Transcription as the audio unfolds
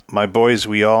my boys,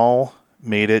 we all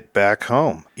made it back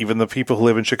home. Even the people who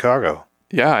live in Chicago.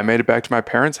 Yeah, I made it back to my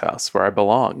parents' house where I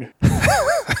belong.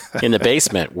 In the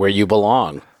basement where you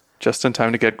belong. Just in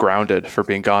time to get grounded for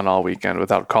being gone all weekend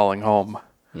without calling home.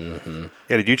 Mm-hmm.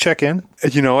 Yeah, did you check in?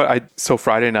 You know what? So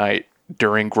Friday night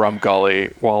during Grum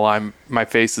Gully, while my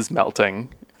face is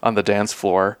melting on the dance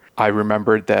floor, I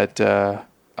remembered that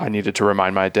I needed to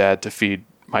remind my dad to feed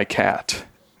my cat.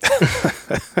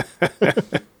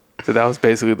 So that was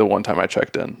basically the one time I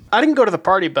checked in. I didn't go to the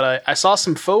party, but I saw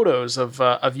some photos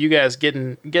of you guys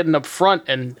getting up front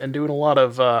and doing a lot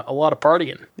of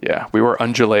partying. Yeah, we were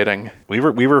undulating. We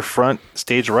were front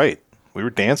stage right. We were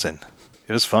dancing.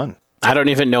 It was fun. I don't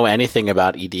even know anything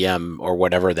about EDM or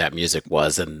whatever that music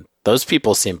was, and those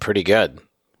people seemed pretty good.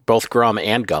 Both Grum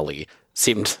and Gully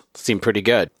seemed pretty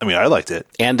good. I mean, I liked it.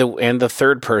 And the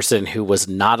third person who was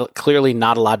clearly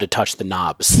not allowed to touch the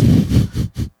knobs.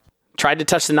 Tried to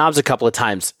touch the knobs a couple of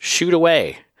times. Shoot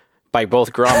away by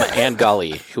both Grum and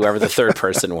Gully, whoever the third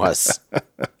person was.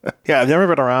 Yeah, I've never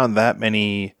been around that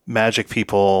many Magic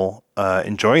people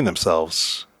enjoying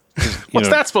themselves. What's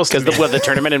that supposed to mean? Because the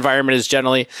tournament environment is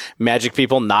generally Magic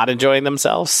people not enjoying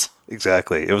themselves.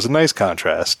 Exactly. It was a nice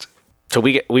contrast. So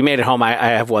we made it home. I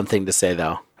have one thing to say,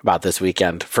 though, about this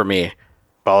weekend for me.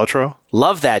 Balatro?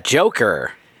 Love that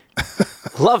Joker.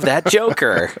 Love that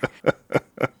Joker.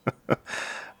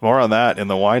 More on that in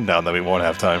the wind down that we won't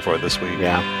have time for this week.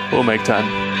 Yeah. We'll make time.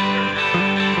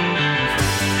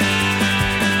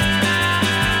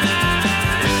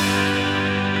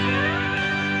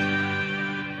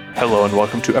 Hello and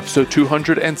welcome to episode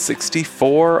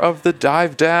 264 of The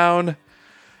Dive Down,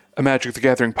 a Magic the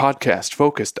Gathering podcast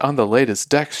focused on the latest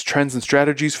decks, trends, and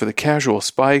strategies for the casual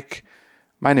spike.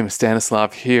 My name is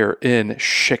Stanislav here in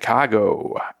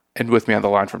Chicago. And with me on the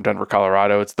line from Denver,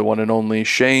 Colorado, it's the one and only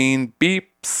Shane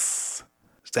Beeps.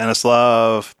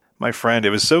 Stanislav, my friend, it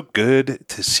was so good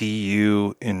to see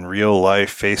you in real life,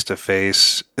 face to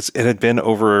face. It had been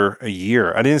over a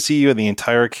year. I didn't see you in the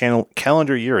entire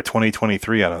calendar year of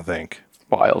 2023, I don't think.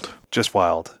 Wild. Just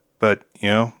wild. But,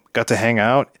 got to hang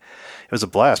out. It was a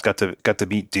blast. Got to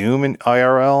meet Doom in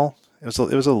IRL. It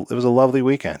was a lovely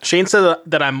weekend. Shane said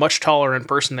that I'm much taller in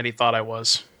person than he thought I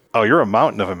was. Oh, you're a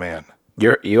mountain of a man.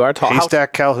 You are tall.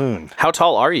 Haystack Calhoun. How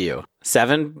tall are you?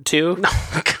 7'2"? No,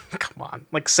 come on,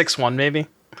 like 6'1", maybe.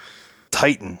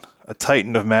 Titan, a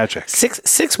titan of magic.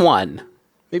 6'1".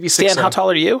 Maybe 6'0". Stan, how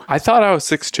tall are you? I thought I was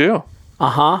 6'2".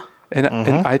 Uh-huh. And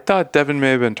I thought Devin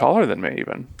may have been taller than me,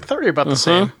 even. I thought we were about the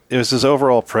same. It was his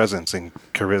overall presence and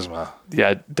charisma.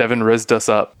 Yeah, Devin rizzed us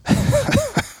up.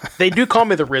 They do call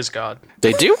me the Riz God.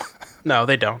 They do? No,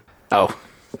 they don't. Oh.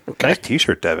 Okay. Nice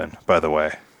t-shirt, Devin, by the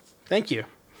way. Thank you.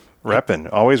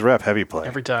 Reppin'. Always rep heavy play.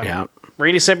 Every time. Yeah.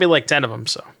 Randy sent me like 10 of them,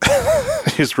 so.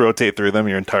 You just rotate through them.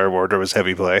 Your entire wardrobe is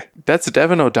heavy play. That's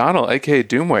Devin O'Donnell, a.k.a.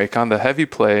 Doomwake, on the heavy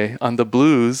play on the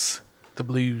Blues. The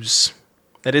Blues.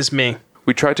 That is me.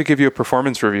 We tried to give you a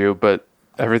performance review, but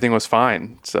everything was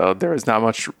fine. So there is not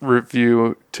much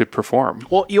review to perform.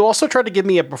 Well, you also tried to give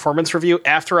me a performance review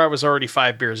after I was already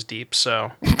 5 beers deep,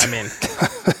 so, I mean,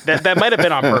 that might have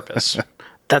been on purpose.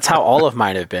 That's how all of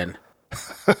mine have been.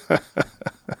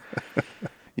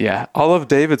 Yeah, all of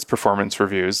David's performance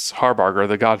reviews, Harbarger,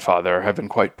 The Godfather, have been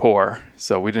quite poor.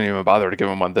 So we didn't even bother to give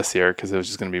him one this year because it was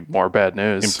just going to be more bad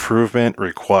news. Improvement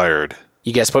required.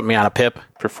 You guys put me on a pip?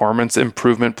 Performance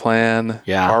improvement plan,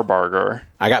 Yeah. Harbarger.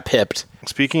 I got pipped.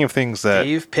 Speaking of things that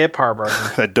Dave Pip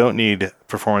Harbarger. that don't need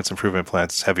performance improvement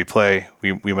plans, heavy play,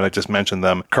 we might have just mentioned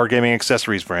them. Card Gaming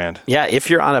Accessories brand. Yeah,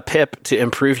 if you're on a pip to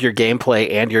improve your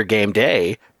gameplay and your game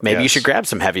day, maybe you should grab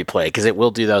some heavy play because it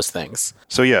will do those things.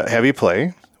 So yeah, heavy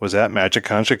play was at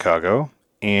MagicCon Chicago,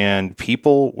 and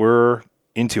people were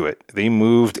into it. They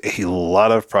moved a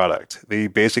lot of product. They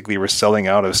basically were selling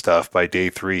out of stuff by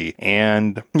day 3.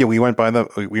 And we went by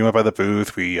the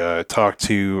booth. We talked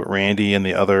to Randy and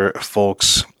the other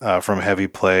folks from Heavy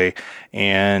Play.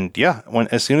 And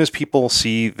as soon as people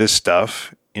see this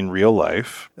stuff in real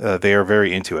life, they are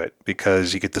very into it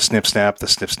because you get the snip snap,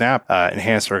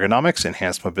 enhanced ergonomics,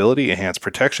 enhanced mobility, enhanced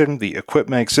protection, the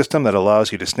Equipmag system that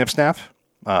allows you to snip snap.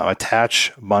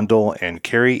 Attach, bundle, and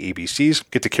carry ABCs.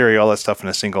 Get to carry all that stuff in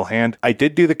a single hand. I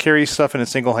did do the carry stuff in a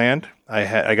single hand.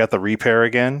 I got the repair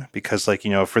again because,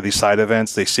 for these side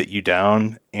events, they sit you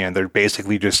down and they're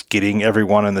basically just getting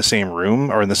everyone in the same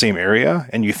room or in the same area,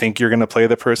 and you think you're going to play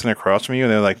the person across from you,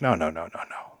 and they're like, no.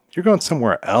 You're going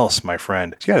somewhere else, my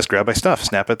friend. So just grab my stuff,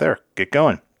 snap it there, get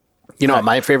going. You know what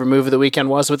my favorite move of the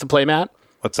weekend was with the playmat?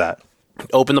 What's that?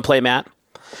 Open the playmat.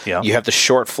 Yeah. You have the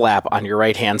short flap on your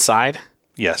right-hand side.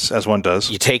 Yes, as one does.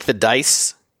 You take the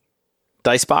dice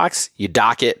box, you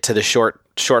dock it to the short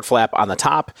short flap on the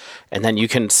top, and then you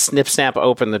can snip snap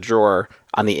open the drawer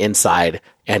on the inside,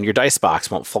 and your dice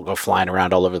box won't go flying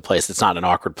around all over the place. It's not an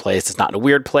awkward place. It's not in a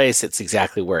weird place. It's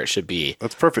exactly where it should be.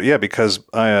 That's perfect. Yeah, because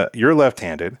you're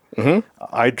left-handed.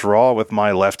 I draw with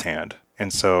my left hand.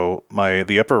 And so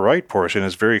the upper right portion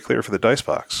is very clear for the dice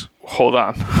box. Hold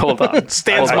on.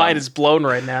 Stan's mind is blown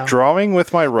right now. Drawing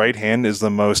with my right hand is the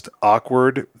most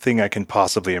awkward thing I can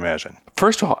possibly imagine.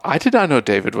 First of all, I did not know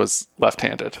David was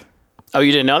left-handed. Oh,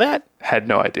 you didn't know that? Had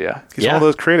no idea. He's one of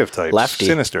those creative types. Lefty.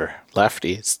 Sinister.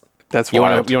 Lefties. That's You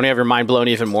wild. want to have your mind blown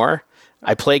even more?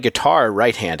 I play guitar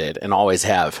right-handed and always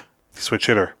have. Switch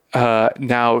hitter.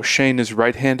 Now, Shane is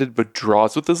right-handed but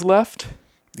draws with his left?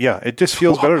 Yeah, it just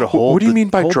feels better to hold. What do you mean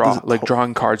by hold draw? the- Like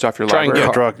drawing cards off your Drawing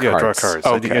library? draw cards.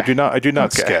 Okay. I do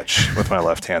not Okay. sketch with my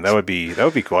left hand. That would be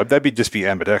cool. That'd be just be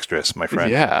ambidextrous, my friend.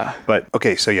 Yeah. But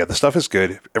okay, so yeah, the stuff is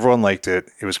good. Everyone liked it.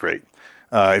 It was great.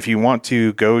 If you want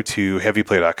to go to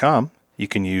heavyplay.com, you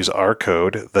can use our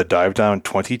code, the Dive Down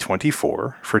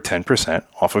 2024, for 10%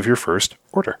 off of your first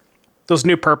order. Those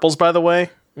new purples, by the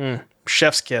way,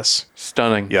 chef's kiss.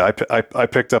 Stunning. Yeah, I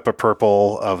picked up a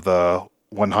purple of the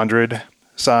 100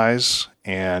 size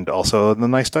and also the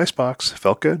nice dice box.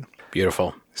 Felt good.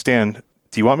 Beautiful. Stan,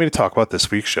 do you want me to talk about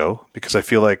this week's show? Because I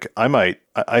feel like I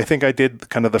think I did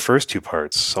kind of the first two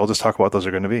parts. So I'll just talk about what those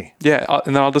are going to be. Yeah,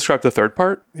 and then I'll describe the third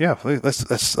part. Yeah,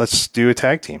 let's do a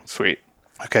tag team. Sweet.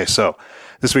 Okay, so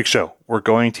this week's show, we're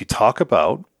going to talk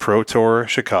about Pro Tour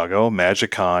Chicago,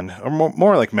 MagicCon, or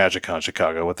more like MagicCon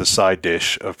Chicago with the side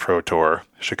dish of Pro Tour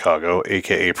Chicago,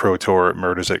 aka Pro Tour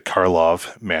Murders at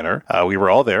Karlov Manor. We were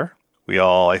all there. We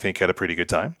all, I think, had a pretty good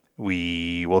time.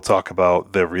 We will talk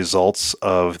about the results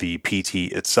of the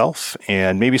PT itself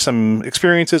and maybe some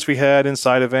experiences we had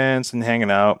inside events and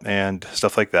hanging out and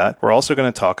stuff like that. We're also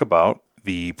going to talk about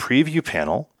the preview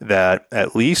panel that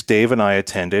at least Dave and I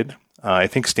attended. I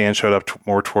think Stan showed up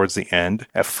more towards the end.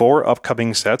 4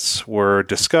 upcoming sets were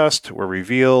discussed, were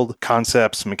revealed,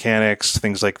 concepts, mechanics,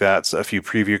 things like that. So a few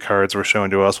preview cards were shown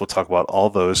to us. We'll talk about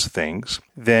all those things.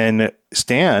 Then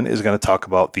Stan is going to talk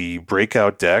about the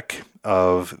breakout deck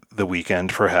of the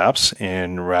weekend, perhaps,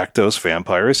 in Rakdos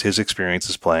Vampires, his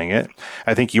experiences playing it.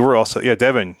 I think you were also,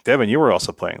 Devin, you were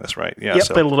also playing this, right? Yeah, Yep,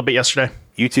 so played a little bit yesterday.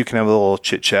 you two can have a little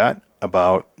chit chat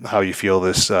about how you feel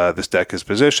this deck is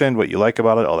positioned, what you like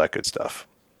about it, all that good stuff.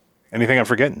 Anything I'm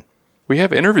forgetting? We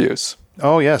have interviews.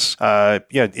 Oh, yes.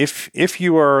 If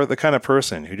you are the kind of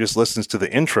person who just listens to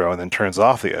the intro and then turns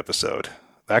off the episode,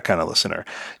 that kind of listener,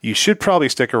 you should probably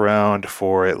stick around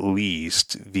for at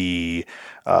least the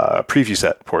preview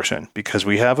set portion, because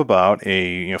we have about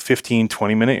a 15,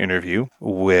 20-minute interview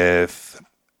with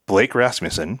Blake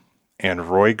Rasmussen and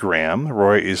Roy Graham.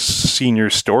 Roy is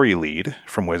senior story lead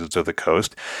from Wizards of the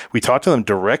Coast. We talked to them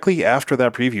directly after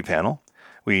that preview panel.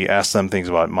 We asked them things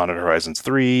about Modern Horizons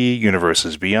 3,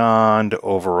 Universes Beyond,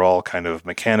 overall kind of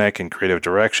mechanic and creative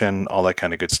direction, all that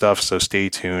kind of good stuff. So stay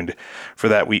tuned for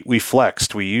that. We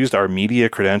flexed. We used our media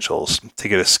credentials to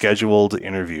get a scheduled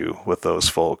interview with those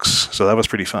folks. So that was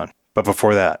pretty fun. But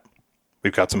before that,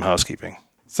 we've got some housekeeping.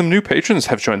 Some new patrons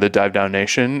have joined the Dive Down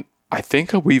Nation. I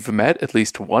think we've met at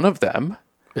least one of them.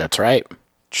 That's right.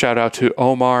 Shout out to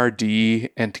Omar, D,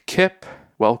 and Kip.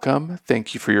 Welcome.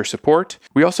 Thank you for your support.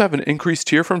 We also have an increased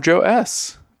tier from Joe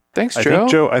S. Thanks,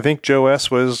 Joe. I think Joe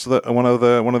S was one of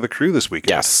the crew this weekend.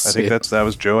 Yes. I think that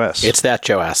was Joe S. It's that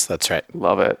Joe S. That's right.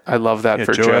 Love it. I love that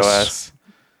for Joe S.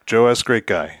 Joe S, great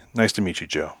guy. Nice to meet you,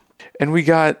 Joe. And we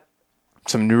got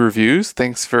some new reviews.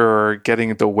 Thanks for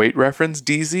getting the weight reference,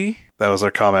 DZ. That was our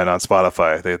comment on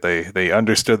Spotify. They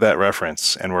understood that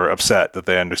reference and were upset that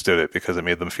they understood it because it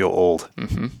made them feel old.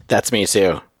 Mm-hmm. That's me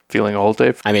too. Feeling old,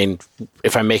 Dave? I mean,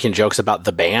 if I'm making jokes about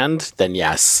the band, then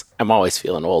yes, I'm always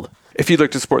feeling old. If you'd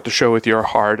like to support the show with your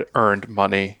hard-earned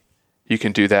money, you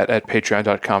can do that at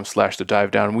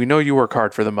patreon.com/thedivedown. We know you work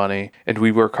hard for the money, and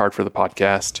we work hard for the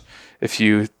podcast. If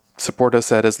you support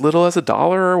us at as little as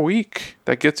 $1 a week,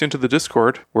 that gets you into the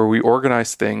Discord, where we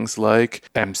organize things like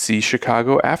MC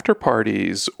Chicago after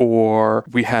parties, or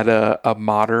we had a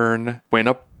modern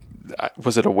win-up.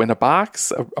 Was it a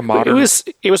win-a-box? A modern?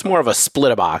 It was more of a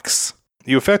split-a-box.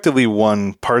 You effectively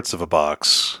won parts of a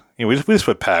box. We just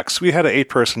put packs. We had an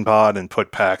 8-person pod and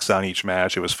put packs on each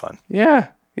match. It was fun. Yeah.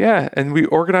 And we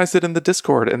organized it in the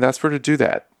Discord, and that's where to do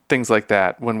that. Things like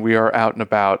that when we are out and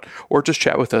about, or just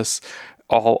chat with us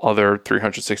all other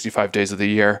 365 days of the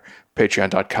year.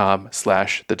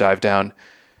 Patreon.com/thedivedown.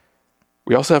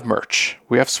 We also have merch.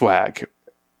 We have swag.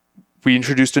 We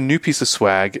introduced a new piece of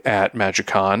swag at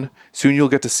MagicCon. Soon you'll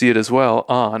get to see it as well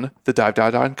on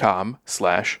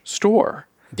thedivedown.com/store.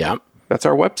 Yeah. That's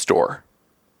our web store,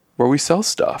 where we sell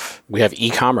stuff. We have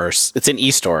e-commerce. It's an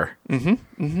e-store.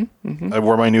 I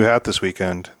wore my new hat this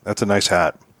weekend. That's a nice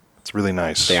hat. It's really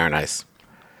nice. They are nice.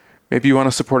 Maybe you want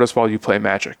to support us while you play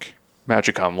Magic.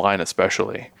 Magic Online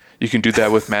especially. You can do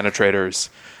that with Mana Traders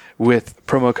with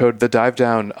promo code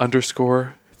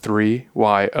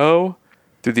 _3YO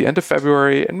through the end of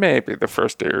February and maybe the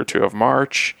first day or two of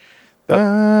March.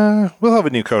 We'll have a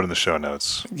new code in the show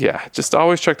notes. Yeah, just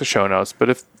always check the show notes. But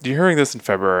if you're hearing this in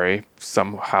February,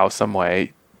 somehow, some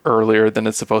way, earlier than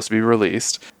it's supposed to be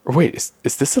released. Or wait, is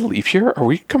this a leap year? Are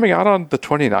we coming out on the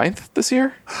 29th this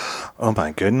year? Oh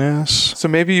my goodness. So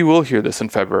maybe you will hear this in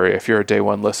February if you're a day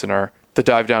one listener. The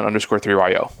dive down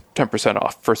 _3YO. 10%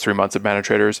 off. First 3 months of Mana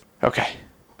Traders. Okay.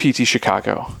 PT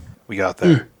Chicago. We got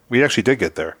there. We actually did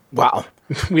get there. Wow.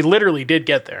 We literally did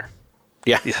get there.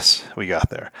 Yeah. Yes, we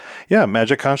got there. Yeah,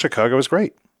 MagicCon Chicago was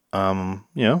great.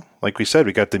 Like we said,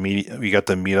 we got to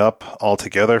meet up all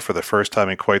together for the first time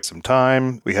in quite some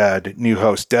time. We had new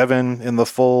host Devin in the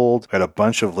fold. We had a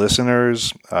bunch of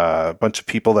listeners, a bunch of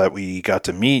people that we got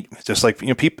to meet. Just like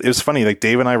people, it was funny. Like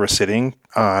Dave and I were sitting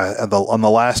on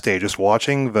the last day, just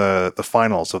watching the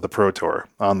finals of the Pro Tour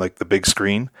on like the big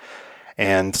screen,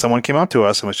 and someone came up to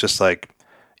us and was just like,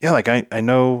 "Yeah, like I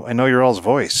know your all's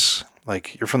voice."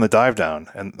 Like, you're from the dive down.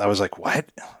 And I was like, what?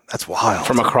 That's wild.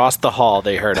 From across the hall,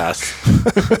 they heard us.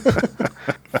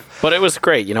 But it was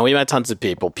great. We met tons of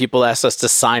people. People asked us to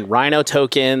sign Rhino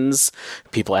tokens.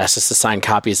 People asked us to sign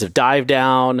copies of Dive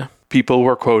Down. People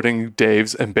were quoting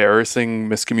Dave's embarrassing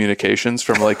miscommunications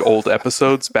from like old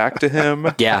episodes back to him.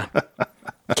 Yeah.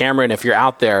 Cameron, if you're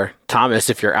out there, Thomas,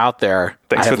 if you're out there,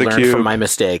 Thanks I have for the learned cube. from my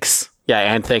mistakes. Yeah,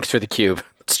 and thanks for the cube.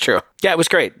 It's true. Yeah, it was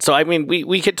great. So, I mean,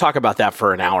 we could talk about that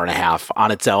for an hour and a half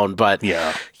on its own, but,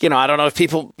 yeah. I don't know if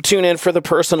people tune in for the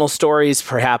personal stories,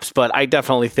 perhaps, but I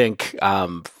definitely think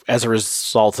as a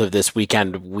result of this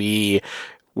weekend, we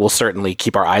will certainly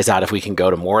keep our eyes out if we can go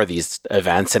to more of these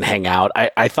events and hang out.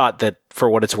 I thought that for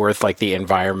what it's worth, like the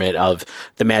environment of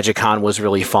the MagicCon was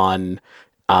really fun.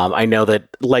 I know that,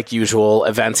 like usual,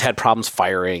 events had problems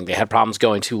firing. They had problems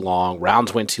going too long.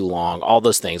 Rounds went too long. All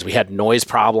those things. We had noise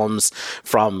problems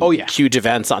from huge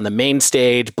events on the main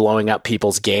stage, blowing up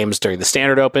people's games during the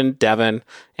Standard Open, Devin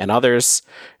and others.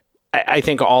 I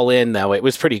think all in, though, it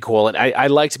was pretty cool. And I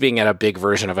liked being at a big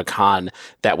version of a con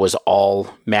that was all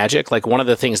Magic. Like, one of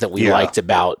the things that we liked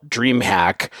about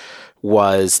DreamHack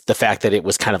was the fact that it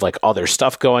was kind of like other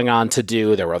stuff going on to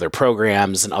do. There were other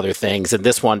programs and other things. And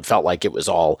this one felt like it was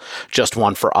all just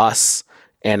one for us.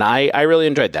 And I really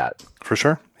enjoyed that. For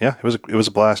sure. Yeah, it was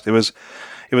a blast. It was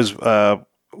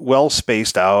well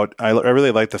spaced out. I really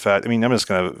liked the fact, I'm just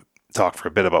going to talk for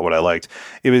a bit about what I liked.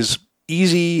 It was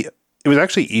easy. It was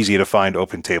actually easy to find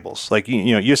open tables. Like,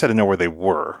 you just had to know where they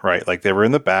were, right? Like, they were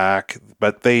in the back,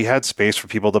 but they had space for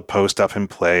people to post up and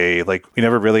play. Like, we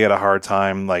never really had a hard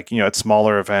time. Like, at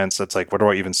smaller events, it's like, where do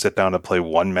I even sit down to play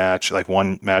one match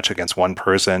against one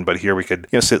person? But here we could,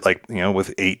 sit like,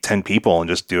 with 8-10 people and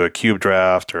just do a cube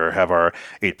draft or have our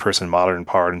 8-person modern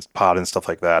pod and stuff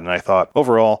like that. And I thought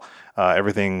overall,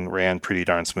 everything ran pretty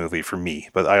darn smoothly for me.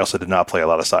 But I also did not play a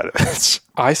lot of side events.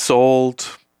 I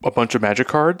sold a bunch of Magic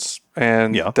cards,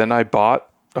 and then I bought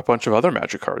a bunch of other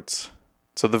Magic cards.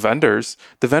 So the vendors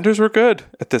were good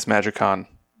at this MagicCon.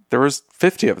 There was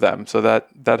 50 of them, so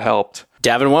that helped.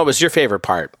 Devin, what was your favorite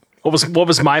part? What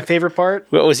was my favorite part?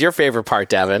 What was your favorite part,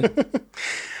 Devin?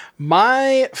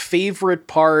 My favorite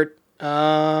part,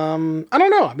 I don't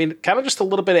know. Kind of just a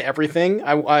little bit of everything.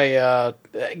 I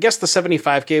guess the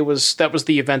 75K was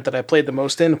the event that I played the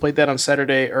most in. I played that on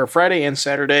Friday and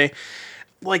Saturday.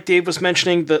 Like Dave was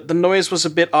mentioning, the noise was a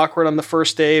bit awkward on the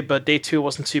first day, but day 2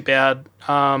 wasn't too bad.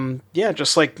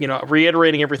 Just like,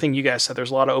 reiterating everything you guys said,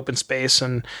 there's a lot of open space,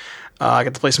 and I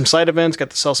got to play some side events, got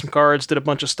to sell some cards, did a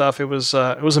bunch of stuff. It was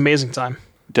amazing time.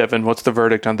 Devin, what's the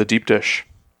verdict on the deep dish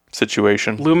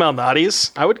situation? Lou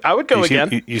Malnati's. I would go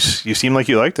again. You seem like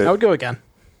you liked it. I would go again.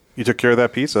 You took care of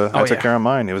that pizza. I took care of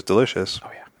mine. It was delicious.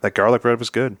 Oh, yeah. That garlic bread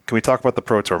was good. Can we talk about the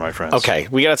Pro Tour, my friends? Okay,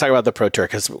 we got to talk about the Pro Tour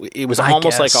because it was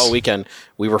almost like all weekend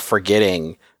we were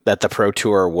forgetting that the Pro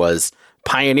Tour was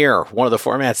Pioneer, one of the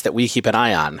formats that we keep an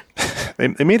eye on.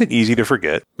 They made it easy to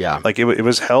forget. Yeah. Like, it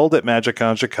was held at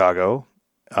MagicCon Chicago,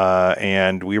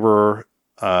 and we were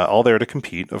all there to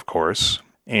compete, of course.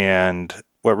 And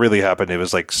what really happened, it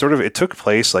was like it took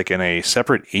place like in a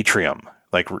separate atrium.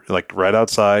 Like right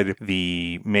outside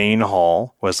the main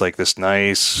hall was like this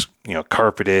nice,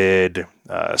 carpeted,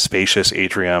 spacious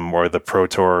atrium where the Pro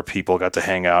Tour people got to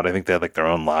hang out. I think they had like their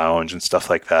own lounge and stuff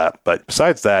like that. But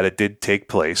besides that, it did take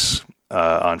place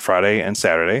on Friday and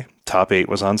Saturday. Top 8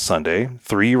 was on Sunday.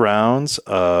 3 rounds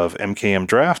of MKM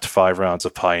Draft, 5 rounds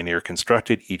of Pioneer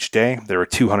Constructed each day. There were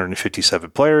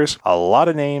 257 players, a lot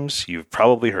of names you've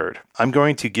probably heard. I'm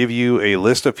going to give you a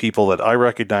list of people that I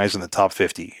recognize in the top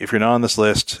 50. If you're not on this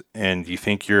list and you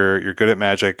think you're good at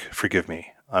Magic, forgive me.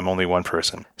 I'm only one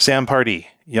person. Sam Pardee,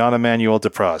 Jan Emmanuel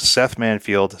Depraz, Seth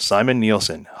Manfield, Simon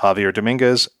Nielsen, Javier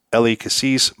Dominguez, Eli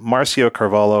Cassis, Marcio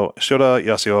Carvalho, Shota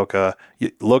Yasioka,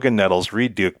 Logan Nettles,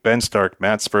 Reed Duke, Ben Stark,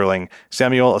 Matt Sperling,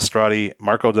 Samuel Estradi,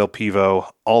 Marco Del Pivo,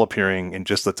 all appearing in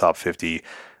just the top 50.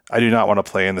 I do not want to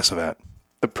play in this event.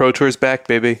 The Pro Tour's back,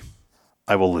 baby.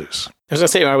 I will lose. I was going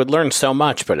to say, I would learn so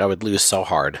much, but I would lose so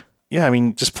hard. Yeah, I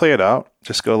mean, just play it out.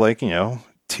 Just go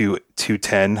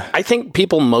 210. I think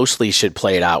people mostly should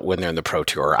play it out when they're in the Pro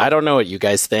Tour. I don't know what you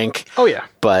guys think. Oh yeah,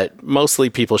 but mostly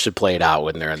people should play it out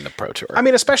when they're in the Pro Tour. I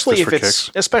mean, especially Just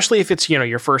if it's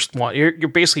your first one. You're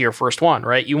basically your first one,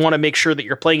 right? You want to make sure that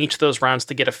you're playing each of those rounds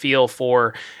to get a feel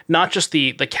for not just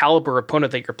the caliber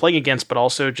opponent that you're playing against, but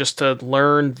also just to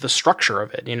learn the structure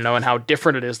of it, and how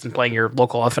different it is than playing your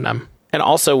local FNM. And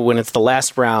also, when it's the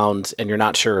last round and you're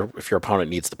not sure if your opponent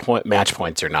needs the match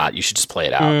points or not, you should just play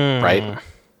it out, right?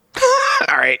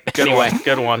 All right.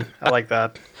 Good one. I like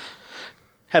that.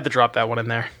 Had to drop that one in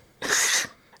there.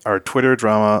 Our Twitter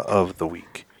drama of the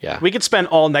week. Yeah. We could spend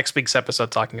all next week's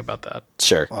episode talking about that.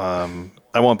 Sure.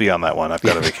 I won't be on that one. I've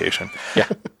got a vacation. Yeah.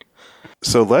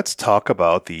 So let's talk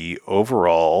about the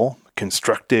overall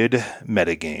constructed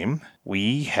metagame.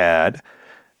 We had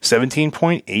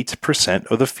 17.8%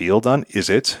 of the field on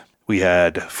Izzet. We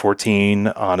had 14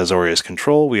 on Azorius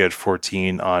Control. We had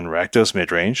 14 on Rakdos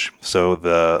Midrange. So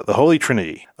the holy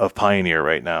trinity of Pioneer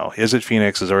right now. Izzet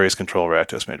Phoenix, Azorius Control,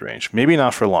 Rakdos Midrange. Maybe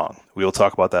not for long. We will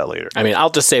talk about that later. I mean, I'll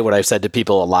just say what I've said to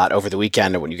people a lot over the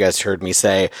weekend, and when you guys heard me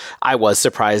say, I was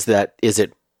surprised that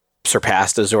Izzet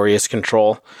surpassed Azorius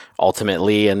Control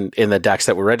ultimately in the decks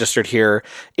that were registered here.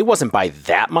 It wasn't by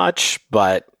that much,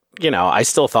 but, I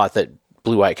still thought that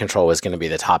Blue-White Control was going to be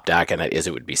the top deck, and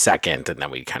it would be second, and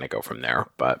then we kind of go from there.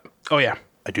 But oh yeah,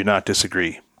 I do not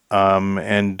disagree.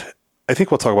 And I think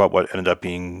we'll talk about what ended up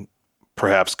being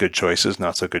perhaps good choices,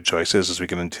 not so good choices, as we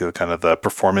get into kind of the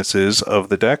performances of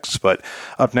the decks. But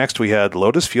up next, we had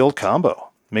Lotus Field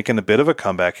Combo, making a bit of a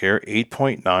comeback here,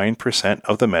 8.9%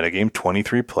 of the metagame,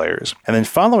 23 players. And then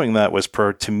following that was,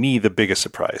 to me, the biggest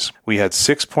surprise. We had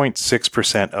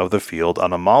 6.6% of the field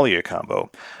on Amalia Combo,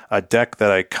 a deck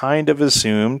that I kind of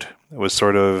assumed was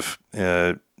sort of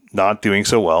not doing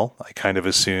so well. I kind of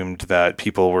assumed that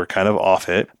people were kind of off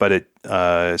it, but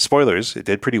spoilers, it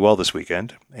did pretty well this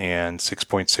weekend, and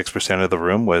 6.6% of the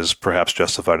room was perhaps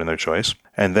justified in their choice.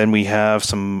 And then we have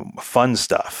some fun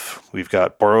stuff. We've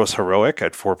got Boros Heroic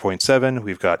at 4.7,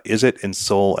 we've got Izzet and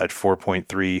Soul at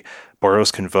 4.3,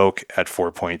 Boros Convoke at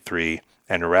 4.3,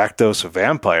 and Rakdos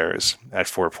Vampires at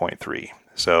 4.3.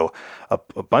 So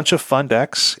a bunch of fun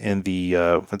decks in the,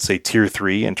 let's say, tier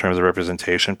 3 in terms of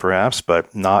representation, perhaps,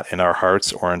 but not in our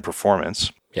hearts or in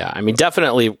performance. Yeah, I mean,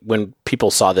 definitely when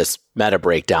people saw this meta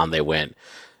breakdown, they went,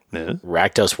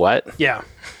 Rakdos what? Yeah.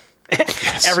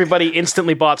 Everybody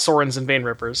instantly bought Sorens and Vein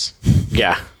Rippers.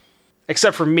 Yeah.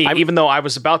 Except for me, even though I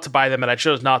was about to buy them and I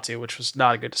chose not to, which was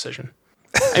not a good decision.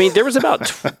 I mean, there was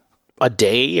about a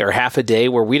day or half a day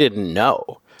where we didn't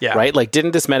know. Yeah. Right? Like,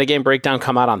 didn't this metagame breakdown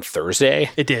come out on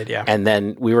Thursday? It did, yeah. And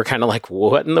then we were kind of like,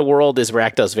 what in the world is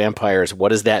Rakdos Vampires? What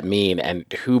does that mean?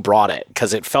 And who brought it?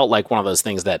 Because it felt like one of those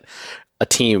things that a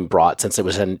team brought, since it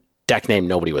was a deck name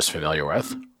nobody was familiar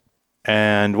with.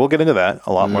 And we'll get into that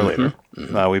a lot more later.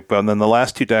 And then the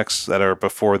last two decks that are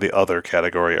before the other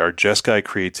category are Jeskai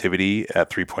Creativity at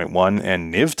 3.1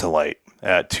 and Niv to Light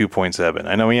at 2.7.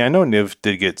 I know Niv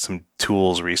did get some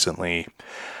tools recently,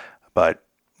 but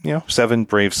 7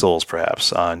 brave souls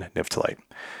perhaps on Niv to Light.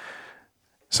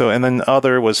 So, and then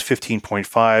other was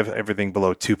 15.5, everything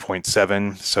below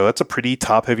 2.7. So that's a pretty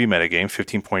top-heavy metagame.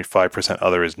 15.5%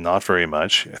 other is not very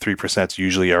much. 3% is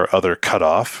usually our other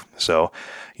cutoff. So,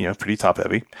 pretty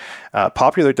top-heavy.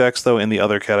 Popular decks, though, in the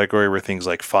other category were things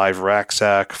like 5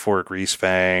 Racksack, 4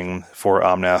 Greasefang, 4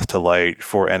 Omnath to Light,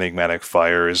 4 Enigmatic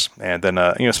Fires, and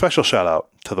then special shout-out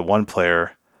to the one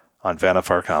player on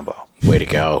Vanifar Combo. Way to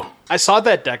go. I saw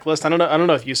that deck list. I don't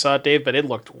know if you saw it, Dave, but it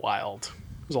looked wild.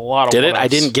 There's a lot of Did it? I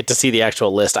didn't get to see the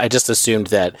actual list. I just assumed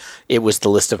that it was the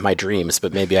list of my dreams,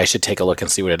 but maybe I should take a look and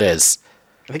see what it is.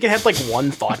 I think it had like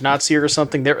one Thought-Knot Seer or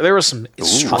something. There was some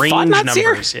strange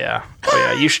numbers. Yeah. Oh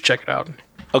yeah, you should check it out.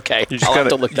 Okay. You just I'll have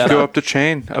gotta to look that go up. up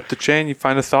the chain, you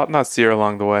find a Thought-Knot Seer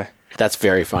along the way. That's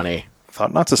very funny.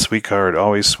 Thought-Knot's a sweet card,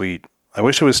 always sweet. I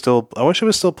wish it was still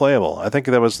playable. I think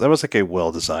that was like a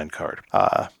well-designed card.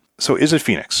 So Izzet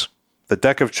Phoenix, the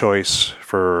deck of choice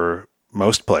for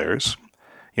most players.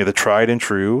 The tried and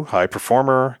true high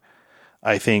performer.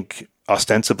 I think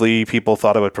ostensibly people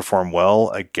thought it would perform well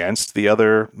against the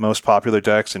other most popular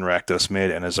decks in Rakdos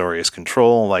Mid and Azorius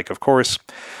Control. Like, of course,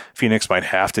 Phoenix might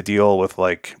have to deal with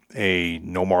like a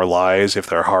No More Lies if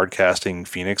they're hard casting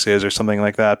Phoenixes or something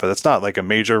like that, but it's not like a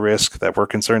major risk that we're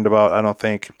concerned about, I don't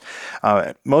think.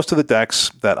 Most of the decks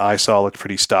that I saw looked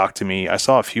pretty stock to me. I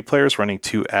saw a few players running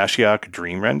 2 Ashiok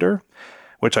Dream Render,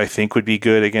 which I think would be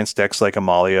good against decks like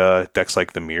Amalia, decks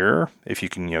like the Mirror. If you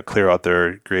can, clear out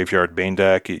their graveyard main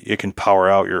deck, it can power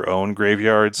out your own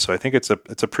graveyards. So I think it's a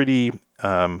pretty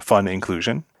fun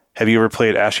inclusion. Have you ever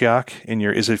played Ashiok in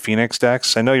your Is It Phoenix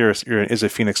decks? I know you're an Is It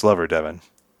Phoenix lover, Devin.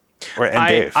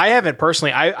 Dave. I haven't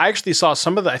personally. I actually saw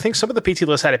some of the PT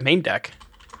lists had a main deck.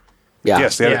 Yeah.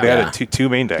 Yes, they had a two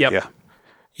main deck. Yep. Yeah.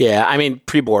 Yeah, I mean,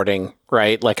 pre-boarding,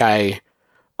 right? Like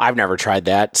I've never tried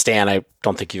that. Stan, I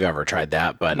don't think you've ever tried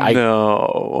that, but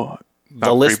No.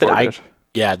 the list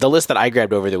that I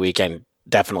grabbed over the weekend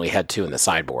definitely had 2 in the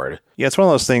sideboard. Yeah, it's one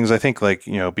of those things. I think, like,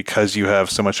 because you have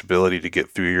so much ability to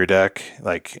get through your deck,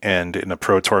 like, and in a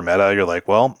Pro Tour meta, you're like,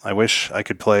 well, I wish I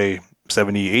could play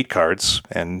 78 cards,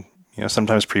 and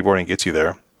sometimes pre-boarding gets you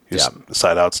there.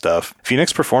 Side out stuff.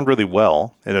 Phoenix performed really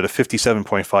well. It had a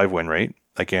 57.5 win rate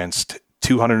against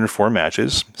 204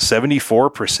 matches,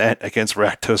 74% against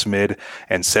Rakdos Mid,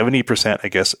 and 70%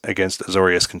 against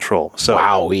Azorius Control.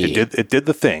 So it did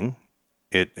the thing.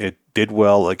 It did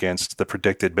well against the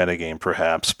predicted metagame,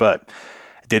 perhaps, but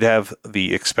it did have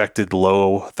the expected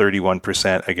low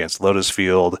 31% against Lotus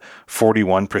Field,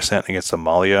 41% against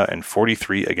Amalia, and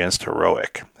 43% against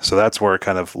Heroic. So that's where it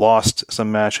kind of lost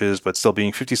some matches, but still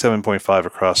being 57.5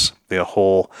 across the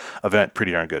whole event,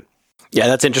 pretty darn good. Yeah,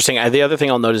 that's interesting. The other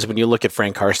thing I'll notice when you look at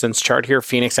Frank Carson's chart here,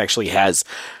 Phoenix actually has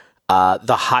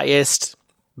the highest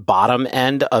bottom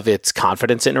end of its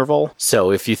confidence interval.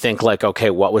 So if you think like, okay,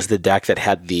 what was the deck that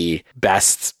had the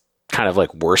best kind of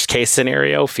like worst case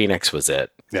scenario? Phoenix was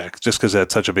it. Yeah, just because it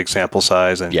had such a big sample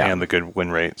size and the good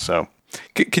win rate. So,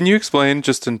 can you explain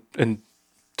just in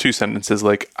 2 sentences,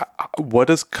 like what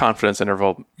does confidence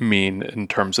interval mean in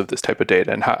terms of this type of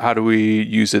data, and how do we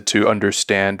use it to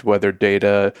understand whether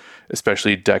data,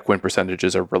 especially deck win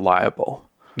percentages, are reliable?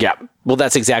 Yeah, well,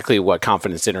 that's exactly what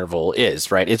confidence interval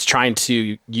is, right? It's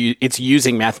it's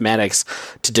using mathematics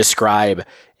to describe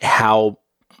how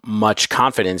much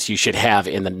confidence you should have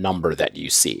in the number that you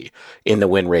see, in the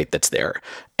win rate that's there.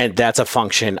 And that's a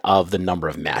function of the number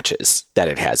of matches that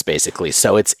it has, basically.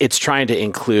 So it's trying to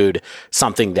include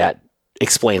something that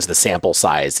explains the sample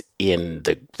size in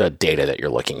the data that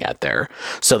you're looking at there.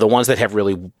 So the ones that have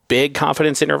really big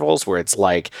confidence intervals where it's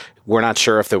like, we're not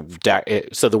sure if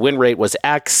so the win rate was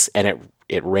X and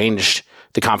it ranged,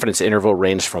 the confidence interval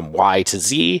ranged from Y to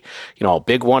Z. A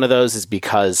big one of those is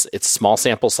because it's small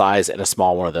sample size, and a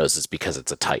small one of those is because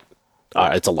it's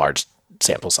it's a large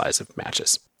sample size of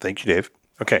matches. Thank you, Dave.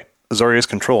 Okay. Azorius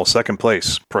Control, second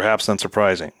place. Perhaps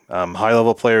unsurprising.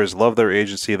 High-level players love their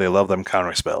agency. They love them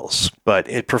counter spells. But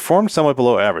it performed somewhat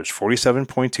below average,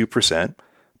 47.2%,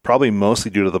 probably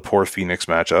mostly due to the poor Phoenix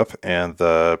matchup and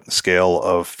the scale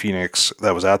of Phoenix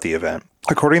that was at the event.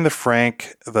 According to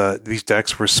Frank, these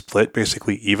decks were split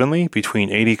basically evenly between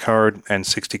 80-card and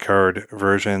 60-card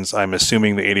versions. I'm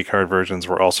assuming the 80-card versions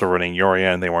were also running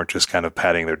Yoria, and they weren't just kind of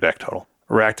padding their deck total.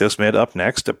 Rakdos Mid up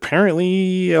next.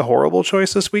 Apparently a horrible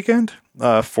choice this weekend.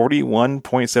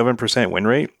 41.7% win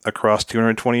rate across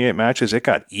 228 matches. It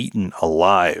got eaten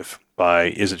alive by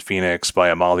Is It Phoenix, by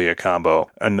Amalia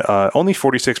combo. And only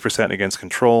 46% against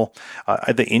Control.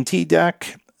 The Inti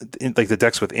deck, like the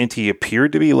decks with Inti,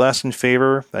 appeared to be less in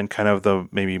favor than kind of the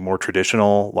maybe more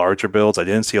traditional larger builds. I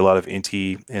didn't see a lot of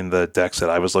Inti in the decks that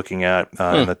I was looking at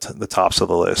in the tops of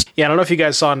the list. Yeah, I don't know if you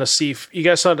guys saw Nassif. You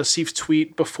guys saw Nassif's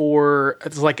tweet before,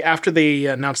 it's like after they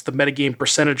announced the metagame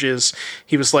percentages.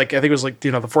 He was like, I think it was like, the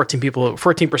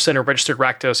 14% are registered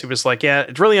Rakdos. He was like, yeah,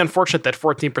 it's really unfortunate that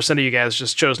 14% of you guys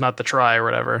just chose not to try or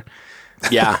whatever.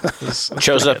 Yeah,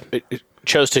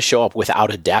 chose to show up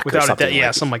without a deck or something.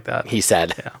 Something like that. He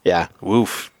said, yeah.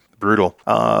 Woof. Brutal.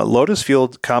 Lotus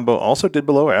Field combo also did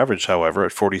below average, however,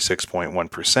 at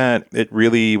 46.1%. It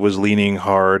really was leaning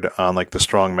hard on like the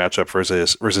strong matchup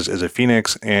versus Is It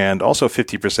Phoenix, and also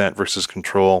 50% versus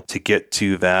Control to get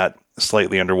to that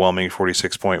slightly underwhelming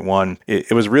 46.1.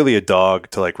 It was really a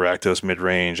dog to like Rakdos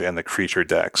mid-range and the creature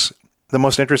decks. The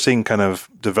most interesting kind of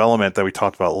development that we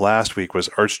talked about last week was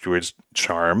Archdruid's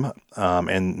Charm,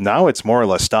 and now it's more or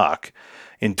less stock.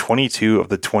 In 22 of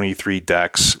the 23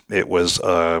 decks, it was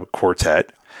a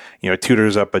quartet. It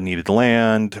tutors up a needed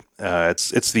land.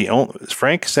 It's the only,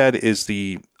 Frank said, is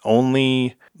the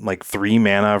only like 3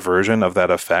 mana version of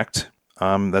that effect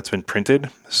that's been printed.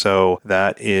 So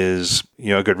that is,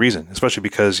 a good reason, especially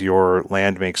because your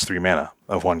land makes 3 mana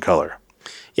of one color.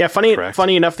 Yeah,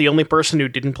 funny enough, the only person who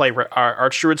didn't play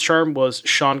Archdruid's Charm was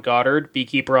Sean Goddard,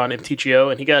 Beekeeper on MTGO,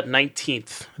 and he got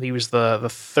 19th. He was the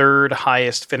third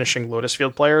highest finishing Lotus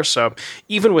Field player, so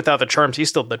even without the charms, he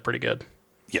still did pretty good.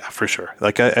 Yeah, for sure.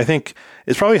 Like I think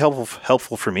it's probably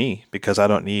helpful for me because I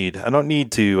don't need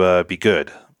to be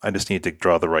good. I just need to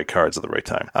draw the right cards at the right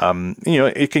time.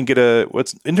 It can get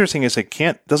what's interesting is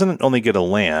doesn't only get a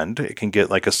land, it can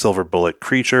get like a silver bullet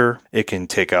creature. It can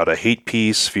take out a hate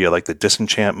piece via like the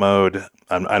disenchant mode.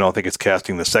 I don't think it's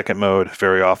casting the second mode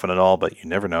very often at all, but you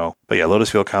never know. But yeah, Lotus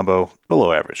Field combo,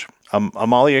 below average.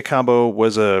 Amalia combo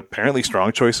was a apparently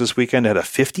strong choice this weekend at a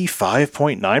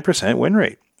 55.9% win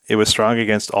rate. It was strong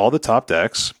against all the top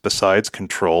decks, besides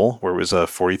Control, where it was a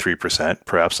 43%,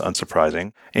 perhaps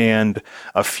unsurprising. And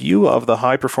a few of the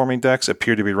high-performing decks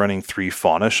appear to be running 3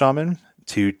 Fauna Shaman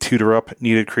to tutor up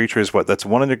needed creatures. That's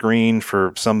 1 in a green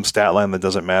for some stat line that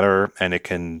doesn't matter, and it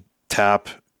can tap,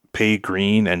 pay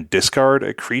green, and discard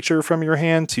a creature from your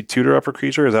hand to tutor up a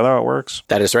creature. Is that how it works?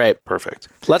 That is right. Perfect.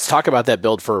 Let's talk about that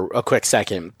build for a quick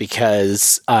second,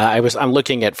 because I'm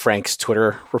looking at Frank's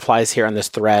Twitter replies here on this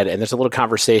thread, and there's a little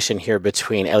conversation here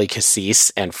between Ellie Cassis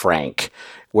and Frank,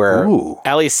 where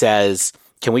Ellie says,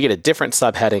 "Can we get a different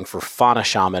subheading for Fauna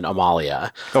Shaman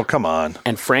Amalia?" Oh, come on.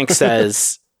 And Frank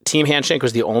says, Team Handshake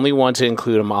was the only one to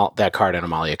include that card in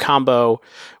Amalia combo.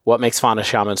 What makes Fauna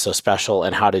Shaman so special,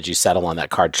 and how did you settle on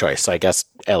that card choice? So I guess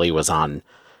Ellie was on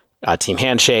Team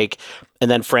Handshake.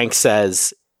 And then Frank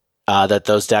says that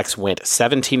those decks went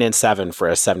 17-7 for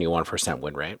a 71%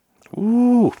 win rate.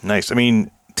 Ooh, nice. I mean,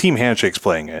 Team Handshake's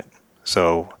playing it.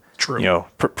 So, true.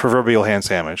 Proverbial hand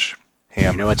sandwich.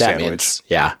 You know what that means.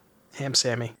 Yeah. Ham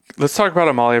Sammy. Let's talk about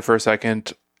Amalia for a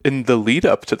second in the lead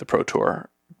up to the Pro Tour,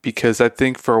 because I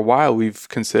think for a while we've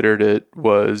considered it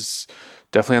was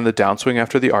definitely on the downswing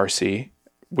after the RC,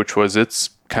 which was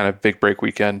its kind of big break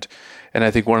weekend. And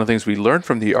I think one of the things we learned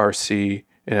from the RC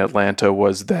in Atlanta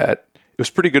was that it was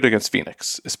pretty good against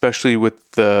Phoenix, especially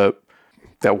with that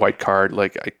white card.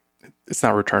 It's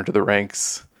not Return to the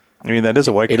Ranks. I mean, that is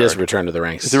a white card. It is Return to the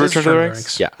Ranks. Is it Return to the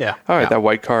Ranks? Yeah. All right, that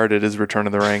white card, it is Return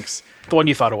to the Ranks. The one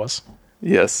you thought it was.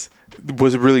 Yes. It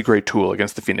was a really great tool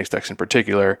against the Phoenix decks in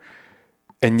particular.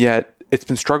 And yet, it's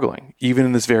been struggling. Even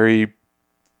in this very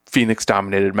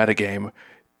Phoenix-dominated metagame,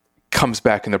 comes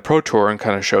back in the Pro Tour and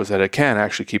kind of shows that it can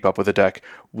actually keep up with the deck.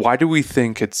 Why do we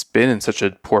think it's been in such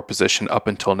a poor position up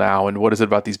until now? And what is it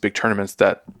about these big tournaments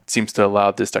that seems to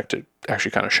allow this deck to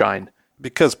actually kind of shine?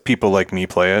 Because people like me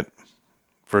play it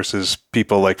versus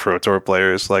people like Pro Tour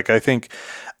players.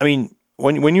 When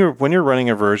you're running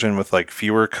a version with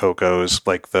fewer Cocos,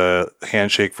 like the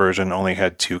Handshake version only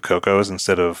had 2 Cocos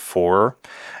instead of 4,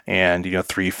 and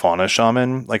 3 Fauna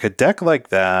Shaman, a deck like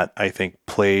that, I think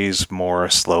plays more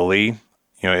slowly.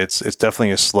 It's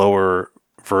definitely a slower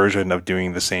version of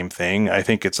doing the same thing. I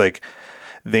think it's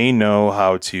they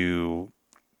know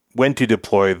when to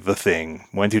deploy the thing,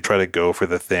 when to try to go for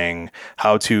the thing,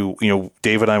 how to,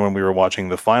 Dave and I, when we were watching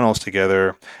the finals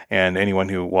together, and anyone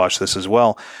who watched this as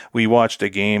well, we watched a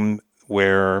game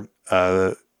where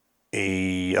a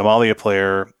Amalia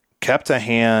player kept a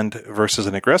hand versus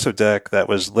an aggressive deck that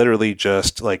was literally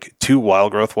just 2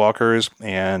 Wild Growth Walkers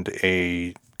and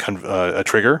a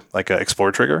trigger, an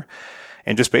Explore trigger,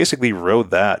 and just basically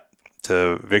rode that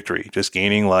to victory, just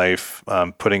gaining life,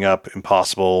 putting up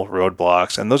impossible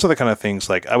roadblocks. And those are the kind of things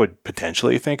I would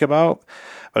potentially think about.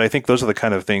 But I think those are the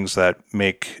kind of things that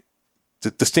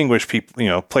distinguish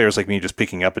people, players like me just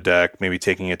picking up a deck, maybe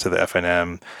taking it to the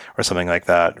FNM or something like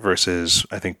that, versus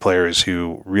I think players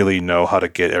who really know how to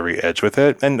get every edge with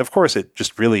it. And of course, it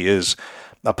just really is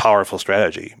a powerful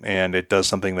strategy, and it does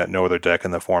something that no other deck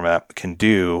in the format can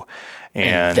do.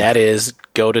 And that is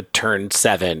go to turn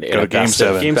 7 in a Game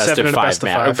 7 and best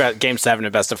of 5. Game 7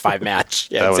 and best of 5 match.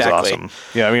 Yeah, that exactly. was awesome.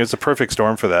 Yeah, I mean, it's a perfect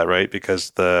storm for that, right?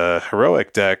 Because the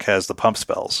heroic deck has the pump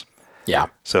spells. Yeah.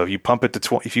 So if you pump it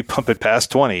to if you pump it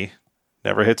past 20,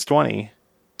 never hits 20.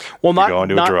 Well, a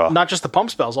draw. Not just the pump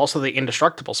spells, also the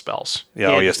indestructible spells.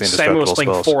 Yeah, the indestructible Samuel was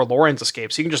playing spells. 4 Lorenz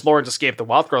Escapes. So you can just Lorenz Escape the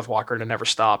Wild Growth Walker and it never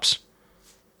stops.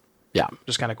 Yeah.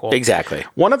 Just kind of cool. Exactly.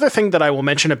 One other thing that I will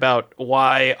mention about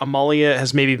why Amalia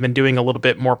has maybe been doing a little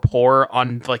bit more poor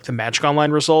on the Magic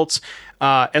Online results.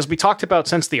 As we talked about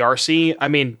since the RC, I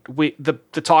mean, the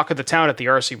talk of the town at the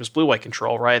RC was blue-white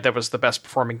control, right? That was the best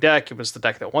performing deck. It was the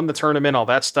deck that won the tournament, all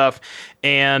that stuff.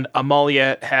 And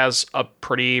Amalia has a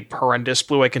pretty horrendous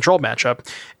blue-white control matchup.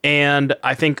 And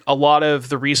I think a lot of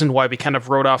the reason why we kind of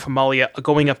wrote off Amalia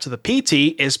going up to the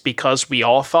PT is because we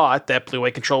all thought that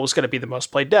blue-white control was going to be the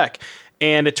most played deck.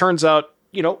 And it turns out,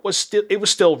 it was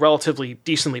still relatively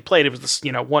decently played. It was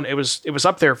it was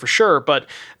up there for sure, but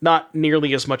not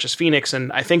nearly as much as Phoenix.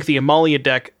 And I think the Amalia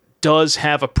deck does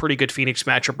have a pretty good Phoenix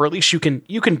matchup, or at least you can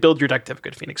build your deck to have a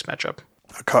good Phoenix matchup.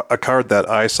 A card that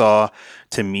I saw,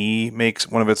 to me, makes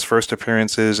one of its first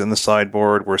appearances in the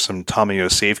sideboard were some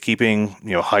Tamiyo safekeeping,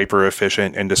 hyper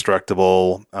efficient,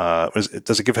 indestructible.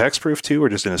 Does it give hexproof too, or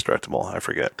just indestructible? I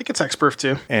forget. I think it's hexproof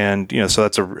too. And, so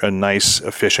that's a nice,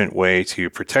 efficient way to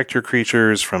protect your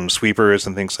creatures from sweepers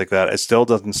and things like that. It still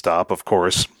doesn't stop, of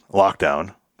course,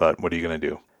 lockdown, but what are you going to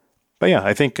do? But yeah,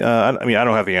 I think, I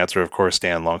don't have the answer, of course,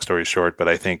 Stan, long story short, but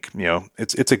I think,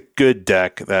 it's a good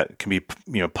deck that can be,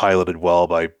 piloted well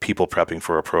by people prepping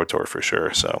for a Pro Tour for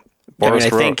sure. So, I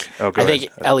think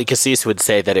Ellie Cassis would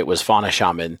say that it was Fauna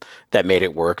Shaman that made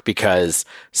it work, because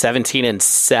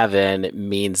 17-7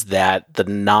 means that the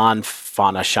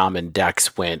non-Fauna Shaman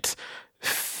decks went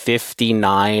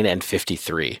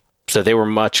 59-53. So they were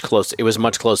much closer. It was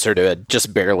much closer to a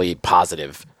just barely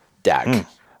positive deck.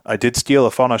 I did steal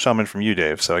a Fauna Shaman from you,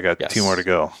 Dave, so I got 2 more to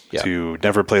go to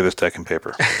never play this deck in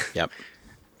paper. Yep.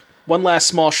 One last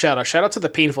small shout out. Shout out to the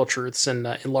Painful Truths in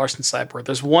Larson's sideboard.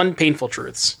 There's one Painful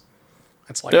Truths.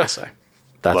 That's all I gotta say.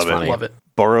 That's funny. Love it.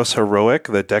 Boros Heroic,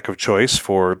 the deck of choice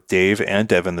for Dave and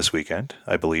Devin this weekend,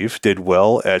 I believe, did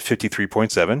well at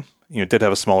 53.7. Did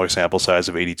have a smaller sample size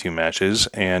of 82 matches,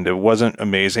 and it wasn't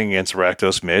amazing against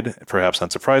Rakdos mid, perhaps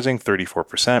unsurprising,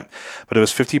 34%, but it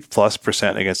was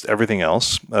 50+% against everything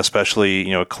else,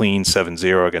 especially, a clean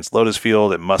 7-0 against Lotus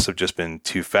Field. It must have just been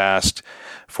too fast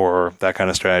for that kind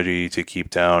of strategy to keep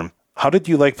down. How did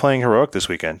you like playing Heroic this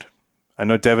weekend? I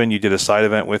know, Devin, you did a side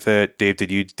event with it. Dave,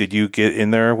 did you get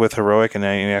in there with Heroic in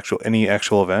any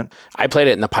actual event? I played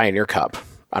it in the Pioneer Cup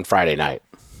on Friday night.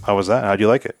 How was that? How'd you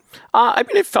like it?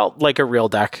 It felt like a real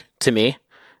deck to me.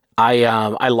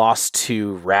 I lost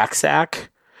to Racksack,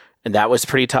 and that was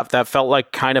pretty tough. That felt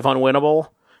like kind of unwinnable,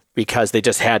 because they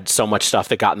just had so much stuff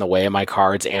that got in the way of my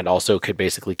cards, and also could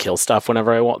basically kill stuff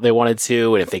whenever they wanted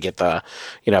to. And if they get the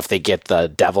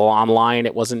Devil online,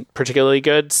 it wasn't particularly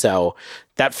good. So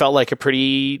that felt like a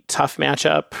pretty tough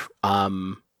matchup.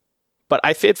 But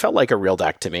it felt like a real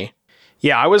deck to me.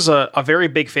 Yeah, I was a very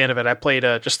big fan of it. I played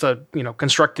just a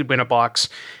constructed win a box,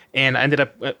 and I ended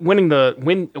up winning the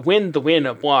win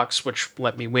a box, which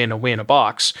let me win a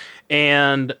box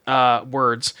and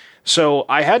words. So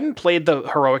I hadn't played the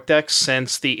Heroic deck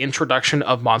since the introduction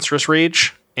of Monstrous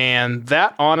Rage, and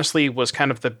that honestly was kind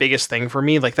of the biggest thing for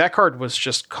me. Like, that card was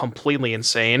just completely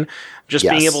insane. Just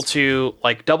being able to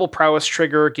double prowess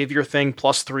trigger, give your thing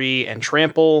 +3 and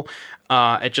trample.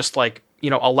 It just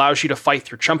allows you to fight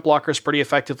through chump blockers pretty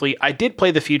effectively. I did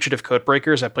play the Fugitive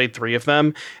Codebreakers. I played 3 of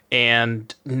them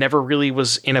and never really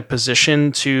was in a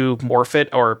position to morph it,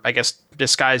 or I guess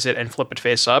disguise it and flip it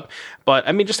face up. But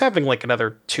just having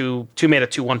another 2 mana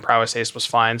 2/1 prowess haste was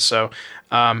fine. So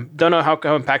don't know how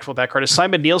impactful that card is.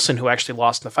 Simon Nielsen, who actually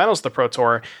lost in the finals of the Pro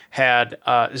Tour, had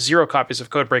 0 copies of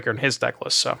Codebreaker in his deck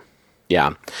list. So.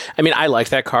 Yeah. I like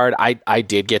that card. I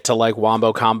did get to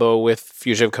Wombo combo with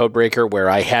Fugitive Codebreaker, where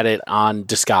I had it on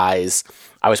Disguise.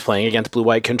 I was playing against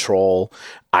blue-white control.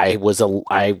 I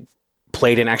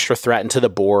played an extra threat into the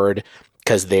board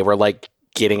because they were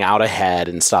getting out ahead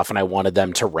and stuff, and I wanted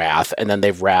them to Wrath, and then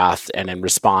they've Wrathed, and in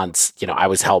response, I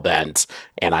was hellbent,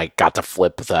 and I got to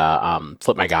flip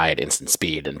my guy at instant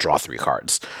speed and draw 3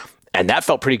 cards. And that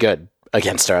felt pretty good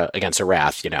against a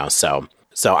Wrath, so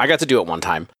I got to do it one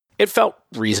time. It felt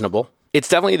reasonable. It's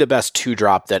definitely the best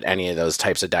 2-drop that any of those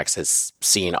types of decks has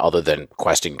seen, other than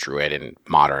Questing Druid in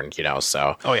Modern,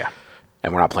 so. Oh, yeah.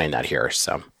 And we're not playing that here,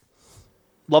 so.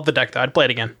 Love the deck, though. I'd play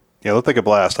it again. Yeah, it looked like a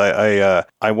blast. I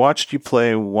watched you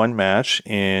play one match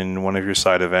in one of your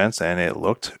side events, and it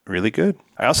looked really good.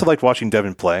 I also liked watching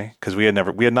Devin play, because we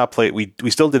had not played.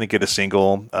 We still didn't get a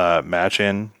single match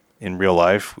in real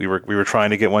life. We were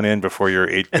trying to get one in before your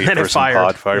 8-person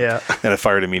pod fired, and it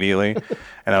fired immediately.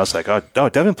 And I was like, oh,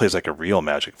 Devin plays like a real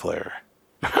Magic player.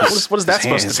 What is that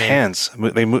supposed to be?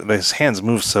 His hands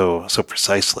move so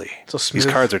precisely. So smooth.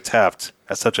 These cards are tapped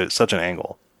at such an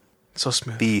angle. So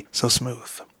smooth. So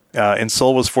smooth.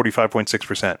 Insol was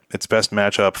 45.6%. Its best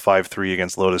matchup, 5-3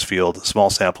 against Lotus Field. Small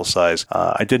sample size.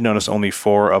 I did notice only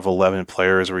 4 of 11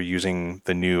 players were using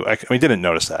the new... didn't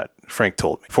notice that. Frank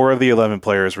told me. 4 of the 11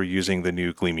 players were using the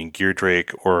new Gleaming Gear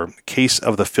Drake or Case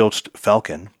of the Filched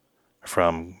Falcon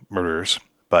from Murderers.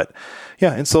 But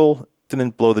yeah, Insol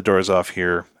didn't blow the doors off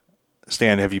here.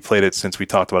 Stan, have you played it since we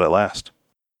talked about it last?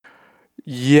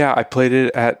 Yeah, I played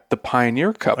it at the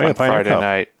Pioneer Cup on Pioneer Friday Cup.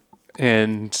 night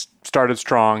and started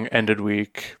strong, ended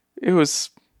weak. It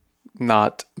was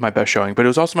not my best showing, but it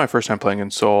was also my first time playing in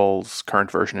Soul's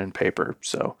current version in paper.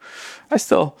 So I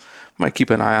still might keep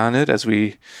an eye on it as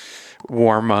we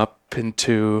warm up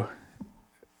into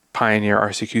Pioneer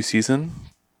RCQ season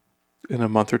in a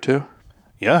month or two.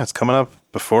 Yeah, it's coming up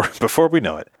before we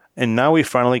know it. And now we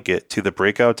finally get to the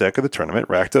breakout deck of the tournament,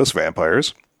 Rakdos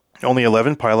Vampires. Only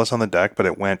 11 pilots on the deck, but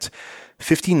it went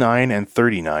 59 and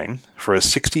 39 for a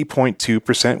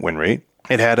 60.2% win rate.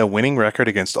 It had a winning record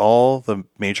against all the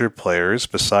major players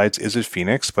besides Izzet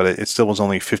Phoenix, but it still was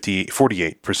only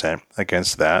 48%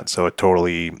 against that, so a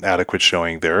totally adequate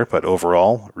showing there, but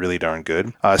overall, really darn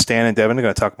good. Stan and Devin are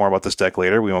going to talk more about this deck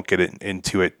later. We won't get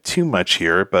into it too much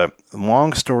here, but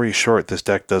long story short, this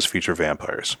deck does feature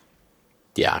vampires.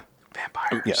 Yeah.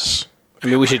 Vampires. Yes. I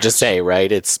mean, we should just say,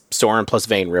 right? It's Sorin plus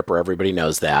Vein Ripper. Everybody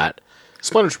knows that.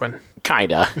 Splinter Twin.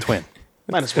 Kinda. Twin.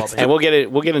 Might as well be. And we'll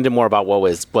get into more about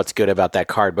what's good about that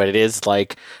card, but it is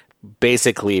like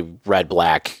basically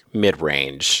red-black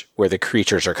mid-range, where the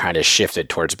creatures are kind of shifted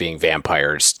towards being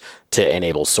vampires to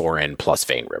enable Sorin plus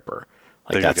Vein Ripper.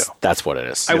 Like there you go. That's what it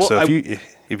is.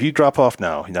 If you drop off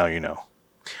now you know.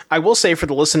 I will say for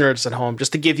the listeners at home,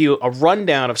 just to give you a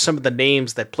rundown of some of the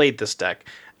names that played this deck.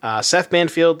 Seth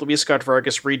Banfield, Luis Scott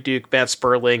Vargas, Reed Duke, Matt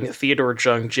Sperling, Theodore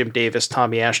Jung, Jim Davis,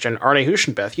 Tommy Ashton, Arne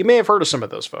Huschenbeth. You may have heard of some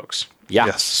of those folks. Yeah,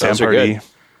 Yes, Sam those are Hardy.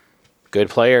 good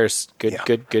players. Yeah.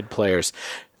 Good players.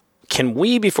 Can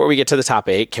we, before we get to the top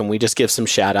 8, can we just give some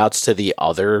shout outs to the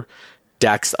other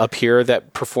decks up here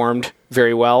that performed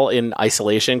very well in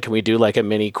isolation? Can we do like a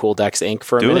mini Cool Decks Inc.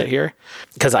 for a minute here?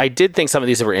 Because I did think some of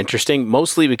these were interesting,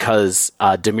 mostly because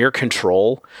Dimir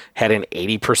Control had an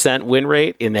 80% win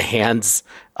rate in the hands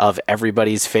of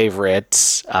everybody's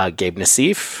favorite Gabe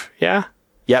Nassif. Yeah?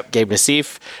 Yep, Gabe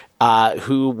Nassif,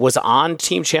 who was on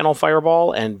Team Channel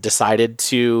Fireball and decided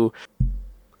to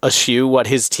eschew what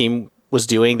his team was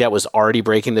doing that was already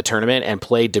breaking the tournament and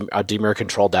played a Dimir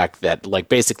Control deck that like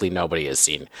basically nobody has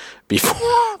seen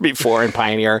before in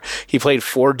Pioneer. He played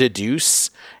 4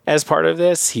 Deduce as part of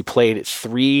this. He played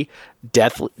 3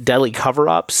 Deadly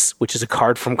Cover-Ups, which is a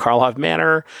card from Karlov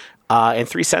Manor, and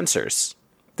 3 Censors.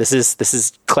 This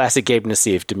is classic Gabe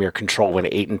Nassif. Dimir Control went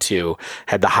 8-2,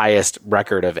 had the highest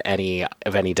record of any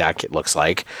deck, it looks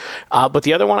like. But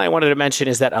the other one I wanted to mention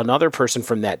is that another person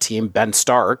from that team, Ben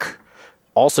Stark,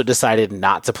 also decided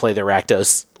not to play the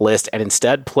Rakdos list and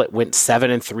instead went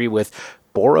 7-3 with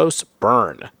Boros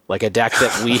Burn, like a deck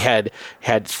that we had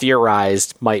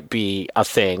theorized might be a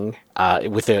thing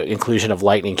with the inclusion of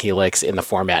Lightning Helix in the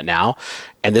format now.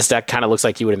 And this deck kind of looks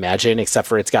like you would imagine, except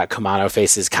for it's got Kamano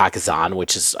faces Kakazan,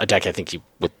 which is a deck I think you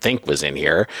would think was in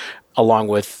here, along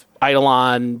with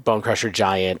Eidolon, Bonecrusher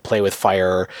Giant, Play with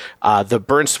Fire. The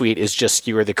Burn Suite is just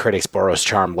Skewer the Critics, Boros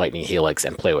Charm, Lightning Helix,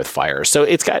 and Play with Fire. So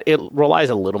it relies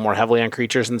a little more heavily on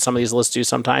creatures than some of these lists do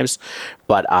sometimes.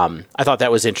 But I thought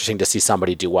that was interesting to see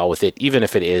somebody do well with it, even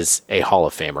if it is a Hall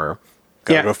of Famer.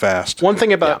 Gotta go fast. One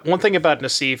thing about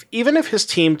Nassif, even if his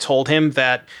team told him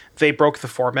that they broke the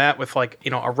format with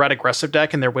a red aggressive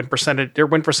deck and their win percent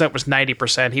was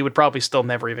 90%, he would probably still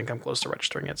never even come close to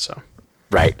registering it. So.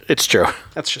 Right, it's true.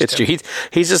 That's just it's true.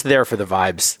 He's just there for the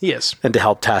vibes. He is, and to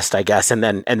help test, I guess, and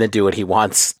then do what he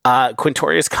wants.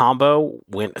 Quintorius combo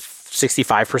went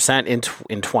 65%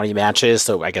 in 20 matches,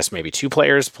 so I guess maybe 2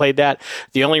 players played that.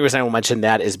 The only reason I will mention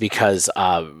that is because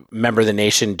member of the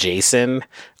nation Jason,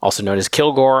 also known as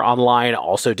Kilgore online,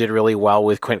 also did really well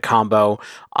with Quint combo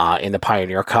in the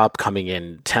Pioneer Cup, coming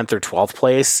in 10th or 12th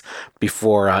place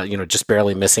before just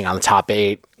barely missing on the top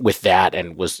 8 with that,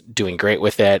 and was doing great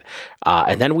with it.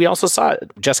 And then we also saw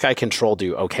Jeskai Control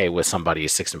do okay with somebody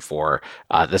 6-4.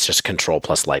 That's just Control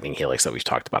plus Lightning Helix that we've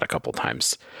talked about a couple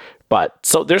times. But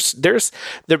so there's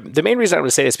the main reason I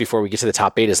would say this before we get to the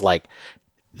top 8 is like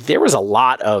there was a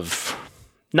lot of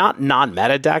not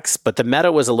non-meta decks, but the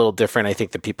meta was a little different, I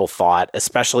think, than people thought,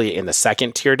 especially in the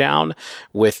second tier down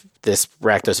with this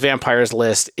Rakdos Vampires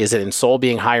list. Is it Insol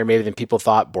being higher maybe than people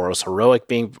thought? Boros Heroic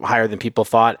being higher than people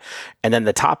thought? And then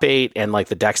the top 8 and like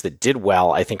the decks that did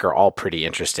well, I think are all pretty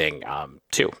interesting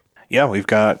too. Yeah, we've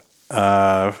got,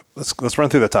 let's run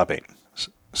through the top 8.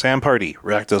 Sam Party,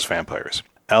 Rakdos Vampires.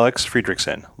 Alex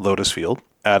Friedrichsen, Lotus Field.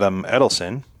 Adam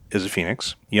Edelson, is a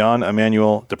Phoenix. Jan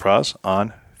Emmanuel Depraz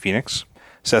on Phoenix.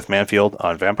 Seth Manfield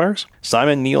on Vampires.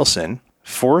 Simon Nielsen,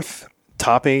 4th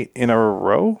top 8 in a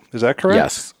row. Is that correct?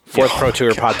 Yes. 4th Pro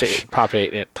Tour top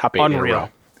eight in a Unreal. row.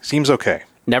 Seems okay.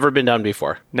 Never been done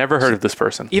before. Never heard of this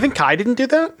person. Even Kai didn't do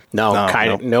that? No, Kai,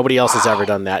 nope. nobody else has ever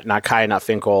done that. Not Kai, not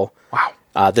Finkel.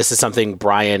 Wow. This is something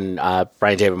Brian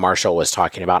David Marshall was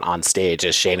talking about on stage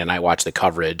as Shane and I watched the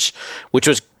coverage, which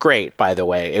was great, by the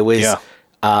way. It was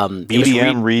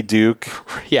BDM, Reed Duke.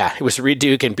 Yeah, it was Reed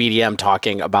Duke and BDM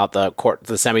talking about the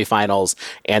semifinals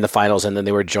and the finals, and then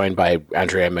they were joined by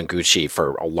Andrea Mangucci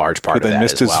for a large part of that as well. They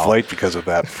missed his flight because of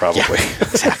that, probably. Yeah,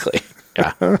 exactly.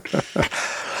 Yeah.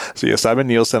 So Simon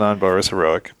Nielsen on Boris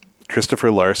Heroic, Christopher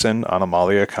Larson on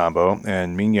Amalia Combo,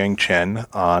 and Mingyang Chen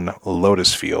on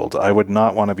Lotus Field. I would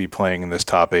not want to be playing in this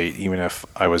top 8, even if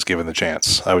I was given the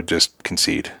chance. I would just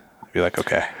concede. I'd be like,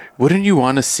 okay. Wouldn't you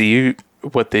want to see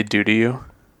what they do to you?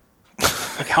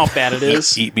 Like how bad it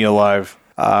is. Eat me alive.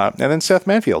 And then Seth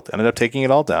Manfield ended up taking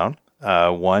it all down.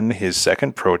 Won his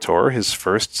 2nd Pro Tour, his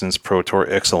first since Pro Tour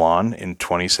Ixalan in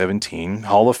 2017.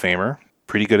 Hall of Famer.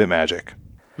 Pretty good at Magic.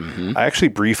 Mm-hmm. I actually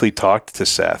briefly talked to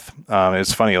Seth.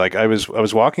 It's funny, like I was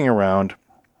walking around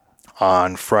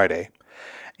on Friday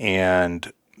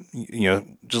and,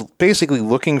 just basically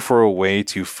looking for a way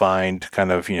to find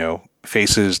kind of,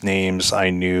 faces, names I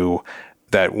knew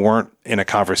that weren't in a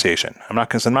conversation. I'm not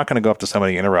going to go up to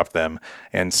somebody and interrupt them.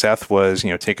 And Seth was,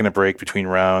 taking a break between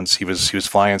rounds. He was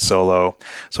flying solo.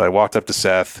 So I walked up to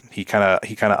Seth. He kind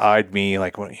of eyed me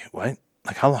like, what?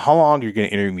 Like how long are you going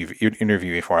to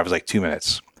interview me for? I was like 2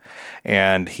 minutes.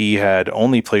 And he had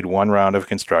only played 1 round of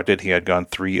Constructed. He had gone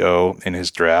 3-0 in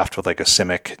his draft with like a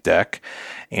Simic deck.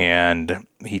 And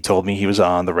he told me he was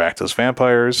on the Rakdos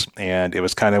Vampires. And it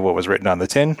was kind of what was written on the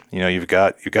tin. You've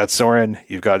got Sorin,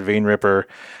 you've got Vein Ripper,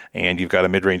 and you've got a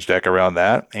mid-range deck around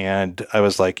that. And I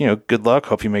was like, good luck.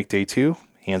 Hope you make day 2.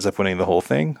 He ends up winning the whole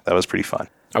thing. That was pretty fun.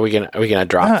 Are we gonna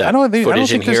drop that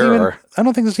footage in here? I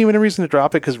don't think there's even a reason to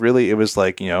drop it because really it was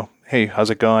like, hey, how's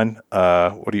it going?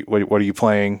 What are you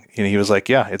playing? And he was like,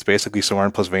 yeah, it's basically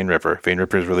Sorin plus Vein Ripper. Vein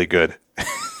Ripper is really good.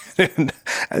 And,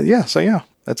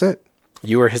 that's it.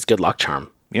 You were his good luck charm.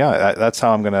 Yeah, that's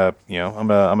how I'm gonna, I'm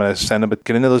gonna send him,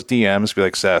 get into those DMs, be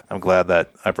like, Seth, I'm glad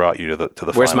that I brought you to the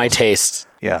Where's finals. my taste?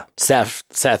 Yeah,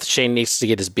 Seth, Shane needs to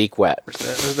get his beak wet.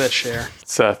 Where's that share?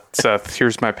 Seth,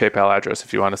 here's my PayPal address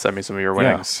if you want to send me some of your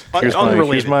winnings. Yeah. Here's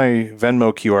my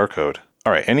Venmo QR code.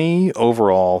 All right. Any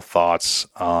overall thoughts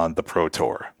on the Pro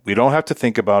Tour? We don't have to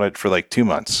think about it for like 2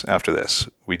 months after this.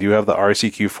 We do have the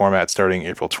RCQ format starting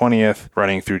April 20th,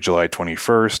 running through July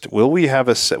 21st. Will we have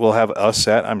a set? We'll have a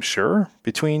set, I'm sure,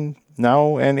 between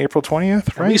now and April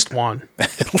 20th, right? At least one.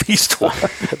 At least one.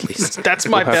 At least. That's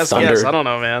my best guess. I don't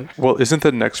know, man. Well, isn't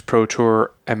the next Pro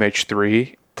Tour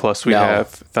MH3? Plus we have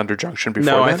Thunder Junction before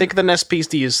No, then? I think the next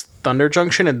PSD is Thunder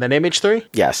Junction and then MH3.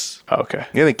 Yes. Oh, okay.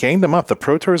 Yeah, they ganged them up. The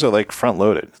Pro Tours are like front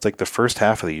loaded. It's like the first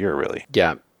half of the year, really.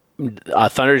 Yeah.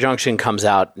 Thunder Junction comes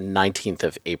out 19th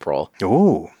of April.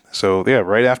 Ooh. So, yeah,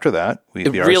 right after that.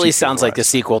 It really sounds like the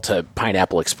sequel to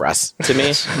Pineapple Express to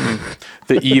me.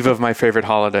 The eve of my favorite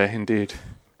holiday, indeed.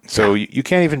 So you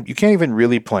can't even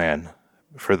really plan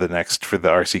for the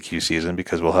RCQ season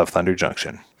because we'll have Thunder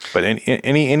Junction. But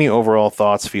any overall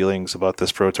thoughts, feelings about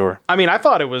this Pro Tour? I mean, I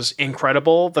thought it was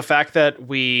incredible. The fact that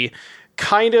we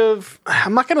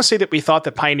I'm not going to say that we thought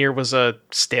that Pioneer was a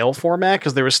stale format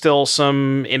because there was still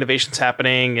some innovations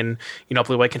happening and,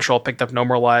 Blue White Control picked up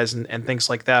Normalize and things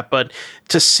like that. But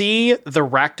to see the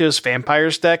Rakdos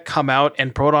Vampires deck come out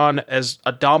and put on as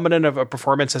a dominant of a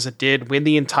performance as it did, win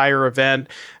the entire event,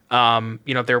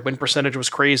 their win percentage was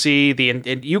crazy.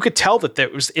 And you could tell that there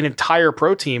was an entire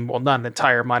pro team. Well, not an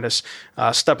entire minus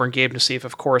Stubborn Gabe Nassif,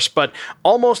 of course, but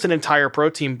almost an entire pro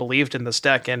team believed in this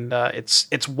deck. And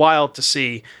it's wild to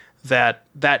see that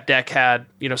deck had,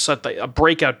 such a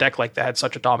breakout deck like that had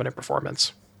such a dominant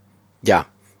performance. Yeah.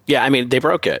 Yeah. I mean, they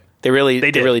broke it. They really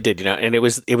did, and it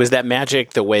was that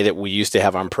magic the way that we used to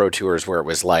have on pro tours where it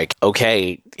was like,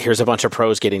 okay, here's a bunch of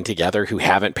pros getting together who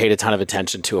haven't paid a ton of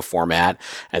attention to a format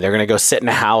and they're going to go sit in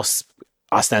a house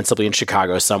ostensibly in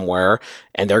Chicago somewhere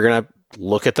and they're going to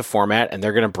look at the format and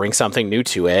they're going to bring something new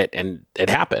to it. And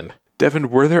it happened. Devin,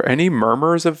 were there any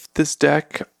murmurs of this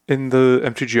deck in the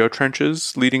MTGO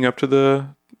trenches leading up to the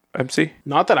MC?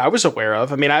 Not that I was aware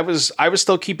of. I mean, I was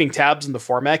still keeping tabs in the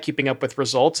format, keeping up with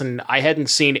results, and I hadn't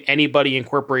seen anybody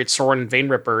incorporate Sorin and Vein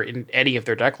Ripper in any of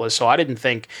their deck lists. So I didn't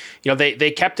think,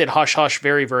 they kept it hush hush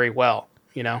very, very well.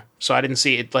 you know, so I didn't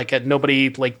see it. Like nobody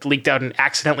like leaked out and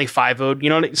accidentally 5-0'd. You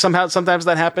know, sometimes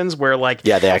that happens where like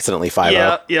they accidentally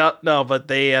 5-0. No, but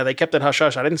they kept it hush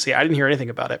hush. I didn't hear anything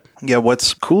about it. Yeah,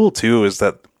 what's cool too is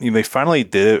that they finally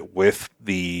did it with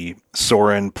the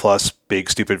Soren plus Big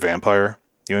Stupid Vampire.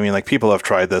 You know what I mean? Like people have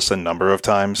tried this a number of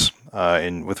times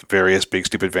with various Big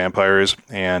Stupid Vampires,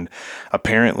 and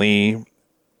apparently,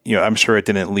 I'm sure it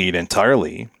didn't lead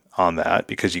entirely on that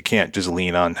because you can't just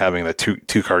lean on having the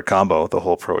two card combo the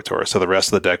whole Pro Tour. So the rest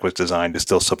of the deck was designed to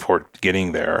still support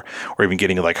getting there, or even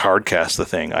getting to like hard cast the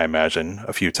thing, I imagine,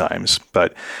 a few times.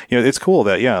 But it's cool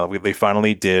that they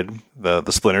finally did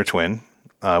the Splinter Twin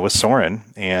with Soren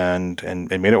and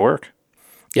made it work.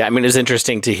 Yeah, I mean, it's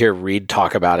interesting to hear Reed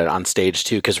talk about it on stage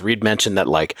too, because Reed mentioned that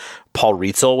like Paul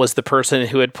Rietzel was the person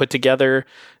who had put together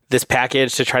this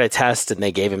package to try to test, and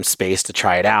they gave him space to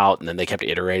try it out, and then they kept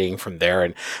iterating from there.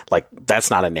 And like, that's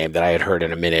not a name that I had heard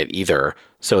in a minute either.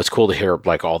 So it's cool to hear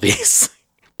like all these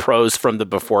pros from the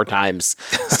before times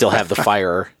still have the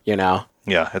fire,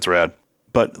 Yeah, it's rad.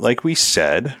 But like we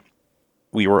said,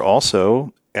 we were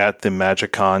also at the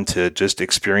MagicCon to just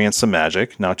experience the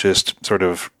magic, not just sort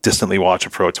of distantly watch a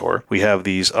Pro Tour. We have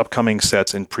these upcoming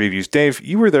sets and previews. Dave,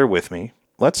 you were there with me.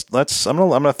 I'm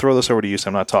gonna throw this over to you, so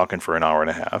I'm not talking for an hour and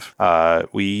a half.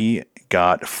 We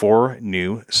got 4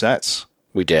 new sets.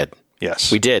 We did.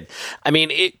 Yes, we did. I mean,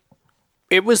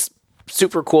 it was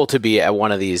super cool to be at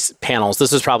one of these panels.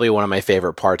 This is probably one of my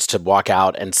favorite parts, to walk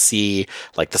out and see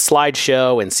like the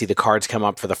slideshow and see the cards come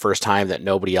up for the first time that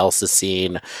nobody else has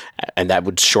seen, and that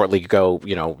would shortly go,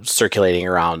 circulating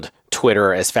around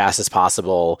Twitter as fast as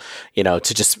possible,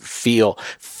 to just feel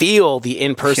the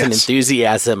in-person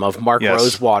enthusiasm of Mark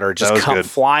Rosewater just come good.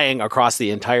 Flying across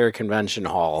the entire convention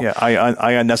hall. Yeah,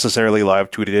 I unnecessarily live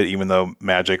tweeted it, even though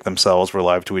Magic themselves were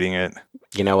live tweeting it.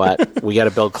 You know what? We got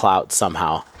to build clout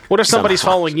somehow. What if somebody's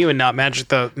following you and not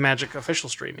the Magic official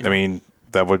stream? I mean,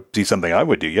 that would be something I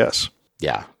would do, yes.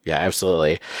 Yeah,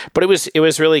 absolutely. But it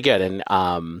was really good, and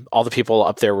all the people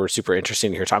up there were super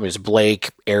interesting to hear talking. It was Blake,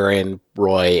 Aaron,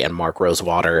 Roy, and Mark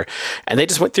Rosewater, and they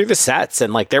just went through the sets,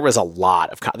 and like there was a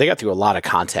lot of they got through a lot of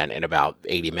content in about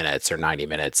 80 minutes or 90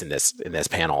 minutes in this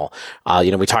panel.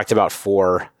 We talked about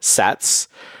 4 sets.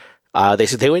 They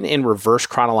said they went in reverse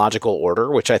chronological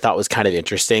order, which I thought was kind of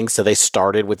interesting. So they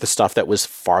started with the stuff that was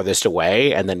farthest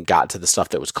away and then got to the stuff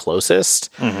that was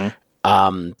closest. Mm-hmm.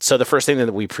 So the first thing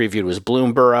that we previewed was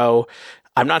Bloomborough.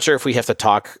 I'm not sure if we have to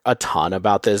talk a ton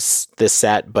about this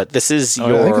set, but this is I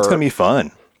think it's going to be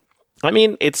fun. I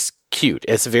mean, it's cute.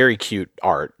 It's very cute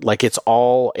art. Like, it's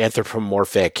all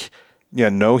anthropomorphic. Yeah,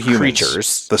 no humans.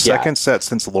 Creatures. The second set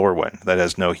since Lorwyn that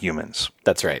has no humans.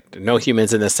 That's right. No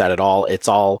humans in this set at all. It's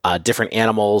all different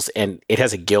animals, and it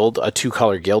has a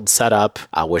 2-color guild setup,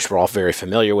 which we're all very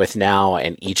familiar with now,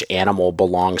 and each animal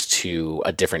belongs to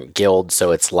a different guild.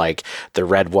 So it's like the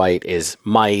red-white is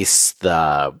mice,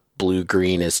 the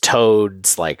blue-green is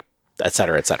toads, like, et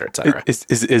cetera, et cetera, et cetera.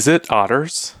 Is it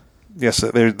otters? Yes,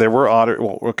 there were otter.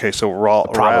 Well, okay, so Ral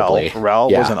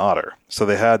was an otter. So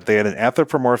they had an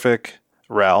anthropomorphic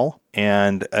Ral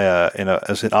and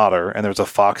as an otter, and there was a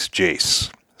fox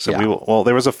Jace. So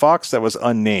there was a fox that was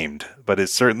unnamed, but it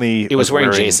was wearing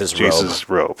Jace's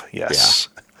robe. Yes,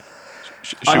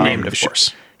 unnamed, of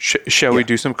course. Shall we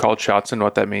do some called shots and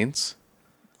what that means?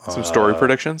 Some story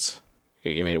predictions.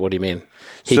 You mean, what do you mean?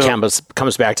 He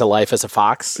comes back to life as a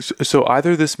fox? So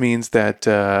either this means that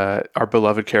our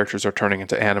beloved characters are turning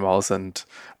into animals, and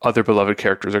other beloved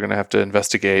characters are going to have to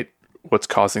investigate what's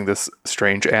causing this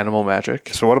strange animal magic.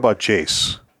 So what about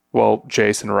Jace? Well,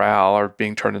 Jace and Ral are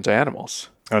being turned into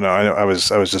animals. Oh no, I was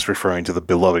just referring to the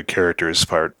beloved characters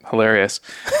part. Hilarious.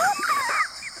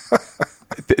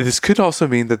 This could also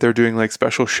mean that they're doing like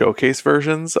special showcase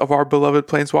versions of our beloved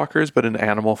planeswalkers, but in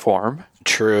animal form.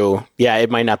 True. Yeah, it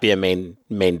might not be a main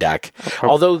deck.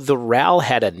 Although the Ral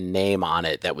had a name on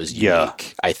it that was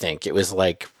unique, I think. It was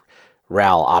like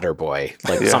Ral Otterboy,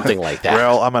 like something like that.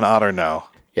 Ral, I'm an otter now.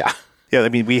 Yeah. Yeah, I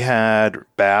mean, we had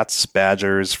bats,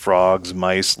 badgers, frogs,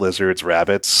 mice, lizards,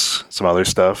 rabbits, some other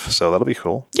stuff, so that'll be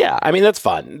cool. Yeah, I mean, that's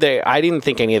fun. I didn't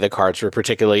think any of the cards were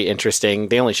particularly interesting.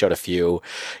 They only showed a few.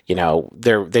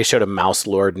 They showed a mouse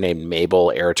lord named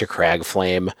Mabel, heir to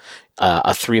Cragflame,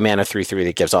 a 3-mana 3/3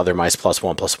 that gives other mice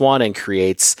 +1/+1 and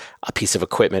creates a piece of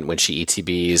equipment when she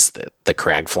ETBs. The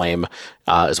Cragflame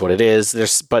is what it is.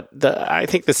 I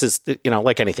think this is,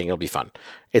 like anything, it'll be fun.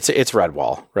 It's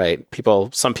Redwall, right?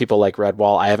 Some people like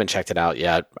Redwall. I haven't checked it out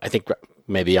yet. I think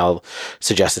maybe I'll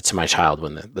suggest it to my child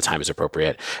when the time is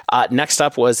appropriate. Next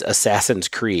up was Assassin's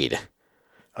Creed.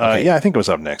 Okay. Yeah, I think it was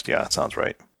up next. Yeah, that sounds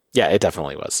right. Yeah, it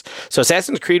definitely was. So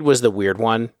Assassin's Creed was the weird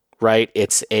one, right?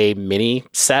 It's a mini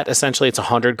set, essentially. It's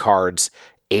 100 cards,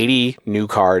 80 new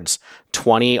cards,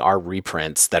 20 are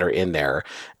reprints that are in there.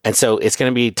 And so it's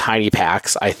going to be tiny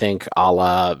packs, I think, a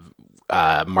la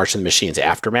March of the Machines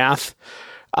Aftermath.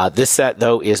 This set,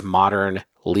 though, is modern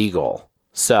legal.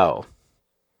 So,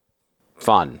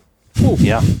 fun. Ooh.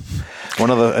 Yeah.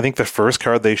 I think the first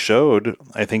card they showed,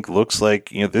 I think looks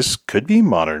like, this could be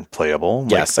modern playable.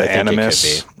 Yes, like the I think Animus,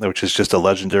 it could be. which is just a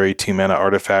legendary 2-mana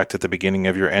artifact at the beginning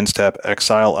of your end step.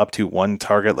 Exile up to 1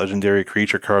 target legendary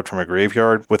creature card from a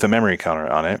graveyard with a memory counter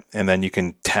on it. And then you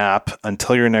can tap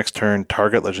until your next turn.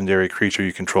 Target legendary creature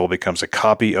you control becomes a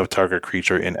copy of target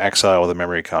creature in exile with a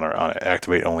memory counter on it.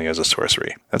 Activate only as a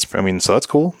sorcery. So that's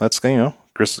cool. That's,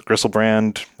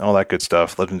 Gristlebrand, all that good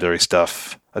stuff. Legendary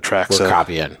stuff. Atraxa. We're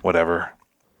copying. Whatever.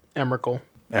 Emrakul.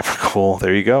 Emrakul,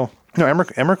 there you go. No,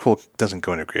 Emrakul doesn't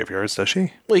go into graveyards, does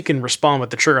she? Well, you can respond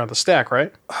with the trigger on the stack,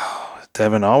 right?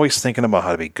 Devin, always thinking about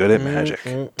how to be good at Magic.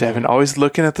 Devin, always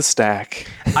looking at the stack.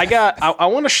 I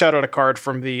want to shout out a card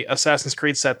from the Assassin's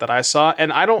Creed set that I saw,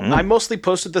 and I mostly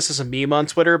posted this as a meme on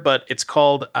Twitter, but it's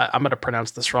called, I'm going to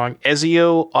pronounce this wrong,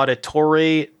 Ezio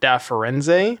Auditore da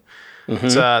Firenze.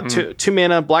 It's 2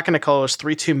 mana, black and a colorless,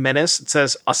 3/2 menace. It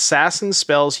says assassin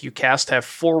spells you cast have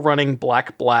forerunning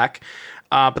black.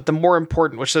 But the more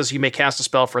important, which says you may cast a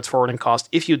spell for its forwarding cost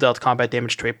if you dealt combat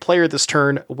damage to a player this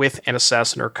turn with an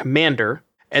assassin or commander.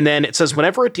 And then it says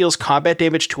whenever it deals combat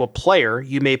damage to a player,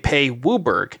 you may pay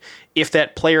Wooburg. If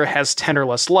that player has 10 or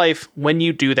less life, when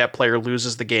you do, that player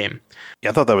loses the game. Yeah,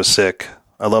 I thought that was sick.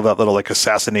 I love that little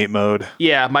assassinate mode.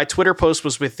 Yeah, my Twitter post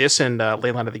was with this and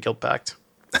Leyline of the Guild Pact.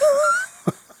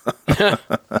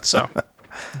 So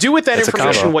do with that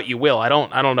information what you will. I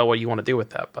don't know what you want to do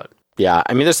with that, but yeah,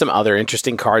 I mean, there's some other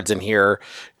interesting cards in here.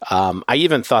 I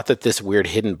even thought that this weird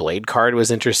Hidden Blade card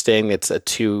was interesting. It's a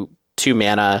two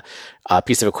mana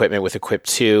piece of equipment with equip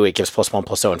 2. It gives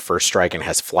 +1/+0 and first strike and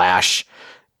has flash.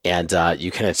 And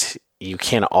you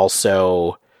can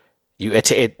also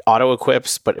it auto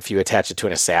equips, but if you attach it to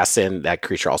an assassin, that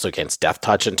creature also gains death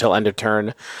touch until end of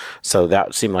turn. So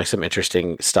that seemed like some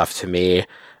interesting stuff to me.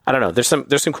 I don't know. There's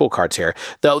some cool cards here.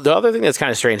 The other thing that's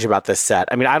kind of strange about this set,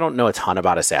 I mean, I don't know a ton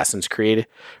about Assassin's Creed.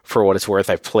 For what it's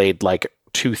worth, I've played like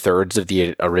 2/3 of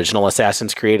the original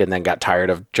Assassin's Creed and then got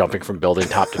tired of jumping from building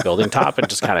top to building top and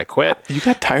just kind of quit. You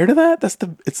got tired of that?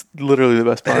 It's literally the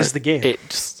best part. That is the game.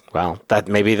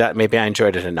 Maybe I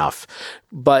enjoyed it enough.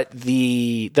 But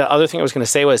the other thing I was going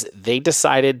to say was they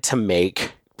decided to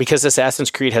make, because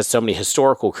Assassin's Creed has so many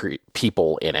historical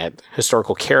people in it,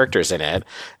 historical characters in it,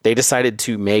 they decided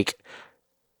to make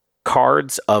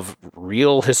cards of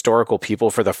real historical people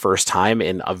for the first time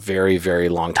in a very, very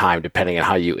long time, depending on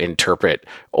how you interpret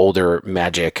older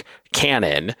Magic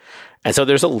canon. And so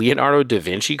there's a Leonardo da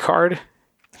Vinci card.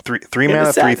 3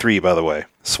 mana, 3/3, by the way.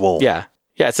 Swole. Yeah,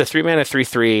 it's a 3 mana,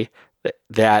 3/3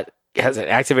 that has an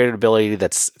activated ability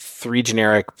that's 3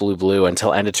 generic blue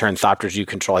until end of turn. Thopters you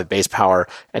control have base power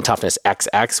and toughness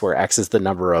XX, where X is the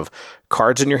number of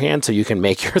cards in your hand, so you can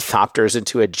make your Thopters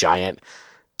into a giant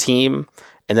team.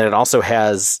 And then it also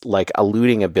has like a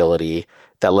looting ability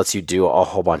that lets you do a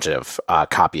whole bunch of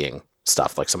copying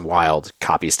stuff, like some wild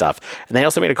copy stuff. And they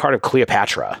also made a card of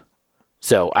Cleopatra.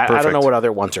 So I don't know what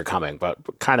other ones are coming, but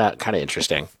kind of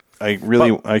interesting. I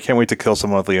can't wait to kill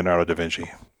someone with Leonardo da Vinci.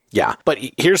 Yeah, but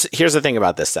here's the thing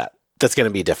about this set that's going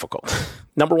to be difficult.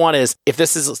 Number one is, if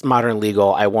this is modern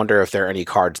legal, I wonder if there are any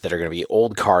cards that are going to be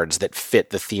old cards that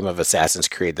fit the theme of Assassin's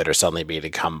Creed that are suddenly being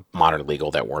become modern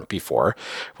legal that weren't before.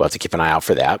 We'll have to keep an eye out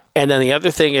for that. And then the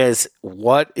other thing is,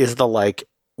 what is the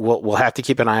we'll have to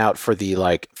keep an eye out for the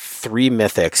 3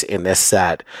 mythics in this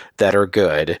set that are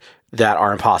good, that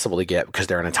are impossible to get because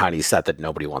they're in a tiny set that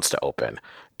nobody wants to open.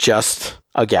 Just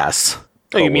a guess.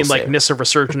 Oh, you mean like Nissa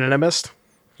Resurgent Animist?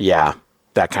 Yeah,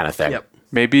 that kind of thing. Yep.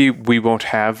 Maybe we won't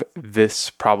have this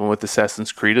problem with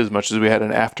Assassin's Creed as much as we had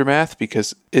in Aftermath,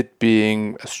 because it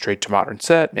being a straight to modern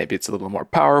set, maybe it's a little more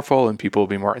powerful and people will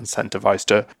be more incentivized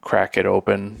to crack it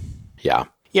open. Yeah.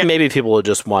 Maybe people will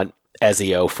just want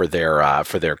Ezio for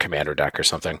their commander deck or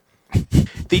something.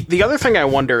 The other thing I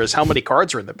wonder is how many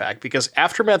cards are in the pack, because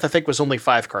Aftermath I think was only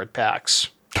 5 card packs.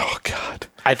 Oh God.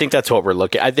 I think that's what we're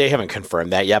looking at. They haven't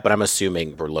confirmed that yet, but I'm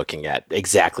assuming we're looking at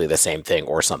exactly the same thing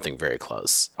or something very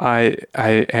close. I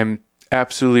am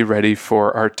absolutely ready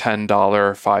for our $10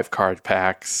 5-card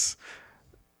packs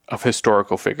of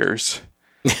historical figures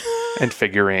and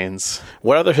figurines.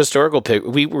 What other historical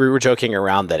we were joking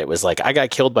around that it was like, I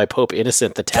got killed by Pope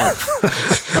Innocent X.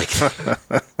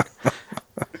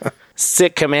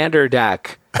 Sick commander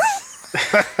deck.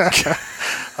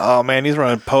 Oh man, he's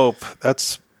running Pope.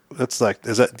 That's That's like,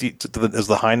 is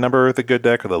the high number the good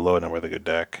deck or the low number the good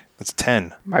deck? It's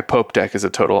 10. My Pope deck is a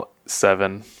total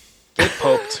 7. Get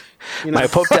poped. You know? My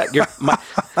Pope deck,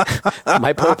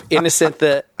 my Pope Innocent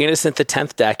the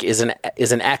 10th deck is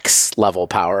an X level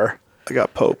power. I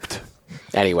got poped.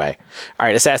 Anyway, all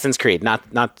right, Assassin's Creed.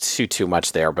 Not too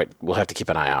much there, but we'll have to keep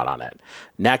an eye out on it.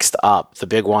 Next up, the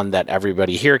big one that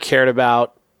everybody here cared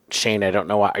about. Shane, I don't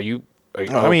know why. Are you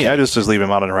I mean, I just leave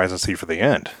him out on Horizon C for the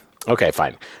end. Okay,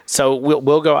 fine. So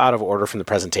we'll go out of order from the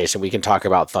presentation. We can talk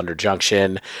about Thunder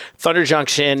Junction. Thunder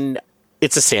Junction,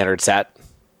 it's a standard set.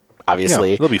 Obviously,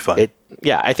 yeah, it'll be fun.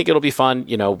 I think it'll be fun.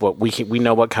 You know, but we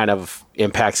know what kind of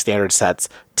impact standard sets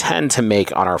tend to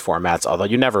make on our formats. Although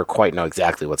you never quite know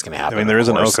exactly what's going to happen. I mean, there is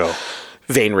an Oko,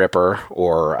 Vein Ripper,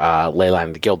 or Leyline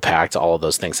of the Guild Pact. All of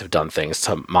those things have done things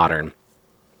to Modern.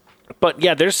 But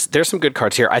yeah, there's some good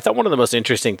cards here. I thought one of the most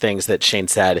interesting things that Shane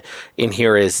said in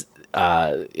here is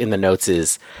in the notes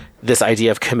is this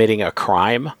idea of committing a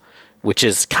crime, which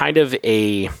is kind of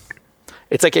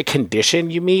it's like a condition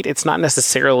you meet. It's not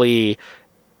necessarily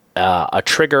a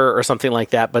trigger or something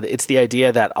like that, but it's the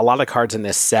idea that a lot of cards in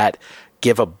this set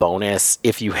give a bonus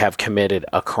if you have committed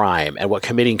a crime. And what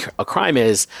committing a crime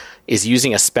is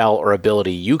using a spell or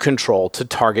ability you control to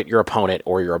target your opponent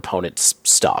or your opponent's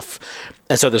stuff.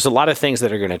 And so there's a lot of things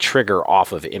that are going to trigger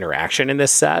off of interaction in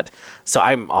this set. So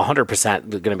I'm 100%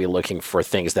 going to be looking for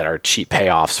things that are cheap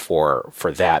payoffs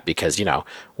for that, because, you know,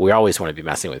 we always want to be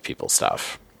messing with people's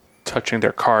stuff. Touching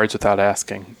their cards without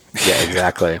asking. Yeah,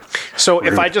 exactly. So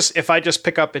if I just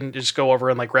pick up and just go over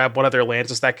and like grab one of their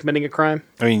lands, is that committing a crime?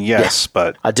 I mean, yes,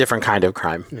 but A different kind of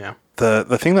crime. Yeah.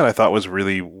 the thing that I thought was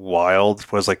really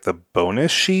wild was like the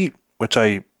bonus sheet, which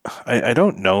I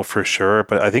don't know for sure,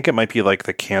 but I think it might be like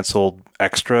the canceled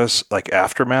extras, like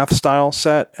Aftermath style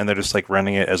set, and they're just like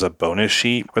running it as a bonus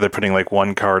sheet where they're putting like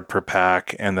one card per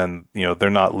pack, and then, you know, they're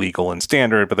not legal in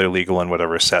standard, but they're legal in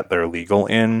whatever set they're legal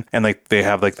in. And like they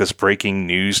have like this breaking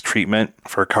news treatment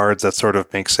for cards that sort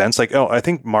of makes sense. Like, oh, I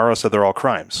think Maro said they're all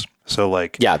crimes. So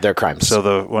like, Yeah, they're crimes.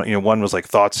 so one was like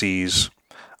Thoughtseize.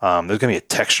 There's going to be a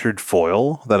textured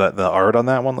foil that the art on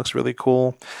that one looks really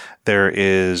cool. There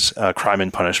is Crime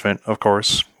and Punishment, of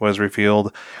course, was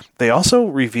revealed. They also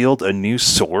revealed a new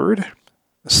sword,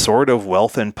 Sword of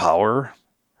Wealth and Power,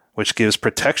 which gives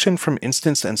protection from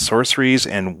instants and sorceries,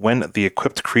 and when the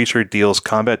equipped creature deals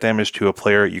combat damage to a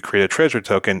player, you create a treasure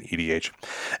token, EDH,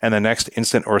 and the next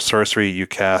instant or sorcery you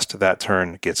cast that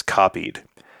turn gets copied.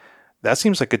 That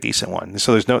seems like a decent one.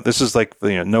 So this is like, you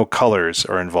know, no colors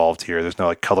are involved here. There's no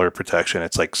like color protection.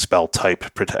 It's like spell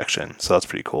type protection. So that's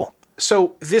pretty cool.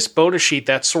 So this bonus sheet,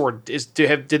 that sword,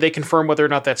 did they confirm whether or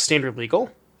not that's standard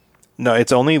legal? No,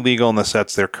 it's only legal in the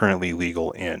sets they're currently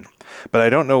legal in. But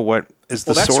I don't know what is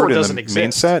the sword in the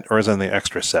main set or is it in the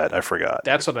extra set? I forgot.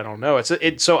 That's what I don't know.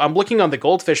 So I'm looking on the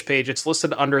Goldfish page. It's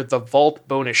listed under the Vault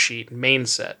bonus sheet main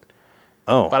set.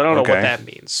 Oh, but I don't know what that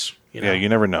means. You know? Yeah, you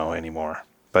never know anymore.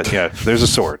 But yeah, there's a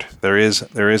sword. There is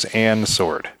an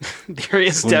sword. There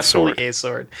is definitely a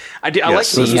sword. I like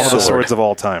this is one of the swords of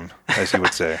all time, as you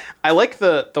would say. I like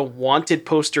the wanted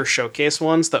poster showcase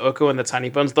ones, the Oko and the Tiny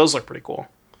Bones. Those look pretty cool.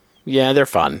 Yeah, they're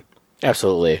fun.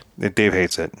 Absolutely. Dave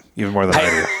hates it even more than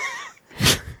I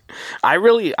do.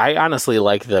 I honestly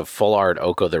like the full art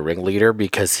Oko the Ringleader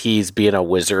because he's being a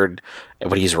wizard,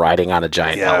 but he's riding on a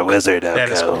giant elk. Wizard Oko. That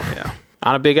is cool. Yeah.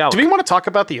 On a big elk. Do we want to talk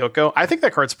about the Oko? I think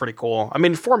that card's pretty cool. I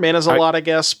mean, 4 mana is a lot, I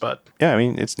guess, but... Yeah, I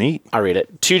mean, it's neat. I'll read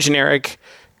it. 2 generic,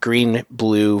 green,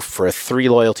 blue for 3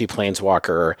 loyalty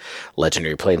planeswalker,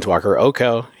 legendary planeswalker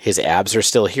Oko. His abs are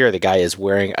still here. The guy is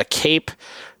wearing a cape,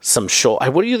 some shoulder...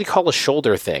 What do you call the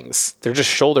shoulder things? They're just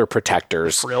shoulder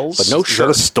protectors. Frills? But no shirt.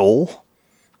 Is that a stole?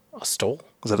 A stole?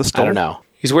 Is that a stole? I don't know.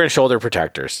 He's wearing shoulder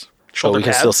protectors. Shoulder we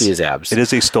can pads? still see his abs. It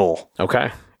is a stole.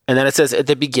 Okay. And then it says, at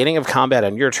the beginning of combat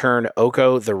on your turn,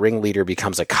 Oko, the Ringleader,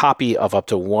 becomes a copy of up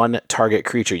to 1 target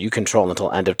creature you control until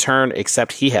end of turn,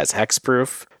 except he has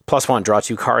hexproof. +1, draw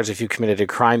 2 cards. If you committed a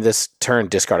crime this turn,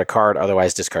 discard a card.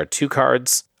 Otherwise, discard 2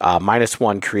 cards.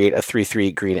 -1, create a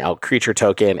 3/3 green elk creature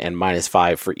token. And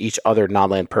 -5, for each other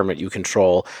non-land permanent you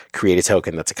control, create a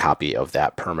token that's a copy of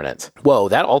that permanent. Whoa,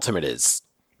 that ultimate is...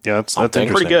 Yeah, that's interesting.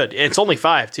 pretty good. It's only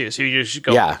 5, too, so you just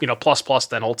go, ++,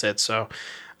 then ult it, so...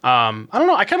 I don't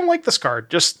know. I kind of like this card.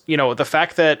 Just, you know, the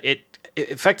fact that it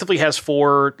effectively has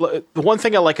 4. The one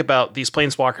thing I like about these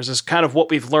planeswalkers is kind of what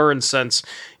we've learned since,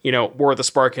 you know, War of the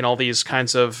Spark and all these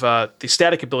kinds of the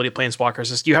static ability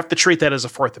planeswalkers is you have to treat that as a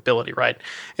 4th ability, right?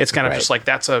 It's kind of just like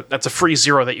that's a free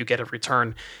 0 that you get every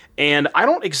turn. And I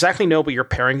don't exactly know what you're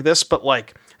pairing this, but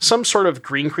like some sort of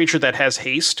green creature that has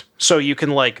haste, so you can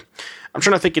like I'm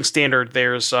trying to think in standard.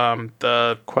 There's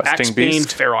the Questing Axebane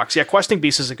Beast. Ferox. Yeah, Questing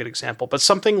Beast is a good example. But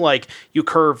something like you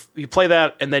play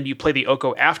that, and then you play the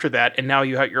Oko after that, and now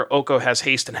your Oko has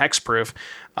haste and hexproof.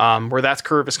 Where that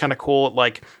curve is kind of cool.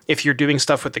 Like if you're doing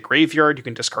stuff with the graveyard, you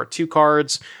can discard 2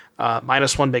 cards,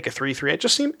 -1, make a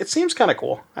 3/3. It seems kind of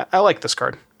cool. I like this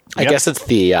card. I guess it's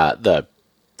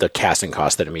the casting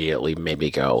cost that immediately made me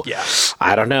go, Yeah.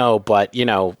 I don't know, but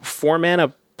 4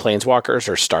 mana planeswalkers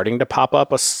are starting to pop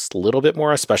up little bit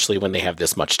more, especially when they have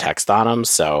this much text on them.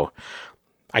 So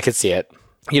I could see it.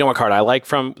 You know what card I like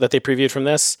that they previewed from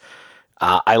this?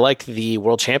 I like the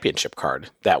World Championship card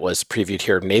that was previewed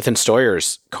here. Nathan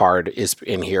Stoyer's card is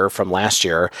in here from last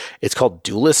year. It's called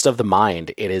Duelist of the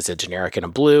Mind. It is a generic in a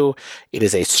blue. It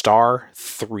is a star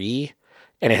 3.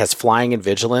 And it has flying and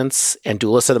vigilance, and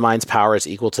Duelist of the Mind's power is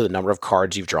equal to the number of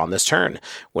cards you've drawn this turn.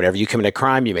 Whenever you commit a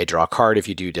crime, you may draw a card. If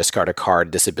you do, discard a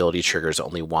card. This ability triggers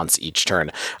only once each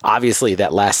turn. Obviously,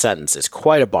 that last sentence is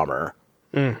quite a bummer.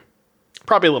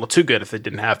 Probably a little too good if they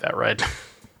didn't have that, right?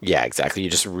 Yeah, exactly. You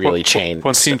just really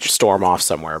once each- storm off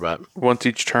somewhere, but Once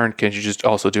each turn, can't you just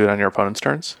also do it on your opponent's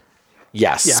turns?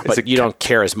 yes, Yeah. but you don't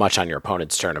care as much on your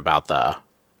opponent's turn about the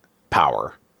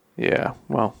power. Yeah,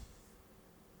 well,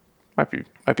 might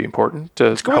be important to go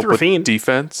with help with Rippin.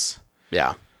 defense.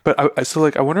 Yeah. But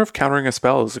I wonder if countering a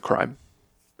spell is a crime.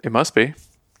 It must be.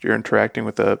 If you're interacting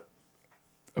with the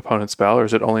opponent's spell, or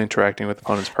is it only interacting with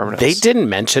opponent's permanence? They didn't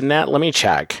mention that. Let me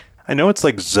check. I know it's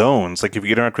like zones. Like if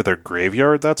you interact with their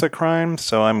graveyard, that's a crime.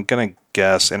 So I'm going to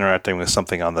guess interacting with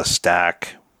something on the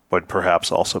stack would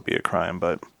perhaps also be a crime.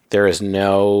 But There is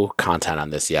no content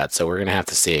on this yet, so we're going to have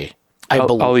to see.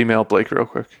 I'll email Blake real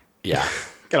quick. Yeah.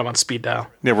 Got them on speed dial.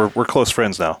 yeah, we're close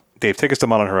friends now. Dave, take us to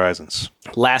Modern Horizons.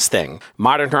 Last thing,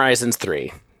 Modern Horizons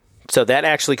 3. So that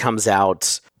actually comes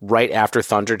out right after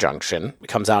Thunder Junction. It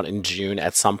comes out in June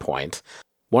at some point.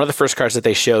 One of the first cards that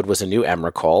they showed was a new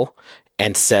Emrakul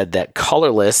and said that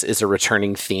colorless is a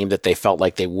returning theme that they felt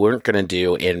like they weren't going to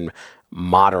do in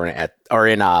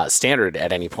standard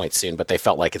at any point soon, but they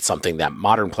felt like it's something that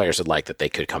modern players would like that they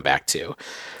could come back to.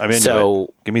 I'm into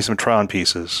it. Give me some Tron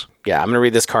pieces. Yeah, I'm going to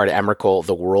read this card, Emrakul,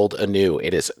 The World Anew.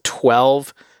 It is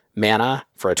 12 mana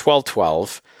for a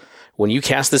 12/12. When you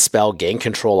cast this spell, gain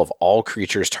control of all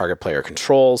creatures target player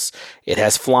controls. It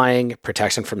has flying,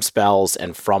 protection from spells,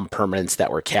 and from permanents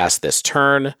that were cast this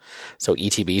turn, so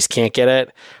ETBs can't get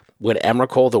it. When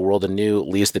Emrakul, The World Anew,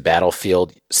 leaves the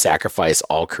battlefield, sacrifice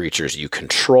all creatures you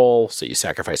control. So you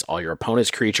sacrifice all your opponent's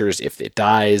creatures if it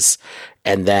dies.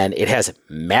 And then it has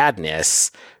Madness,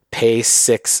 pay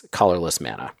 6 colorless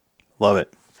mana. Love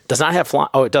it. Does not have flying.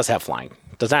 Oh, it does have flying.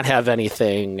 Does not have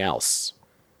anything else.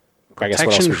 I guess what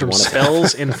else Protection would you from want to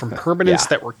spells and from permanents Yeah.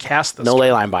 that were cast this No turn.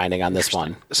 leyline binding on this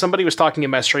one. Somebody was talking in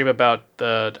my stream about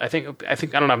I think I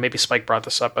don't know, maybe Spike brought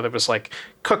this up, but it was like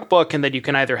cookbook, and then you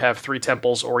can either have 3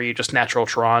 temples or you just natural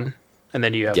Tron, and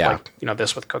then you have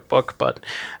this with cookbook. But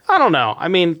I don't know. I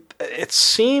mean, it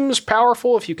seems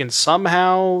powerful if you can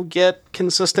somehow get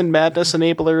consistent madness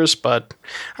enablers, but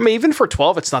I mean, even for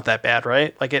 12, it's not that bad,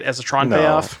 right? Like it as a Tron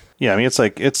payoff. Yeah, I mean,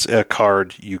 it's a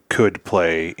card you could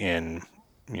play in,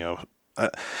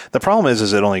 the problem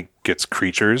is it only gets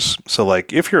creatures. So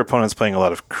like if your opponent's playing a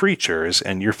lot of creatures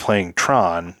and you're playing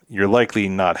Tron, you're likely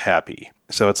not happy.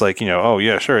 So it's like, oh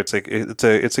yeah, sure. It's like,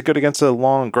 it's a good against a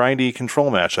long grindy control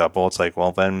matchup. Well, it's like,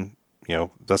 well then, you're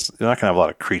not going to have a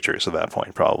lot of creatures at that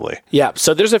point, probably. Yeah,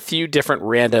 so there's a few different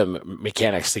random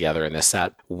mechanics together in this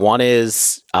set. One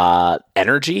is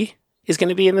energy is going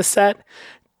to be in this set.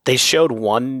 They showed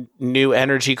one new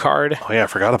energy card. Oh yeah, I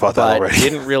forgot about that but already.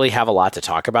 didn't really have a lot to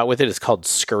talk about with it. It's called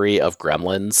Scurry of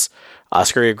Gremlins.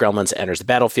 Scurry of Gremlins enters the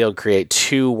battlefield, create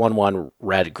 2 1/1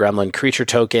 red gremlin creature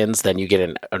tokens. Then you get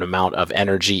an amount of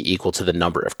energy equal to the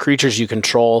number of creatures you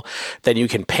control. Then you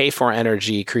can pay for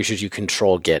energy. Creatures you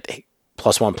control get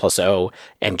 +1/+0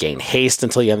 and gain haste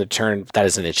until the end of the turn. That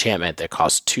is an enchantment that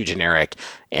costs 2 generic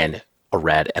and a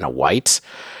red and a white.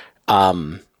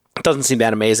 Doesn't seem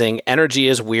that amazing. Energy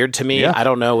is weird to me. Yeah. I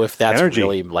don't know if that's Energy.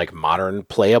 really like modern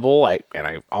playable. I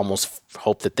almost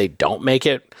hope that they don't make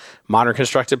it modern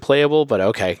constructed playable, but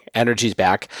okay. Energy's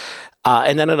back.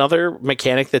 And then another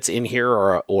mechanic that's in here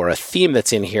or a theme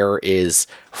that's in here is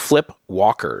flip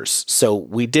walkers. So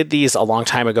we did these a long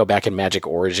time ago back in Magic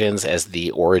Origins as the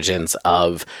origins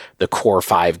of the core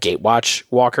 5 Gatewatch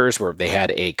walkers, where they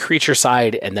had a creature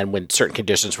side, and then when certain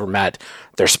conditions were met,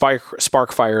 their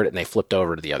spark fired and they flipped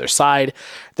over to the other side.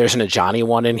 There's an Ajani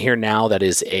one in here now that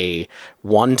is a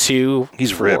 1/2.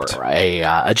 He's ripped.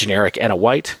 A generic and a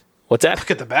white. What's that?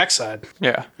 Look at the backside.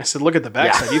 Yeah. I said, look at the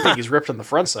backside. You think he's ripped on the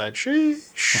front side.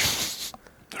 Sheesh.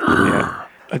 Yeah.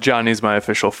 Johnny's my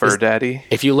official fur daddy.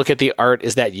 If you look at the art,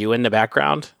 is that you in the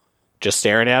background? Just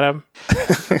staring at him?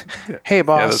 Hey,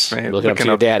 boss. Yeah, that's me. Looking up to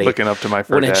your daddy. Looking up to my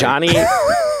fur When daddy. a Johnny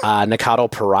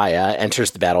Nakado Pariah enters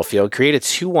the battlefield, create a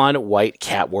 2/1 white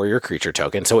cat warrior creature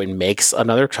token, so it makes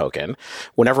another token.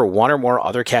 Whenever one or more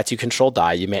other cats you control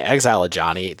die, you may exile a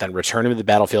Johnny, then return him to the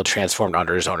battlefield transformed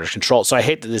under his owner's control. So I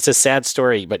hate that it's a sad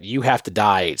story, but you have to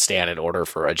die, Stan, in order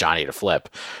for a Johnny to flip.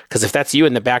 Because if that's you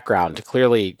in the background,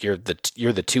 clearly you're the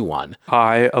 2/1.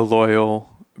 I, a loyal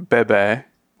bebe,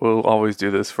 will always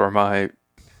do this for my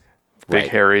big Right.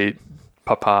 hairy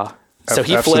papa. So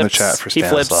he F's in the flips. chat for He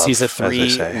flips. Stanislav, He's a as they 3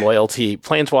 say. loyalty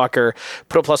planeswalker.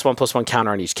 Put a +1/+1 counter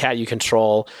on each cat you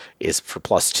control. Is for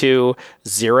 +2.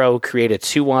 0. Create a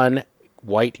 2/1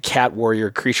 white cat warrior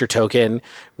creature token.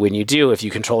 When you do, if you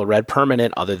control a red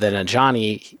permanent other than a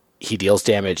Johnny, he deals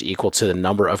damage equal to the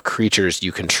number of creatures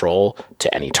you control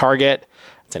to any target.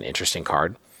 It's an interesting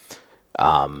card.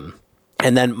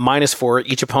 And then -4,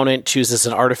 each opponent chooses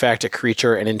an artifact, a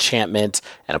creature, an enchantment,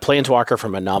 and a planeswalker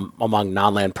from among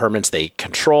non-land permanents they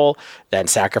control, then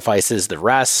sacrifices the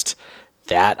rest.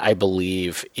 That, I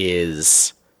believe,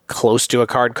 is close to a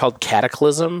card called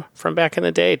Cataclysm from back in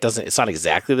the day. It's not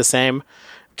exactly the same.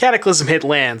 Cataclysm hit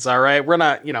lands, all right? We're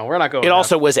not going. It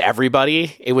also was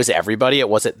everybody. It was everybody. It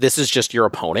wasn't, this is just your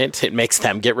opponent. It makes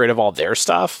them get rid of all their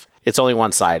stuff. It's only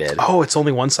one-sided. Oh, it's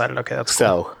only one-sided. Okay, that's cool.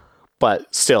 So, but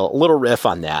still, a little riff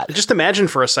on that. Just imagine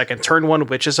for a second, turn 1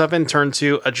 Witch's Oven, turn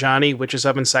 2 a Johnny, Witch's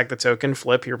Oven, sack the token,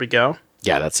 flip, here we go.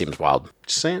 Yeah, that seems wild.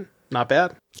 Just saying, not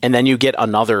bad. And then you get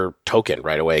another token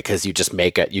right away because you just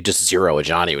zero a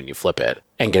Johnny when you flip it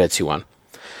and get a 2/1.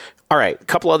 All right, a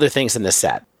couple other things in this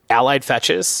set. Allied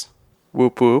fetches,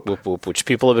 Whoop whoop. whoop, whoop, which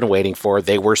people have been waiting for.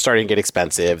 They were starting to get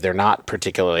expensive. They're not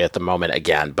particularly at the moment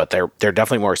again, but they're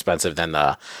definitely more expensive than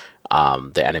the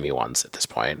enemy ones at this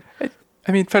point.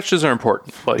 I mean, fetches are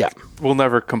important. Like, Yeah. we'll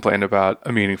never complain about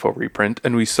a meaningful reprint,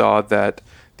 and we saw that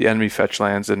the enemy fetch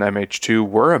lands in MH2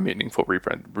 were a meaningful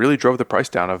reprint. Really drove the price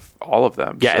down of all of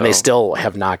them. Yeah, and they So- still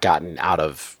have not gotten out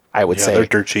of, I would say. They're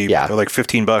dirt cheap. Yeah, They're like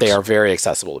 $15. they are very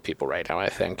accessible to people right now, I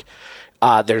think.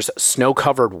 There's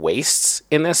snow-covered wastes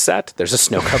in this set. There's a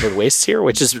snow-covered wastes here,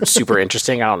 which is super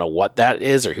interesting. I don't know what that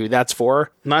is or who that's for.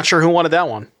 Not sure who wanted that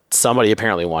one. Somebody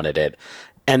apparently wanted it.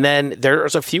 And then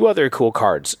there's a few other cool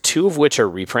cards, 2 of which are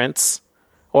reprints.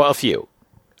 Well, a few.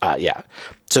 Yeah.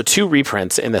 So 2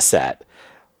 reprints in the set.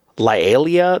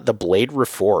 Lyalia, the Blade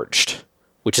Reforged,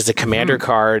 which is a commander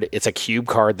card. It's a cube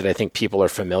card that I think people are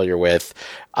familiar with.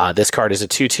 This card is a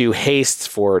 2/2 haste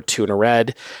for 2 and a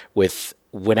red with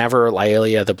whenever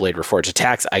Lyalia, the Blade Reforged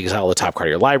attacks, exile the top card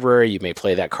of your library. You may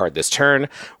play that card this turn.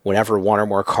 Whenever one or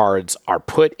more cards are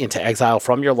put into exile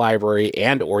from your library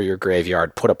and or your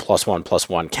graveyard, put a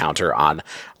 +1/+1 counter on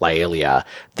Lyalia.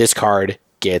 This card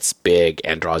gets big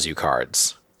and draws you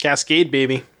cards. Cascade,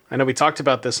 baby. I know we talked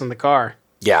about this in the car.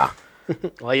 Yeah.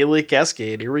 Lily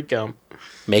Cascade, here we go.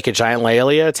 Make a giant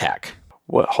Lyalia attack.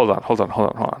 What? Hold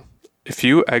on. If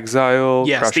you exile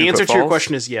Yes, Crushing the answer to your Footfalls,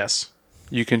 question is yes.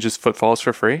 you can just footfalls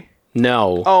for free?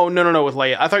 No. Oh, no, with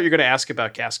Leia. I thought you were going to ask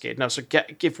about Cascade. No, so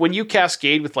when you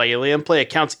Cascade with Lyalia in play, it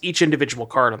counts each individual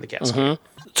card on the Cascade.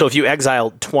 So if you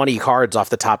exile 20 cards off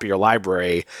the top of your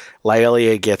library,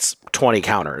 Lyalia gets 20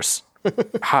 counters.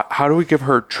 How do we give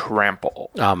her trample?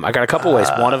 I got a couple ways.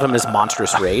 One of them is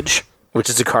Monstrous Rage, which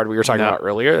is a card we were talking about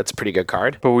earlier. That's a pretty good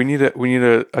card. But we need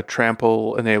a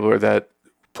trample enabler that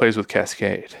plays with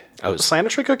Cascade,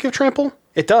 Slanetry could give trample?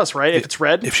 It does, right? If it's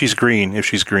red? If she's green. which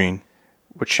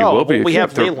she will be. well, we if you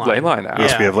have the Leyline. Leyline out.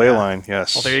 Yes, we have Leyline.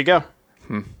 Yes. Well, there you go.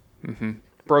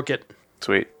 Broke it.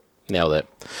 Sweet. Nailed it.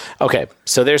 Okay,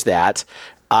 so there's that.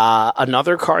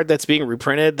 Another card that's being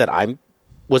reprinted that I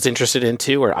was interested in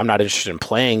too, or I'm not interested in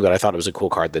playing, but I thought it was a cool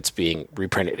card that's being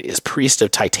reprinted, is Priest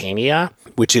of Titania,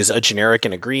 which is a generic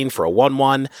and a green for a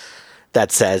 1/1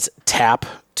 that says tap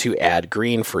to add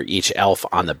green for each elf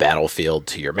on the battlefield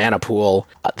to your mana pool.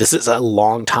 This is a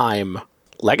long time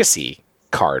legacy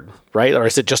card, right? Or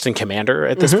is it just in Commander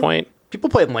at this point? People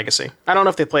play it in Legacy. I don't know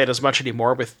if they play it as much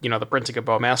anymore with, the printing of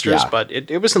Bowmasters, Yeah. but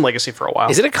it was in Legacy for a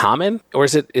while. Is it a common or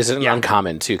is it an Yeah.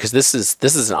 uncommon too? Because this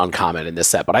is an uncommon in this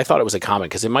set, but I thought it was a common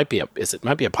because it might be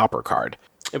a pauper card.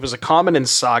 It was a common in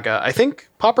Saga. I think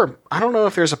Pauper, I don't know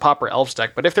if there's a Pauper Elves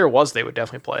deck, but if there was, they would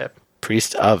definitely play it.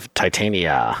 Priest of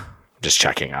Titania. Just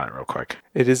checking on it real quick.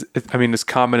 It's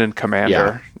common in Commander,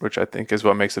 Yeah. which I think is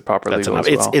what makes it proper That's legal enough.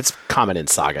 as well. It's common in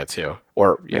Saga too,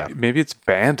 or yeah, Maybe it's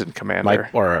banned in Commander.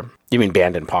 or you mean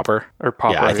banned in pauper Or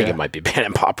Pauper, Yeah, I think yeah. it might be banned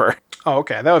in pauper. Oh,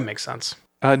 okay. That would make sense.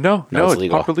 No, it's it's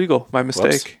legal. proper legal. My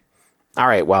mistake. All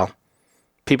right, well,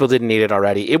 People didn't need it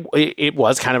already. It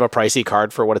was kind of a pricey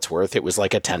card for what it's worth. It was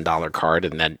like a $10 card,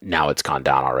 and then now it's gone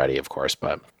down already, of course.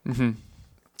 But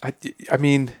I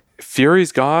mean,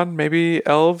 Fury's gone. Maybe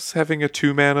Elves having a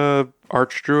 2-mana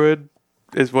Archdruid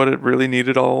is what it really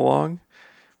needed all along.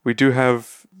 We do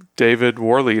have David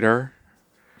Warleader.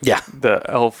 Yeah. The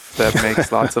elf that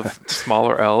makes lots of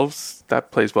smaller elves.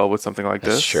 That plays well with something like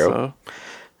this. That's true. So.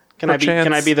 Can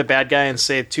I be the bad guy and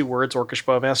say 2 words, Orcish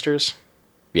Bowmasters?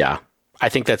 Yeah. I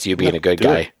think that's you being a good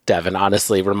guy, Devin,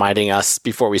 honestly, reminding us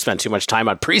before we spend too much time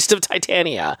on Priest of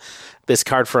Titania, this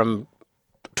card from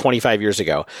 25 years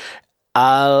ago.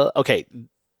 Okay.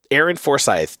 Aaron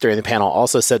Forsyth during the panel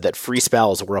also said that free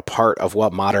spells were a part of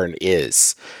what Modern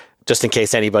is. Just in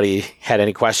case anybody had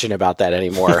any question about that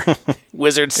anymore.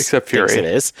 Wizards Except Fury. thinks it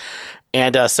is.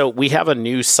 And so we have a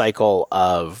new cycle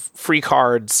of free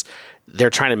cards.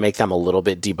 They're trying to make them a little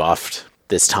bit debuffed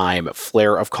this time.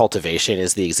 Flare of Cultivation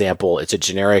is the example. It's a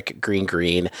generic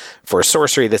green for a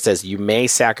sorcery that says you may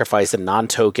sacrifice a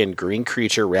non-token green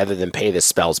creature rather than pay the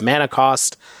spell's mana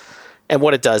cost. And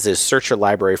what it does is search your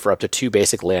library for up to 2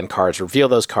 basic land cards, reveal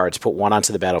those cards, put one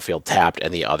onto the battlefield tapped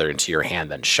and the other into your hand,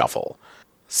 then shuffle.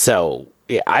 So,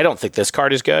 yeah, I don't think this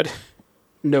card is good.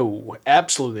 No,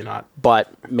 absolutely not. But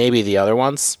maybe the other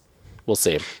ones. We'll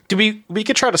see. We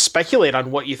could try to speculate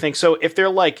on what you think. So if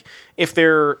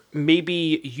they're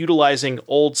maybe utilizing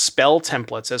old spell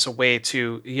templates as a way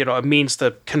to, a means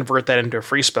to convert that into a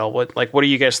free spell, what are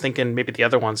you guys thinking? Maybe the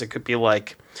other ones, it could be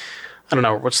like, I don't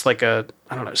know, what's like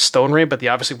Stone Rain, but they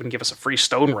obviously wouldn't give us a free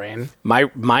Stone Rain.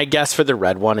 My guess for the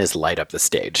red one is Light Up the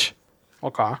Stage.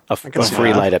 Okay. A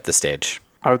free Light Up the Stage.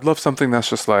 I would love something that's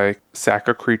just like sack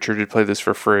a creature to play this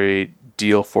for free,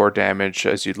 deal 4 damage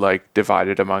as you'd like,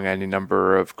 divided among any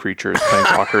number of creatures,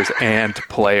 planeswalkers, and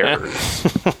players.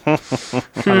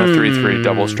 On a 3/3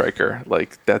 double striker.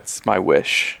 Like, that's my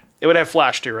wish. It would have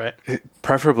flash too, right?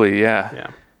 Preferably, yeah. Yeah.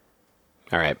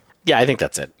 All right. Yeah, I think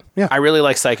that's it. Yeah. I really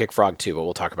like Psychic Frog too, but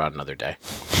we'll talk about it another day.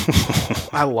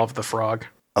 I love the frog.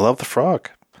 I love the frog.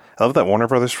 I love that Warner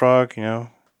Brothers frog,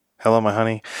 Hello, my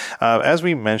honey. As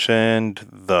we mentioned,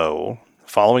 though,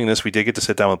 following this, we did get to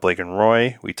sit down with Blake and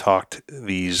Roy. We talked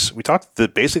this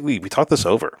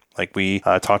over. Like, we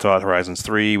talked about Horizons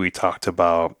 3. We talked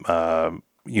about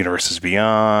Universes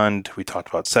Beyond. We talked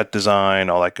about set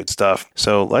design, all that good stuff.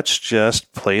 So let's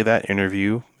just play that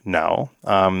interview now.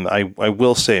 I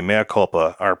will say, mea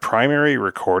culpa, our primary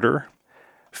recorder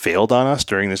failed on us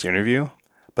during this interview,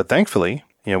 but thankfully,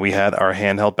 we had our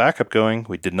handheld backup going.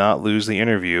 We did not lose the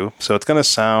interview. So it's going to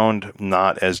sound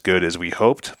not as good as we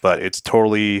hoped, but it's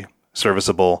totally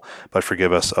serviceable. But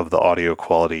forgive us of the audio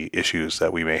quality issues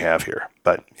that we may have here.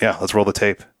 But yeah, let's roll the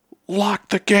tape. Lock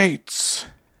the gates.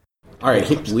 All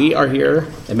right, we are here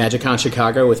at MagicCon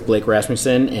Chicago with Blake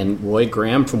Rasmussen and Roy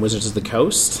Graham from Wizards of the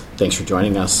Coast. Thanks for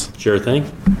joining us. Sure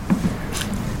thing.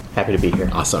 Happy to be here.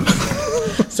 Awesome.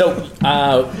 So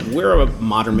we're a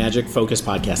modern Magic focused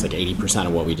podcast. Like 80%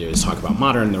 of what we do is talk about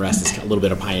modern. The rest is a little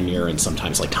bit of Pioneer and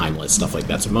sometimes like timeless stuff like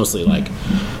that. So mostly like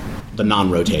the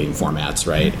non-rotating formats,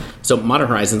 right? So Modern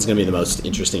Horizons is going to be the most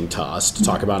interesting to us to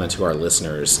talk about and to our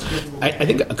listeners. I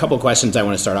think a couple of questions I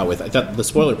want to start out with. I thought the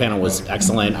spoiler panel was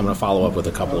excellent. I'm going to follow up with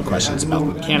a couple of questions about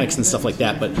the mechanics and stuff like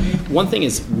that. But one thing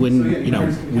is when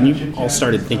you all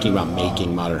started thinking about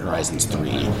making Modern Horizons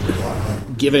 3,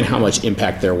 given how much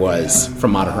impact there was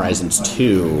from Modern Horizons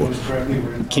 2,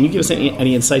 can you give us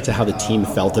any insight to how the team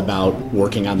felt about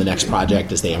working on the next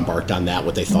project as they embarked on that,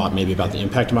 what they thought maybe about the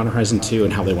impact of Modern Horizons 2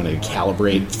 and how they wanted to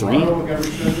calibrate 3?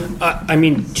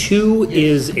 2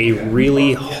 is a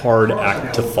really hard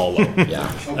act to follow.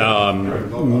 Yeah.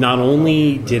 Not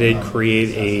only did it create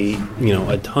it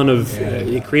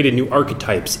created new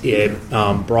archetypes, it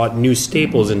brought new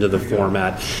staples into the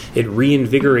format, it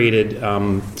reinvigorated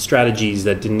strategies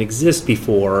that didn't exist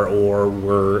before or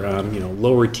were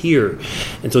lower tier,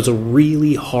 and so it's a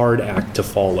really hard act to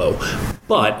follow.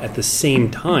 But at the same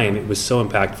time, it was so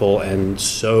impactful and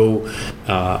so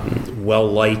well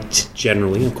liked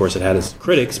generally. Of course, it had its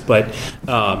critics, but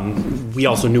we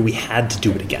also knew we had to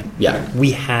do it again. Yeah,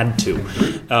 we had to,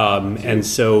 and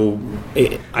so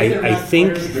I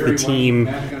think the team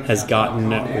has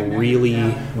gotten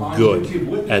really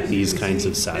good at these kinds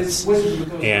of sets,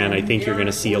 and I think you're going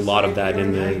to see a lot of that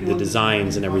in the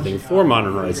designs and everything for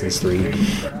Modern Horizons 3.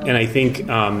 And I think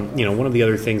one of the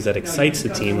other things that excites the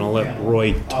team, and I'll let Roy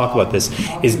enjoy talk about this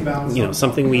is,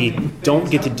 something we don't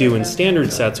get to do in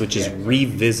standard sets, which is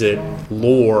revisit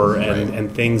lore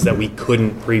and things that we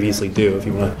couldn't previously do. If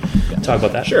you want to talk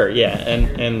about that. Sure, yeah.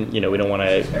 And we don't want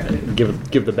to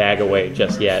give the bag away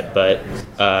just yet, but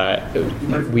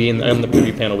we in the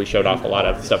preview panel, we showed off a lot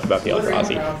of stuff about the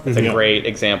Eldrazi. It's a great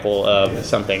example of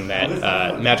something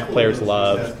that Magic players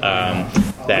love,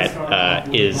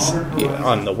 that is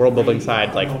on the world building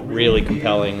side, like really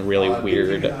compelling, really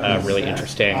weird, really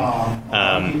interesting.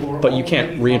 But you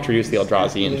can't reintroduce the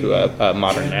Eldrazi into a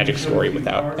modern Magic story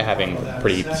without having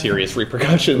pretty serious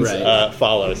repercussions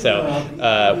follow.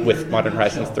 So with Modern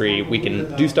Horizons 3, we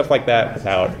can do stuff like that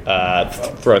without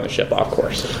throwing the ship off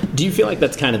course. Do you feel like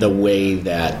that's kind of the way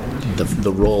that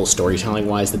the role storytelling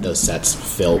wise that those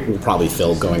sets will probably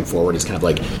fill going forward, is kind of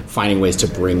like finding ways to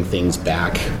bring things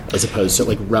back as opposed to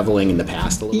like reveling in the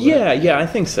past a little bit? Yeah, I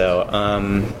think so.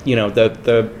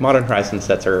 The Modern Horizons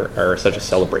sets are such a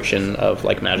celebration of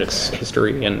like Magic's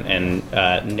history and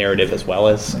narrative as well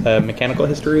as mechanical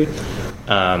history.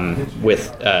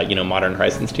 With Modern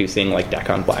Horizons 2 seeing like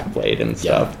Takin Blackblade and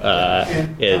stuff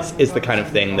is the kind of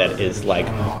thing that is like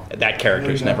that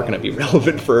character is never going to be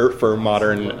relevant for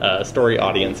modern story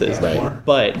audiences,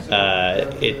 but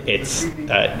it's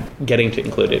getting getting to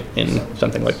include it in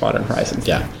something like Modern Horizons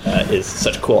is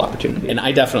such a cool opportunity. And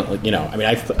I definitely,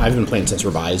 I've been playing since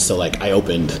Revised, so like I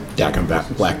opened Takin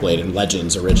Blackblade and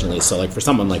Legends originally, so like for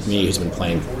someone like me who's been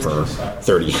playing for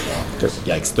 30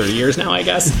 years now, I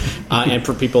guess, and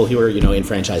for people who are, in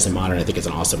franchise and Modern, I think it's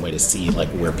an awesome way to see like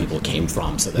where people came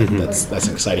from, so that's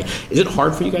exciting. Is it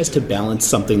hard for you guys to balance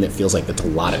something that feels like that's a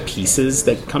lot of pieces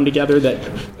that come together,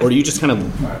 or do you just kind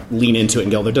of lean into it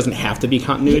and go, there doesn't have to be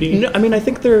continuity? No, I mean, I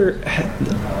think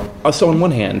so on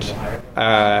one hand,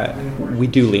 we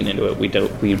do lean into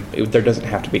it. There doesn't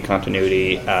have to be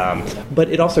continuity, but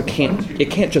it also can't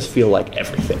just feel like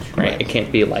everything, right? It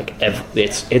can't be like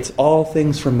it's all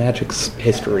things from Magic's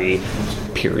history,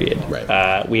 period.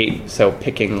 Right. So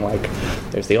picking like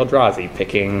there's the Eldrazi,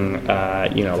 picking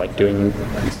like doing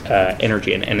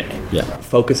energy and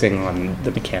focusing on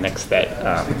the mechanics that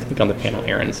I think on the panel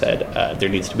Aaron said there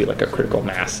needs to be like a critical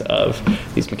mass of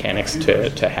these mechanics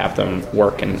to have them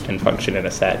work and function in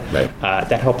a set. Right.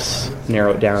 That helps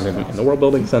narrow it down in the world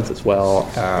building sense as well,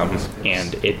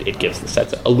 and it gives the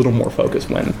sets a little more focus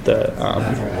when the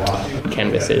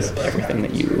canvas is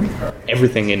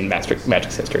everything in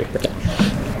Magic's history.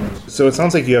 So it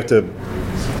sounds like you have to,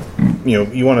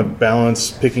 you want to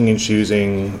balance picking and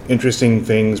choosing interesting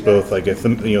things, both like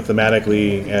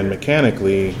thematically and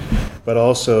mechanically, but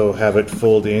also have it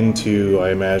fold into,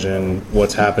 I imagine,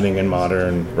 what's happening in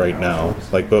Modern right now.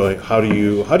 But how do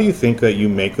you think that you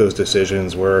make those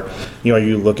decisions? Where, are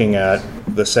you looking at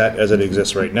the set as it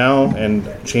exists right now and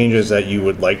changes that you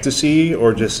would like to see,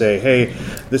 or just say, hey,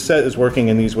 this set is working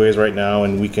in these ways right now,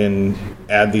 and we can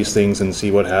add these things and see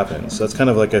what happens? So that's kind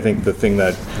of like, I think, the thing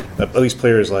that at least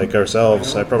players like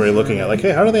ourselves are probably looking at, like,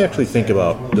 hey, how do they actually think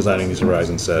about designing these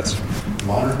Horizon sets?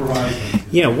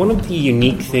 Yeah, one of the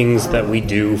unique things that we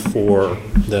do for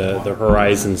the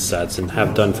Horizon sets and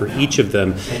have done for each of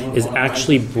them is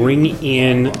actually bring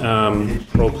in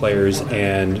pro players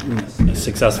and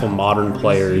successful Modern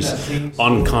players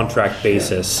on contract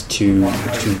basis to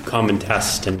come and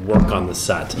test and work on the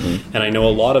set. And I know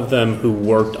a lot of them who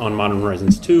worked on Modern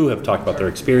Horizons 2 have talked about their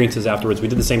experiences afterwards. We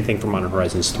did the same thing for Modern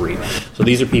Horizons 3. So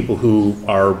these are people who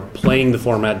are playing the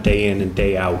format day in and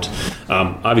day out.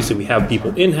 Obviously, we have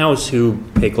people in-house who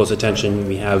pay close attention.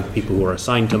 We have people who are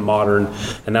assigned to Modern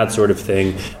and that sort of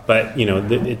thing. But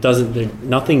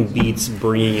nothing beats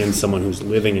bringing in someone who's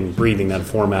living and breathing that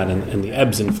format and the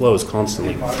ebbs and flows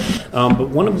constantly. But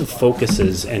one of the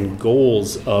focuses and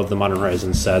goals of the Modern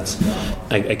Horizons sets,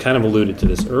 I kind of alluded to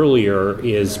this earlier,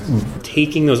 is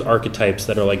taking those archetypes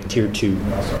that are like tier 2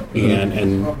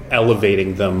 and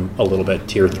elevating them a little bit,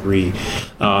 tier 3,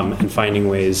 and finding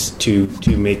ways to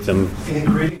make them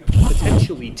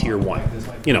potentially tier 1.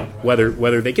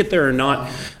 Whether they get there or not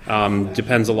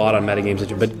depends a lot on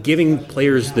metagames, but giving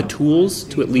players the tools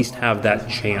to at least have that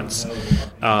chance.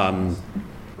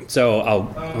 So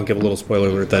I'll give a little spoiler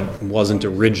alert that wasn't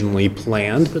originally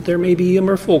planned, but there may be a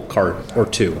Merfolk card or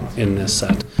two in this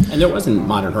set. And there wasn't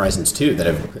Modern Horizons 2 that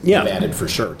have added for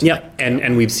sure.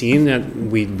 And we've seen that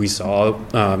we saw,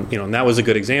 and that was a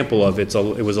good example of it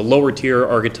was a lower tier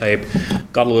archetype,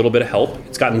 got a little bit of help.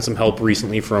 It's gotten some help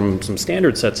recently from some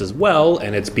standard sets as well,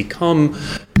 and it's become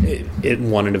it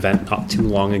won an event not too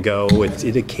long ago.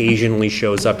 It occasionally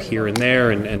shows up here and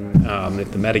there, and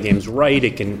if the metagame's right,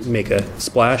 it can make a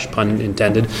splash, pun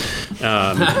intended.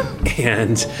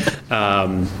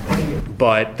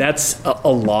 But that's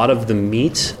a lot of the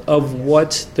meat of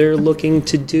what they're looking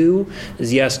to do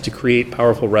is, yes, to create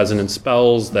powerful resonance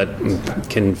spells that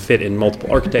can fit in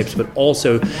multiple archetypes, but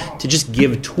also to just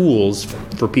give tools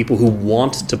for people who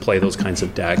want to play those kinds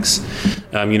of decks.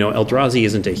 Eldrazi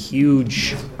isn't a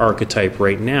huge archetype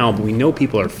right now, but we know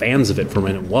people are fans of it from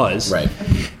when it was. Right.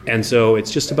 And so it's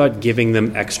just about giving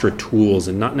them extra tools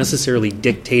and not necessarily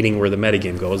dictating where the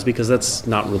metagame goes, because that's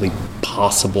not really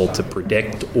possible to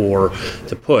predict or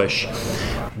to push,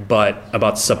 but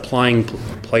about supplying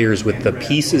players with the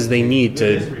pieces they need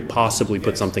to possibly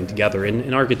put something together in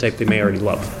an archetype they may already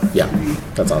love. Yeah,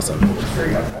 that's awesome.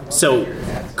 So,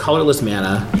 colorless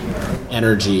mana,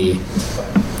 energy,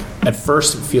 at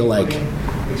first feel like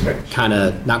kind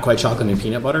of not quite chocolate and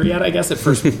peanut butter yet, I guess, at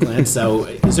first glance. So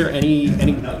is there any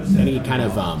kind of any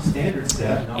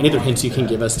other hints you can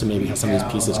give us to maybe how some of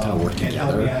these pieces kind of work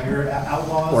together,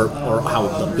 or how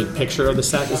the big picture of the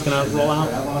set is going to roll out?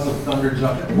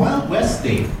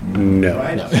 No.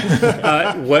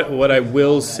 What I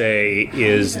will say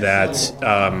is that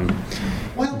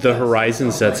the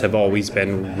Horizon sets have always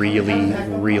been really,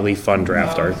 really fun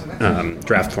draft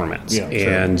formats,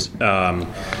 and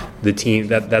the team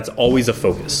that's always a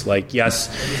focus. Like, yes,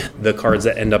 the cards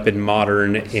that end up in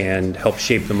Modern and help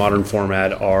shape the Modern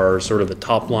format are sort of the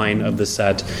top line of the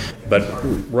set, but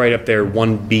right up there,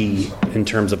 1B in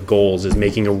terms of goals is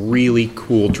making a really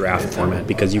cool draft format,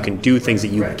 because you can do things that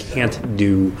you can't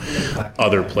do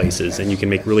other places, and you can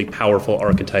make really powerful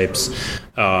archetypes.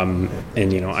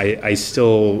 I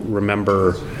still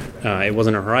remember. It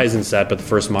wasn't a Horizon set, but the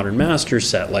first Modern Masters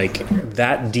set, like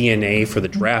that DNA for the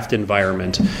draft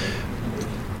environment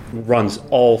runs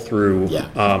all through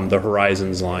the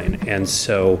Horizons line. And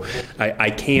so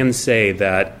I can say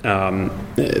that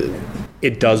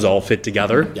it does all fit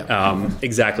together.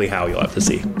 Exactly how, you'll have to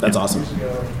see. That's awesome.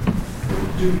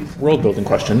 World building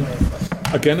question.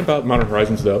 Again, about Modern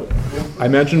Horizons, though, I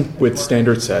imagine with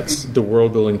standard sets, the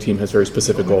world building team has very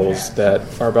specific goals that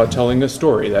are about telling a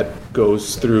story that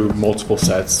goes through multiple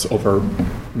sets over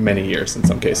many years in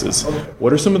some cases.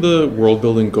 What are some of the world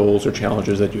building goals or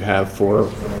challenges that you have for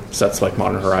sets like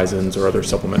Modern Horizons or other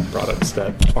supplement products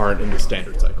that aren't in the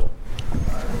standard cycle?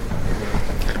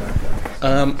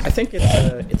 I think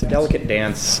it's a delicate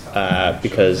dance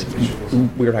because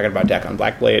we were talking about deck on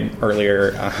Blackblade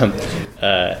earlier.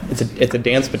 It's a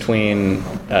dance between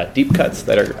deep cuts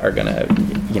that are going to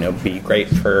be great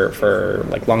for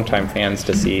like longtime fans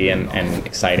to see and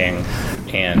exciting,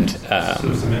 and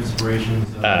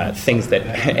things that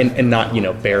and not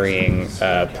burying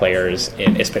players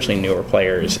especially newer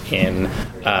players in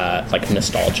like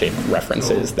nostalgic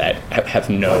references that have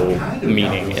no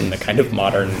meaning in the kind of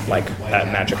modern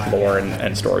Magic lore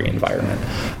and story environment.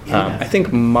 I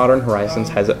think Modern Horizons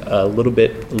has a little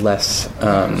bit less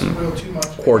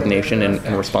coordination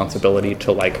and responsibility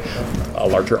to like a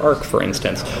larger arc, for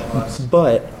instance,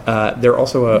 but they're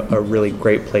also a really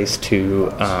great place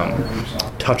to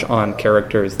touch on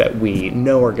characters that we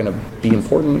know are going to be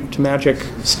important to Magic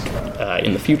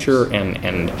in the future,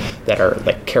 and that are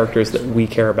like characters that we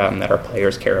care about and that our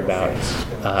players care about,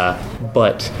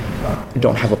 but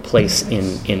don't have a place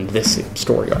in this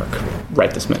story arc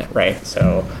right this minute, right?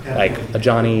 So like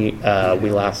Ajani, we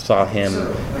last saw him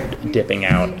dipping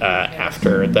out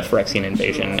after the Phyrexian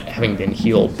invasion, having been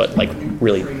healed, but like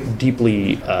really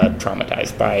deeply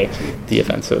traumatized by the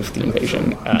events of the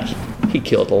invasion. He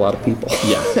killed a lot of people.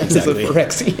 Yeah, exactly. As a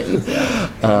Phyrexian.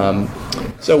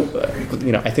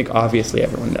 I think obviously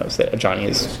everyone knows that Ajani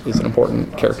is an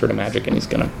important character to Magic, and he's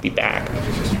going to be back.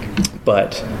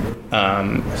 But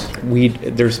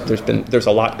there's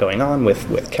a lot going on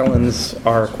with Kellen's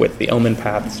arc, with the Omen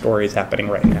Path stories happening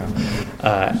right now,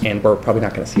 and we're probably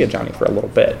not going to see Ajani for a little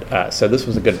bit. So this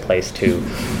was a good place to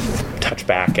touch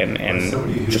back and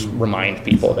just remind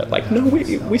people that like, no,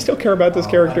 we still care about this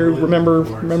character.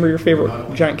 Remember your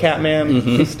favorite giant cat man?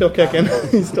 Mm-hmm. He's still kicking.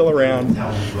 He's still around.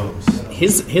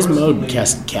 His mode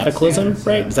cast Cataclysm,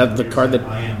 right? Is that the card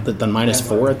that the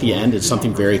 -4 at the end is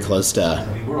something very close to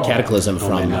Cataclysm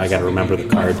from? I gotta remember the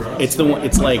card. It's the one.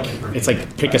 It's like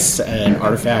pick an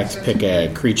artifact, pick a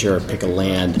creature, pick a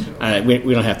land.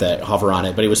 We don't have to hover on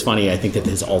it, but it was funny. I think that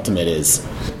his ultimate is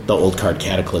the old card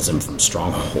Cataclysm from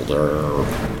Strongholder.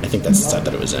 I think that's the set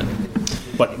that it was in.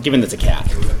 But given that's a cat,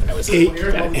 I was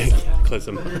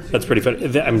Cataclysm. That's pretty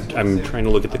funny. I'm trying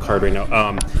to look at the card right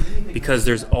now. Because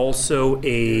there's also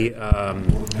there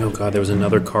was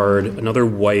another card, another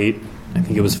white I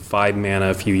think it was 5 mana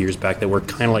a few years back that were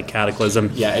kind of like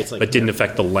Cataclysm, Yeah, it's like but didn't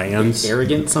affect the lands.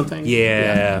 Arrogant something.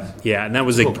 Yeah, and that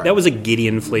was a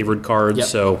Gideon flavored card. Yep.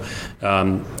 So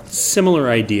similar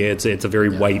idea. It's a very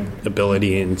white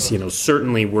ability, and it's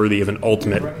certainly worthy of an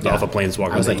ultimate Alpha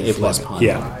Planeswalker. I was like A+ pun.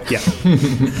 Yeah.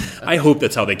 I hope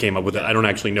that's how they came up with it. I don't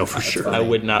actually know for sure. I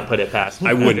would not put it past.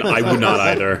 I would not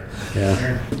either.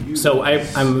 Yeah. So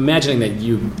I'm imagining that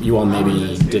you all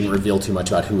maybe didn't reveal too much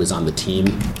about who was on the team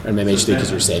in MMH3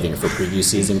 because you're saving it for preview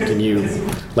season. Can you,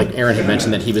 like Aaron had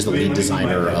mentioned that he was the lead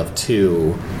designer of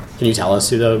 2. Can you tell us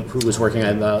who was working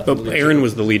on the Aaron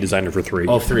was the lead designer for 3.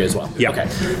 Oh, 3 as well. Yeah. Okay.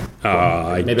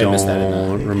 I Maybe I missed that in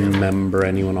don't remember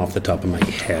anyone off the top of my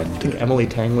head. Emily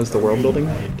Tang was the world building.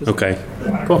 Okay.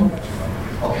 Cool.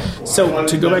 So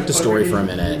to go back to story for a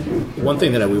minute, one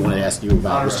thing that we wanted to ask you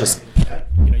about was just,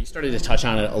 you started to touch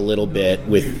on it a little bit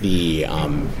with the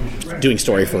doing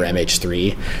story for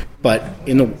MH3, but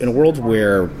in a world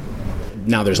where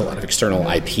now there's a lot of external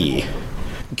IP,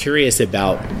 I'm curious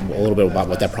about a little bit about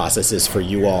what that process is for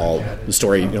you all, the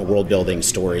story, world building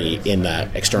story in the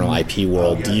external IP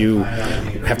world. Do you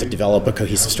have to develop a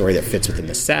cohesive story that fits within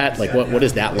the set? Like what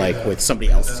is that like with somebody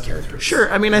else's character?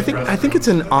 Sure. I mean, I think it's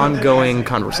an ongoing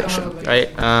conversation, right?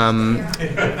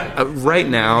 Right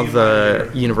now,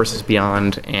 the Universes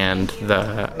Beyond and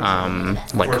the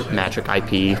Magic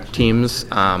IP teams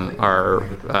are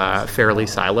fairly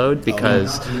siloed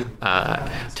because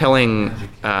telling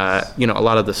a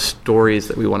lot of the stories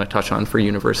that we want to touch on for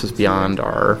Universes Beyond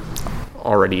are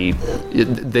already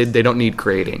they don't need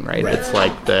creating, right? It's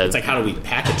like how do we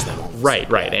package them?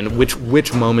 Right, and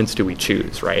which moments do we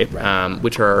choose, right?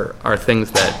 Which are things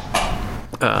that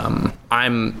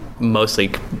I'm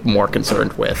mostly more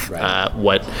concerned with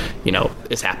what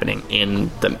is happening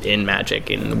in Magic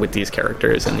with these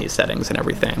characters and these settings and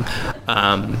everything.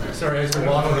 Sorry, I just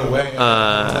wandered away.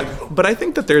 But I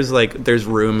think that there's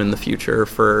room in the future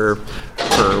for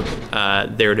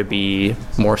there to be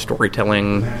more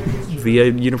storytelling via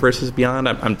Universes Beyond.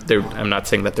 I'm not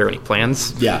saying that there are any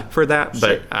plans for that,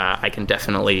 but I can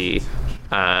definitely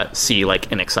see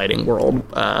an exciting world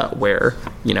where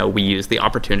we use the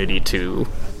opportunity to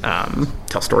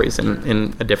tell stories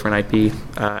in a different IP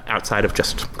outside of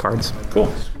just cards.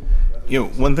 Cool.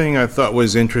 One thing I thought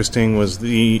was interesting was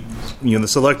the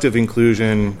selective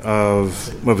inclusion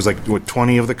of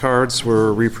 20 of the cards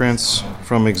were reprints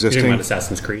from existing. You're talking about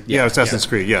Assassin's Creed? Yeah, Assassin's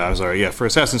Creed. Yeah, I'm sorry. Yeah, for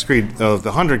Assassin's Creed, of the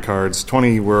 100 cards,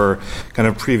 20 were kind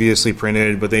of previously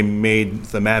printed, but they made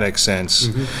thematic sense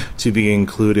to be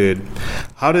included.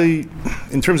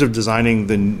 In terms of designing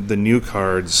the new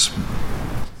cards,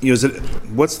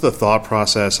 what's the thought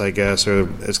process, I guess, or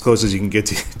as close as you can get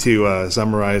to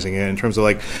summarizing it in terms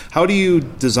of how do you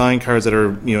design cards that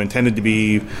are intended to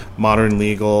be modern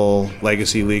legal,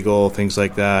 legacy legal, things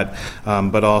like that,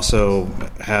 but also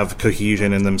have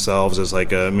cohesion in themselves as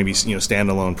a maybe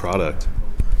standalone product?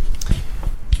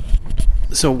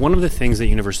 So one of the things that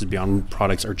Universes Beyond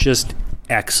products are just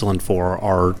excellent for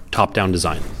are top-down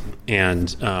design.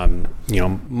 And,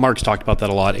 Mark's talked about that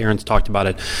a lot. Aaron's talked about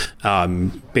it.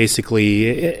 Basically,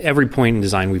 every point in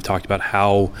design we've talked about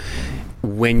how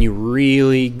when you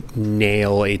really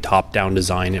nail a top-down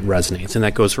design, it resonates. And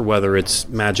that goes for whether it's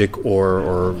Magic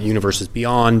or Universes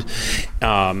Beyond.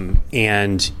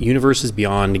 And Universes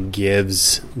Beyond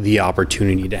gives the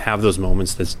opportunity to have those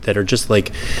moments that are just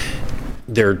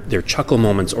they're chuckle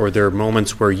moments, or they're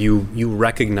moments where you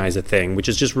recognize a thing, which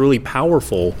is just really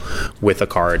powerful with a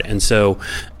card. And so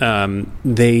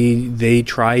they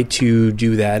try to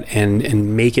do that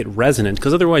and make it resonant,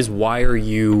 because otherwise, why are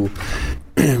you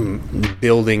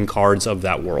building cards of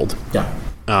that world? Yeah.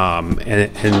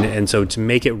 And so to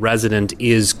make it resonant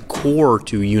is core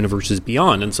to Universes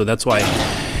Beyond, and so that's why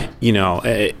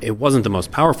it wasn't the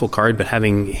most powerful card, but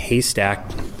having Haystack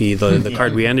be the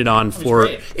card we ended on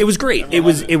it was great. It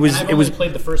was only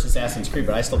played the first Assassin's Creed,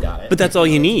 but I still got it. But that's all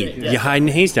you need. You hide in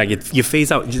Haystack. You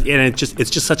phase out, and it's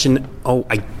just such an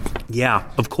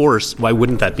of course. Why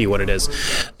wouldn't that be what it is?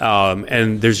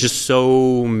 And there's just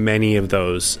so many of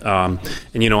those. And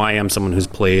I am someone who's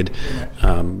played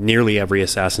nearly every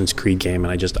Assassin's Creed game,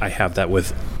 and I have that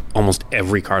with almost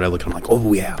every card I look at. I'm like,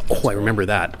 I remember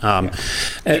that.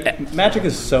 Magic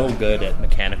is so good at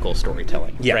mechanical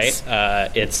storytelling, yes. right?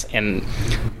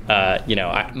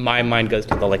 My mind goes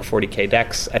to the 40K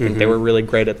decks. I think they were really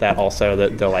great at that. Also, the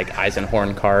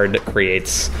Eisenhorn card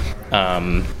creates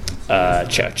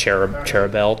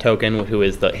Cherubel token, who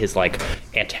is his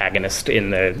antagonist in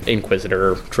the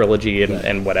Inquisitor trilogy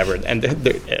and whatever. And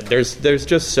there's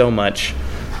just so much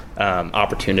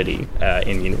opportunity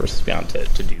in Universes Beyond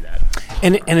to do that.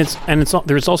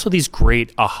 there's also these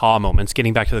great aha moments.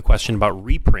 Getting back to the question about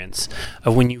reprints,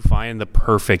 of when you find the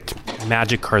perfect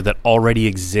Magic card that already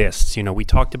exists. We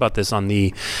talked about this on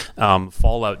the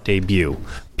Fallout debut.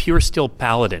 Pure Steel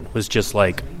Paladin was just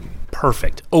like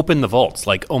perfect. Open the vaults,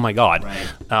 like, oh my god.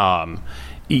 Right.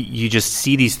 You just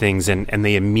see these things and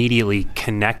they immediately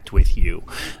connect with you.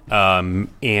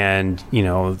 And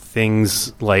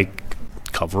things like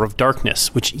Cover of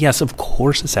Darkness, which, yes, of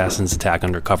course, assassins attack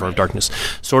under Cover of Darkness.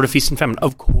 Sword of Feast and Famine,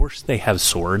 of course, they have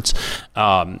swords.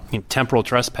 Temporal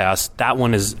Trespass, that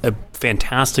one is a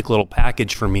fantastic little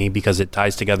package for me because it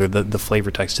ties together the flavor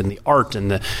text and the art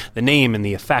and the name and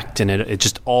the effect, and it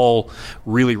just all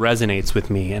really resonates with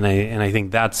me. And I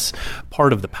think that's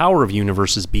part of the power of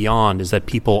Universes Beyond, is that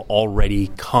people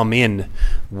already come in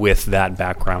with that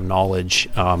background knowledge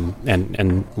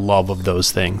and love of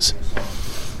those things.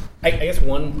 I guess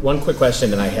one quick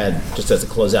question that I had just as a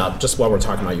closeout, just while we're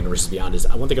talking about Universes Beyond,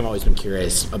 is one thing I've always been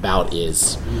curious about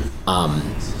is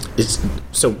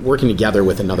so working together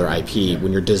with another IP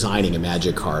when you're designing a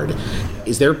Magic card,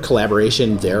 is there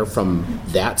collaboration there from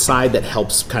that side that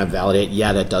helps kind of validate,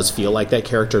 that does feel like that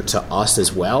character to us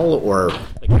as well, or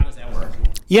like how does that work?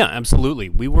 Yeah, absolutely.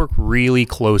 We work really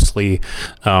closely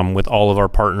with all of our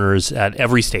partners at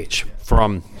every stage,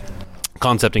 from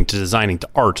concepting to designing to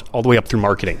art, all the way up through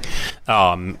marketing.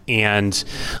 And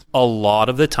a lot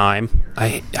of the time,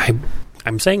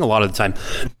 I'm saying a lot of the time,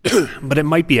 but it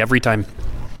might be every time,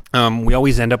 we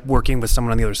always end up working with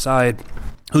someone on the other side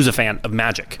who's a fan of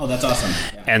Magic. Oh, that's awesome.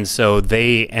 Yeah. And so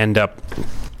they end up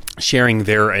sharing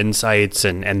their insights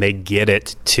and they get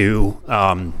it to,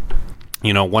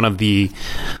 one of the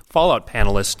Fallout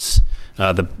panelists,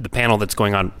 the panel that's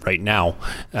going on right now,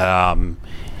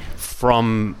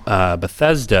 from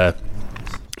Bethesda,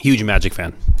 huge Magic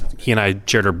fan. He and I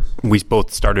we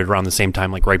both started around the same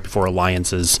time, like right before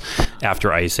Alliances,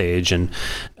 after Ice Age, and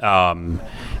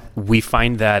we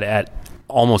find that at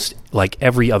almost like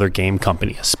every other game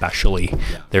company, especially,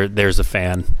 there's a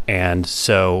fan. And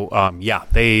so,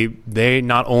 they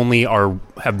not only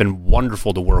have been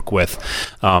wonderful to work with,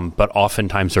 but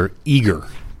oftentimes are eager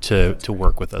to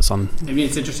work with us on. I mean,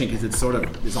 it's interesting because it's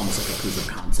almost like a proof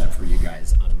of concept for you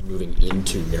guys on moving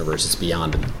into Universes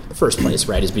Beyond in the first place,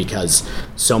 right? Is because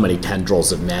so many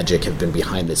tendrils of Magic have been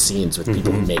behind the scenes with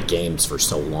people who make games for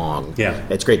so long. Yeah,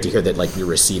 it's great to hear that you're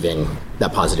receiving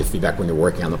that positive feedback when you're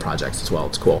working on the projects as well.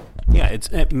 It's cool. Yeah, it's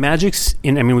Magic's.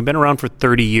 We've been around for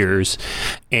 30 years,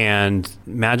 and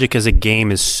Magic as a game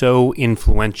is so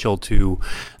influential to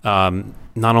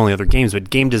not only other games, but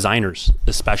game designers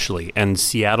especially. And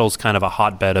Seattle's kind of a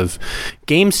hotbed of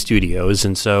game studios,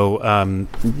 and so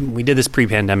we did this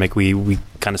pre-pandemic. We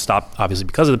kind of stopped, obviously,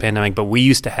 because of the pandemic, but we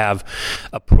used to have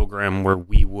a program where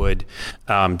we would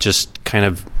just kind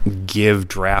of give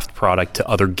draft product to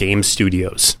other game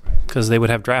studios, because they would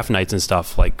have draft nights and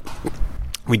stuff. Like,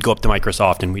 we'd go up to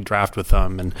Microsoft and we'd draft with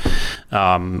them, and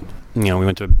we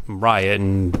went to Riot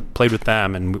and played with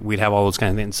them, and we'd have all those kind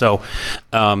of things. So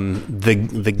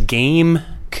the game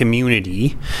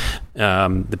community,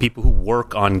 the people who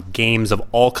work on games of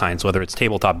all kinds, whether it's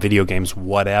tabletop, video games,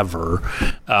 whatever,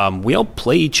 we all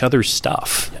play each other's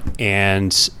stuff.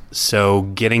 And so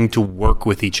getting to work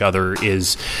with each other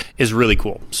is really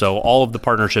cool. So all of the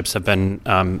partnerships have been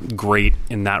great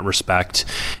in that respect.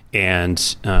 And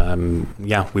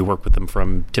we work with them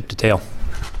from tip to tail.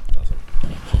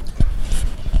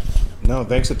 No,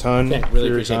 thanks a ton. Yeah, really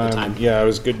appreciate the time. Yeah, it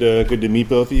was good to meet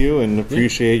both of you, and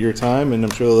appreciate your time, and I'm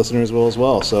sure the listeners will as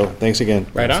well. So thanks again.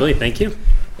 Right on. Absolutely. Thank you.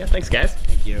 Yeah, thanks, guys.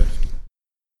 Thank you.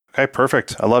 Okay,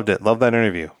 perfect. I loved it. Love that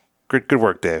interview. Good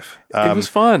work, Dave. It was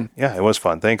fun. Yeah, it was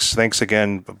fun. Thanks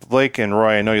again, Blake and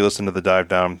Roy. I know you listened to the Dive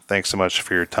Down. Thanks so much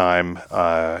for your time.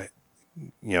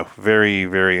 Very,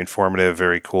 very informative,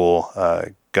 very cool.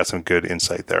 Got some good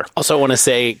insight there. Also, want to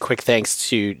say quick thanks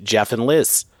to Jeff and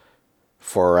Liz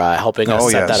for helping us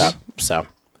set that up. So,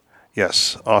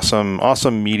 yes,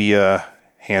 awesome media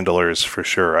handlers for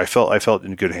sure. I felt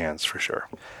in good hands for sure.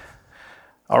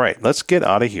 All right, let's get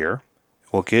out of here.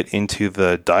 We'll get into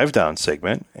the Dive Down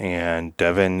segment, and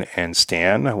Devin and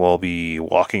Stan will be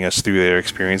walking us through their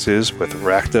experiences with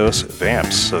Rakdos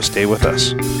Vamps. So stay with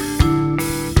us.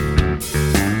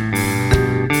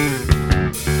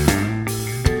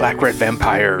 Black Red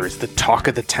Vampires, the talk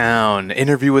of the town,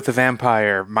 Interview with the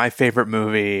Vampire, my favorite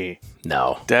movie.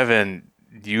 No. Devin,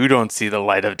 you don't see the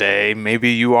light of day.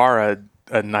 Maybe you are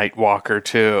a night walker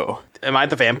too. Am I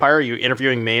the vampire? Are you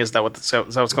interviewing me? Is that what's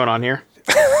going on here?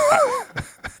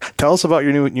 Tell us about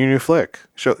your new flick.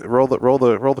 Roll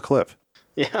the clip.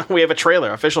 Yeah, we have a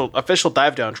trailer, official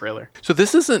dive down trailer. So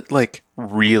this isn't like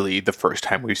really the first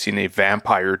time we've seen a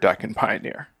vampire deck in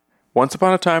Pioneer. Once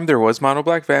upon a time, there was mono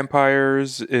black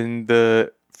vampires in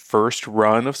the first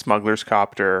run of Smuggler's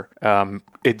Copter.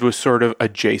 It was sort of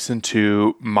adjacent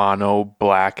to mono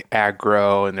black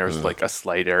aggro, and there was like a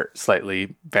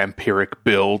slightly vampiric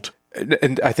build.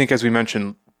 And I think, as we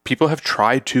mentioned, people have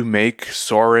tried to make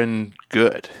Sorin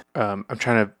good. I'm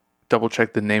trying to double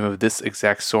check the name of this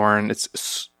exact Sorin.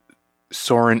 It's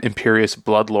Sorin Imperious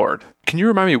Bloodlord. Can you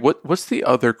remind me what's the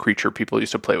other creature people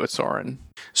used to play with Sorin?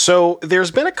 So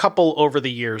there's been a couple over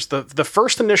the years. The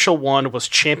first initial one was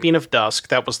Champion of Dusk.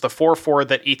 That was the 4/4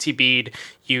 that ETB'd.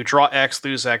 You draw X,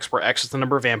 lose X, where X is the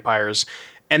number of vampires.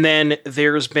 And then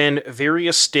there's been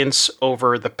various stints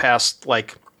over the past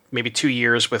like maybe 2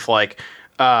 years with like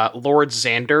Lord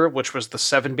Xander, which was the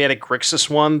 7-mana Grixis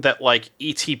one that like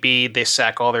ETB, they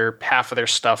sack half of their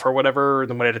stuff or whatever, and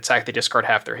then when it attack they discard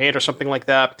half their hand or something like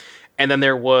that. And then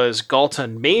there was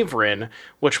Galton Maverin,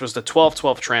 which was the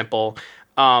 12/12 trample.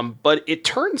 But it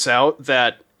turns out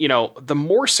that, you know, the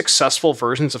more successful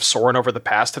versions of Sorin over the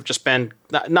past have just been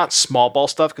not small ball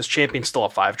stuff, because Champion's still a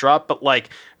 5-drop, but like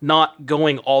not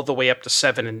going all the way up to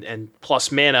 7 and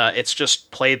plus mana. It's just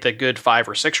played the good 5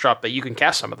 or 6-drop that you can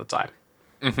cast some of the time.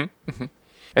 Mm-hmm, mm-hmm.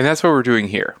 And that's what we're doing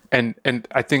here. And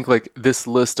I think like this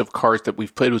list of cards that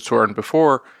we've played with Sorin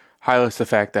before highlights the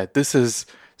fact that this is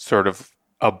sort of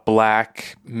a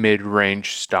black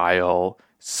mid-range style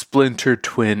Splinter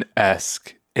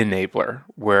Twin-esque enabler,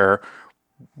 where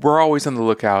we're always on the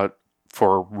lookout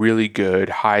for really good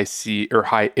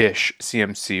high-ish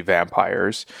CMC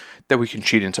vampires that we can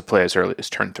cheat into play as early as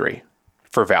turn 3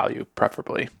 for value,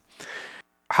 preferably.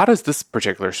 How does this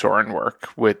particular Sorin work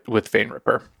with Vein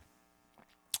Ripper?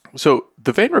 So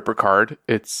the Vein Ripper card,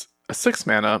 it's a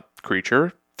 6-mana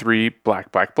creature, 3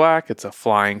 black, black, black. It's a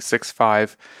flying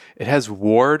 6/5. It has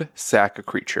ward, sack a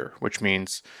creature, which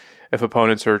means if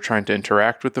opponents are trying to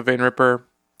interact with the Vein Ripper,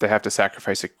 they have to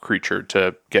sacrifice a creature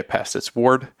to get past its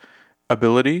ward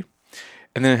ability.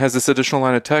 And then it has this additional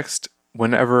line of text.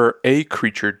 Whenever a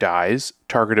creature dies,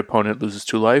 target opponent loses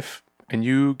 2 life, and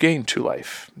you gain 2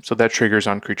 life. So that triggers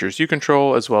on creatures you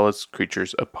control as well as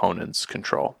creatures opponents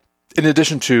control. In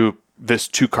addition to this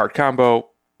 2-card combo,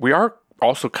 we are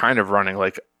also kind of running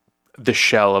like the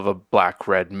shell of a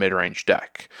black-red mid-range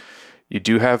deck. You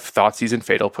do have Thoughtseize and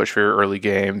Fatal Push for your early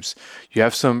games. You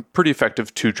have some pretty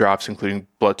effective 2-drops, including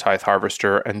Blood Tithe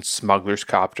Harvester and Smuggler's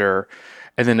Copter.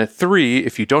 And then at 3,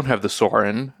 if you don't have the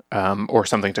Sorin or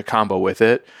something to combo with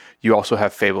it, you also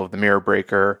have Fable of the Mirror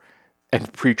Breaker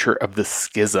and Preacher of the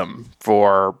Schism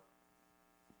for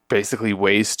basically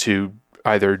ways to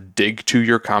either dig to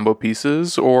your combo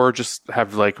pieces or just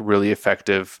have like really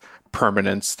effective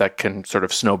permanents that can sort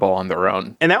of snowball on their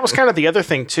own. And that was kind of the other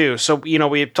thing too. So, you know,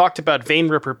 we had talked about Vein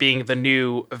Ripper being the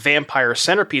new vampire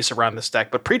centerpiece around this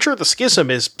deck, but Preacher of the Schism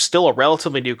is still a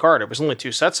relatively new card. It was only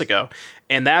 2 sets ago.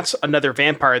 And that's another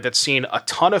vampire that's seen a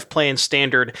ton of play in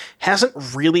Standard, hasn't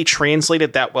really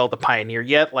translated that well to Pioneer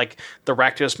yet. Like the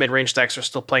Rakdos mid-range decks are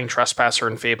still playing Trespasser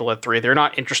and Fable at 3. They're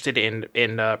not interested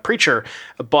in Preacher,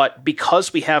 but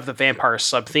because we have the vampire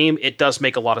sub-theme, it does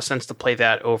make a lot of sense to play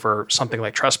that over something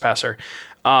like Trespasser.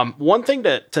 One thing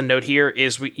to note here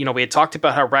is we had talked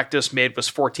about how Rakdos mid was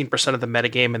 14% of the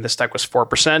metagame and this deck was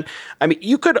 4%. I mean,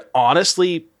 you could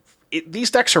honestly,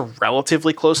 these decks are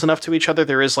relatively close enough to each other.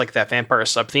 There is like that vampire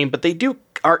sub-theme, but they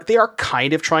are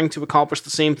kind of trying to accomplish the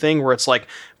same thing where it's like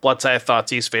Blood Tithe,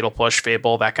 Thoughtseize, Fatal Push,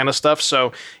 Fable, that kind of stuff.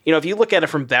 So, you know, if you look at it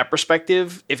from that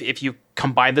perspective, if you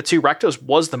combine the two, Rakdos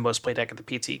was the most played deck at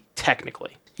the PT,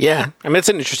 technically. Yeah, I mean, it's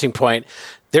an interesting point.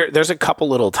 There's a couple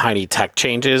little tiny tech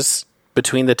changes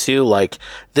between the two. Like,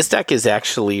 this deck is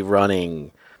actually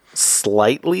running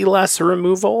slightly less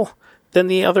removal than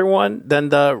the other one, than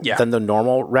the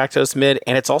normal Rakdos mid,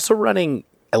 and it's also running,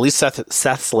 at least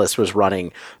Seth's list was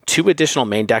running 2 additional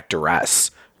main deck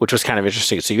duress, which was kind of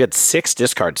interesting. So you had 6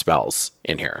 discard spells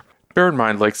in here. Bear in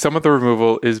mind, like, some of the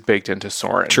removal is baked into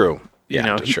Sorin. True. Yeah, you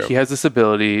know, true. He has this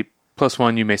ability,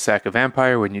 +1, you may sack a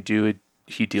vampire. When you do,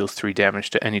 he deals 3 damage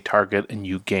to any target, and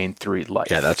you gain 3 life.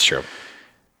 Yeah, that's true.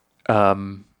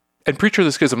 And Preacher of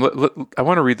the Schism, I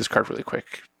want to read this card really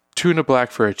quick. 2 and a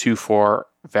black for a 2/4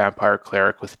 vampire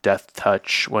cleric with Death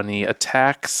Touch. When he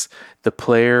attacks the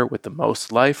player with the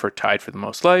most life or tied for the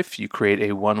most life, you create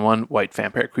a 1/1 white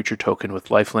vampire creature token with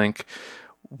lifelink.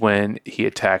 When he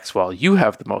attacks while you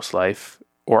have the most life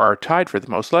or are tied for the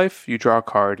most life, you draw a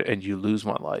card and you lose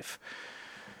 1 life.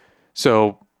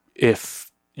 So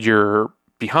if you're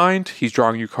behind, he's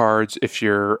drawing you cards. If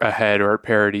you're ahead or at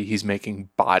parity, he's making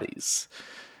bodies,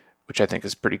 which I think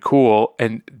is pretty cool.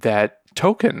 And that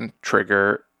token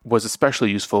trigger was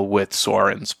especially useful with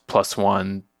Soren's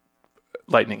 +1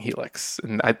 Lightning Helix.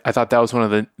 And I thought that was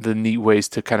one of the neat ways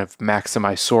to kind of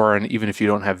maximize Soren, even if you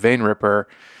don't have Vein Ripper,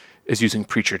 is using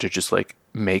Preacher to just like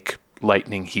make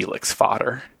Lightning Helix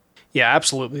fodder. Yeah,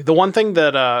 absolutely. The one thing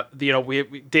that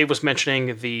Dave was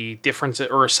mentioning the difference,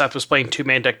 or Seth was playing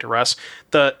 2-man deck Duress.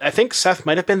 I think Seth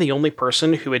might have been the only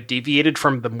person who had deviated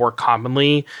from the more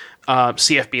commonly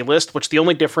CFB list, which the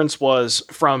only difference was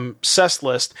from Seth's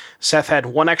list. Seth had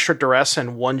 1 extra Duress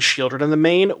and 1 Shieldred in the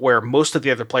main, where most of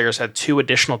the other players had 2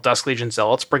 additional Dusk Legion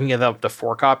Zealots, bringing it up to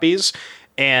 4 copies.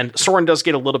 And Soren does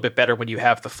get a little bit better when you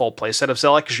have the full playset of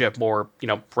Zealot, because you have more,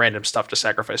 random stuff to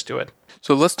sacrifice to it.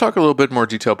 So let's talk a little bit more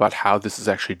detail about how this is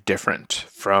actually different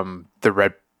from the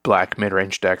red-black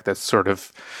mid-range deck that's sort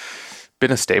of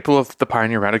been a staple of the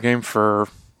Pioneer metagame for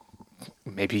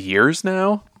maybe years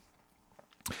now.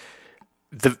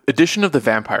 The addition of the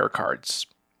vampire cards,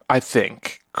 I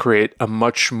think, create a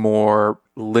much more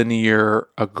linear,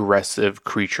 aggressive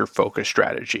creature-focused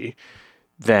strategy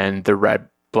than the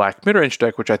red-black mid-range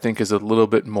deck, which I think is a little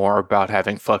bit more about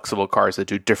having flexible cards that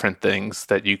do different things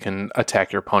that you can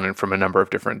attack your opponent from a number of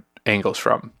different angles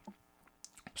from.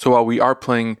 So while we are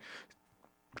playing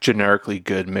generically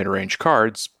good mid-range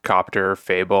cards, Copter,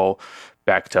 Fable,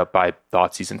 backed up by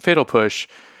Thoughtseize and Fatal Push,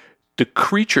 the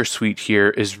creature suite here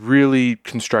is really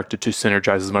constructed to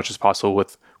synergize as much as possible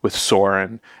with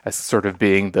Soren as sort of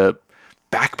being the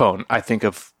backbone, I think,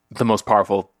 of the most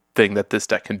powerful thing that this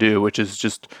deck can do, which is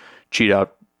just cheat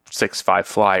out 6/5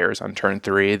 flyers on turn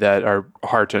 3 that are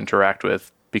hard to interact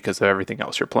with because of everything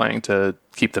else you're playing to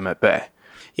keep them at bay.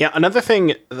 Yeah, another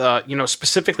thing,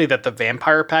 specifically that the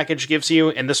Vampire package gives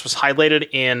you, and this was highlighted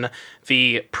in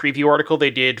the preview article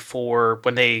they did for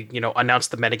when they,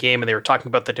 announced the metagame and they were talking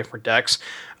about the different decks.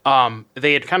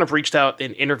 They had kind of reached out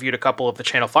and interviewed a couple of the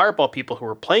Channel Fireball people who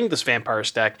were playing this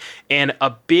Vampires deck, and a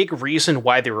big reason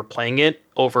why they were playing it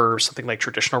over something like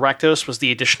traditional Rakdos was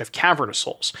the addition of Cavern of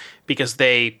Souls, because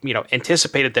they,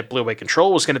 anticipated that Blue-White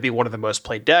Control was going to be one of the most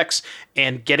played decks,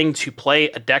 and getting to play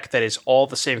a deck that is all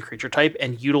the same creature type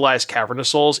and utilize Cavern of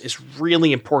Souls is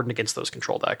really important against those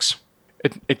control decks.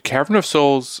 Cavern of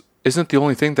Souls isn't the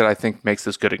only thing that I think makes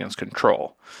this good against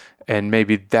control, and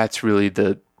maybe that's really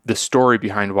the story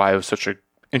behind why it was such an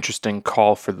interesting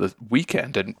call for the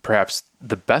weekend, and perhaps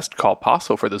the best call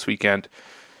possible for this weekend.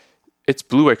 Its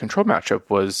blue-white control matchup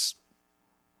was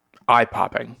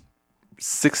eye-popping.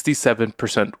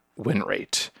 67% win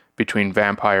rate between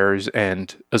Vampires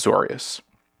and Azorius.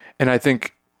 And I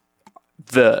think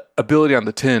the ability on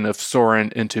the tin of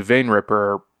Soren into Vein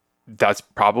Ripper, that's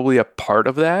probably a part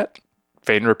of that.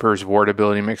 Vein Ripper's ward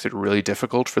ability makes it really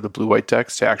difficult for the blue-white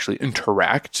decks to actually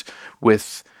interact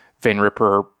with Vein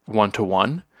Ripper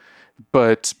 1-to-1.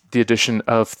 But the addition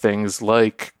of things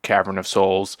like Cavern of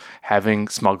Souls, having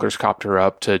Smuggler's Copter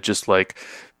up to just like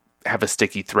have a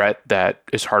sticky threat that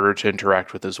is harder to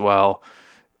interact with as well.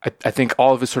 I think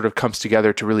all of it sort of comes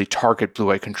together to really target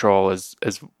blue-white control as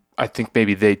I think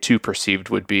maybe they too perceived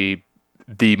would be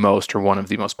the most or one of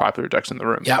the most popular decks in the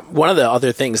room. Yeah, one of the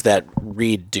other things that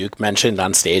Reed Duke mentioned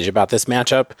on stage about this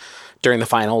matchup during the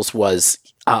finals was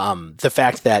the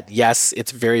fact that, yes,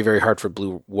 it's very, very hard for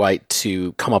blue-white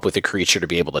to come up with a creature to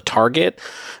be able to target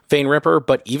Vein Ripper,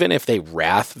 but even if they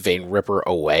Wrath Vein Ripper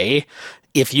away,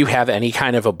 if you have any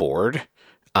kind of a board,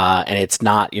 and it's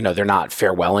not, they're not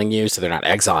farewelling you, so they're not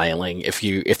exiling.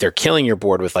 If they're killing your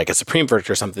board with like a Supreme Verdict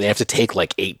or something, they have to take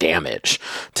like 8 damage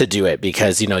to do it,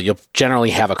 because you'll generally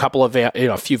have a couple of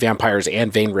a few Vampires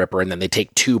and Vein Ripper, and then they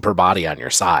take 2 per body on your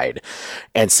side,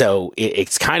 and so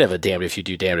it's kind of a damned if you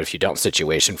do, damned if you don't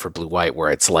situation for blue white,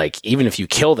 where it's like even if you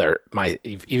kill the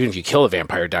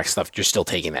Vampire deck stuff, you're still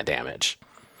taking that damage.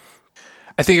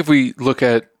 I think if we look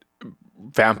at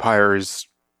Vampires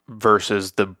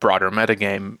versus the broader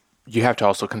metagame, you have to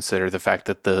also consider the fact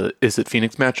that the Izzet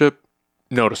Phoenix matchup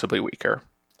noticeably weaker.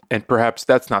 And perhaps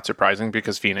that's not surprising,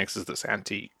 because Phoenix is this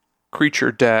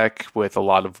anti-creature deck with a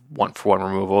lot of 1-for-1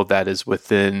 removal that is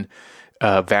within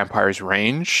Vampire's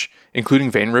range,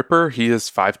 including Vein Ripper. He has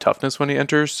 5 toughness when he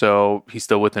enters, so he's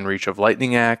still within reach of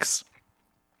Lightning Axe.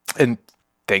 And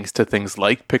thanks to things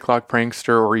like Picklock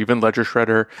Prankster or even Ledger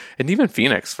Shredder, and even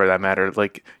Phoenix for that matter,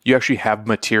 like you actually have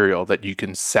material that you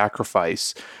can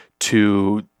sacrifice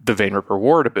to the Vein Ripper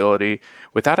ward ability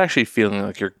without actually feeling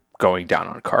like you're going down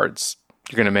on cards.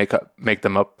 You're going to make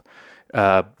them up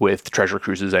with Treasure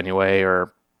Cruises anyway,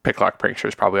 or Picklock Prankster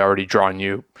has probably already drawn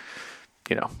you,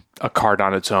 a card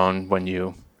on its own when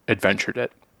you adventured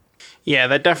it. Yeah,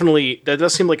 that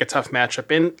does seem like a tough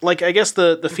matchup. And like I guess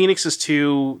the Phoenix is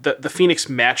too the Phoenix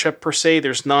matchup per se,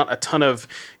 there's not a ton of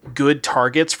good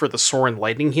targets for the Sorin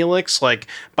Lightning Helix. Like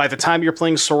by the time you're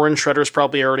playing Sorin, Shredder's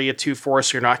probably already at 2/4,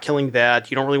 so you're not killing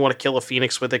that. You don't really want to kill a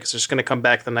Phoenix with it because it's going to come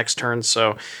back the next turn.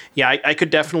 So yeah, I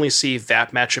could definitely see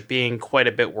that matchup being quite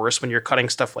a bit worse when you're cutting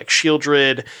stuff like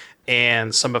Shieldred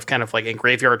and some of kind of like a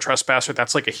Graveyard Trespasser.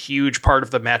 That's like a huge part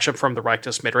of the matchup from the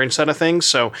Rictus midrange side of things.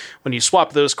 So when you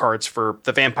swap those cards for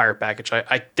the Vampire package,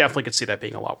 I definitely could see that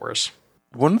being a lot worse.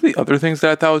 One of the other things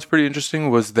that I thought was pretty interesting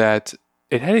was that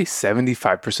it had a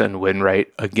 75% win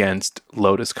rate against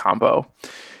Lotus combo,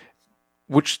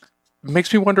 which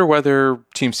makes me wonder whether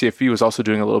Team CFB was also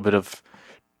doing a little bit of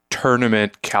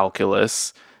tournament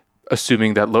calculus,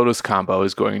 assuming that Lotus combo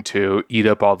is going to eat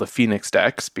up all the Phoenix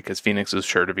decks, because Phoenix is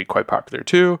sure to be quite popular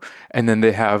too. And then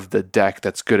they have the deck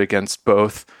that's good against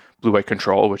both Blue-White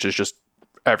Control, which is just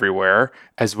everywhere,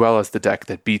 as well as the deck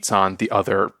that beats on the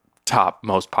other top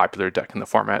most popular deck in the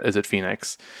format, is it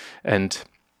Phoenix. And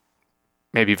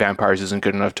maybe Vampires isn't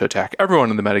good enough to attack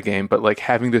everyone in the metagame, but like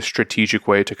having this strategic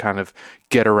way to kind of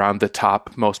get around the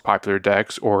top most popular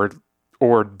decks or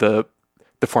the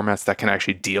formats that can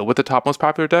actually deal with the top most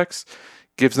popular decks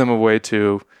gives them a way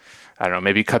to, I don't know,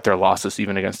 maybe cut their losses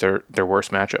even against their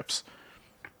worst matchups.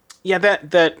 Yeah,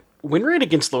 that win rate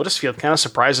against Lotus Field kind of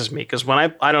surprises me, because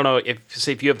when I don't know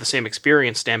if you have the same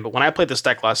experience, Dan, but when I played this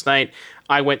deck last night,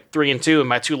 I went 3-2 and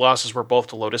my 2 losses were both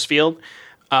to Lotus Field.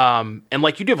 And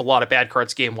like you do have a lot of bad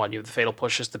cards game one. You have the Fatal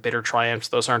Pushes, the Bitter Triumphs.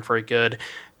 Those aren't very good.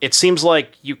 It seems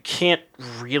like you can't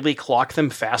really clock them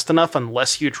fast enough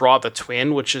unless you draw the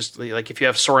Twin, which is like if you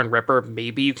have Sorin Ripper,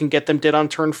 maybe you can get them dead on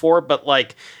turn 4. But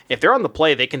like if they're on the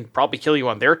play, they can probably kill you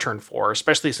on their turn 4,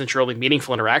 especially since your only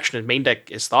meaningful interaction in main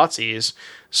deck is Thoughtseize.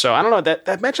 So I don't know, that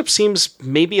matchup seems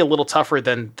maybe a little tougher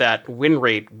than that win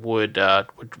rate would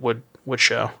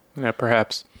show. Yeah,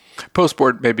 perhaps. Post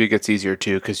board, maybe it gets easier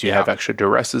too, because you have extra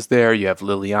Duresses there, you have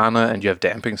Liliana, and you have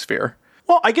Damping Sphere.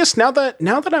 Well, I guess now that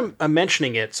I'm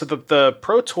mentioning it, so the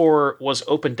Pro Tour was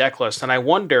open deck list, and I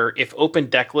wonder if open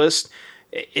deck list,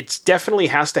 it definitely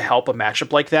has to help a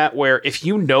matchup like that, where if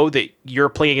you know that you're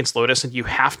playing against Lotus and you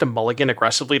have to mulligan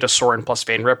aggressively to Sorin plus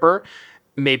Vein Ripper,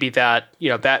 maybe that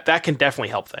can definitely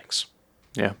help things.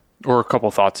 Yeah, or a couple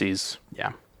Thoughtseize.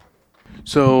 Yeah.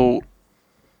 So,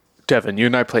 Devin, you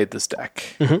and I played this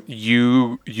deck. Mm-hmm.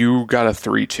 You got a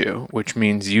 3-2, which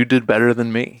means you did better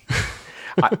than me.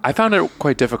 I found it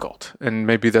quite difficult, and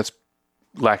maybe that's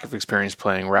lack of experience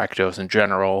playing Rakdos in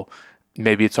general.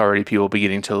 Maybe it's already people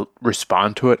beginning to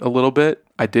respond to it a little bit.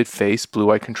 I did face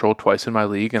Blue-White Control twice in my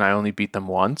league, and I only beat them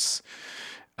once,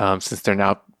 since they're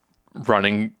now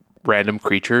running random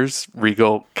creatures.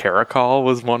 Regal Caracal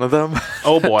was one of them.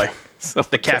 Oh boy, so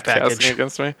the cat package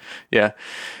against me. Yeah.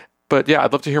 But yeah,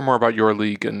 I'd love to hear more about your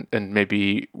league and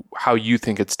maybe how you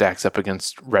think it stacks up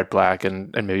against Red-Black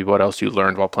and maybe what else you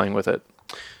learned while playing with it.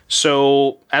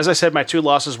 So, as I said, my 2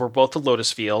 losses were both to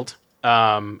Lotus Field.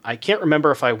 I can't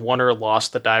remember if I won or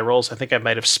lost the die rolls. I think I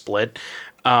might have split.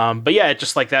 But yeah,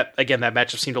 just like that, again, that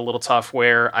matchup seemed a little tough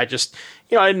where I just,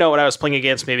 I didn't know what I was playing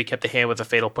against. Maybe kept a hand with a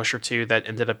Fatal Push or 2 that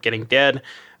ended up getting dead.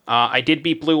 I did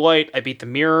beat Blue-White, I beat the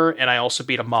Mirror, and I also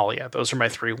beat Amalia. Those are my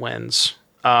 3 wins.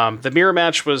 The Mirror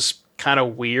match was kind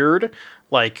of weird.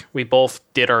 Like, we both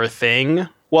did our thing.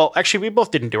 Well, actually, we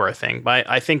both didn't do our thing. But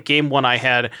I think game 1 I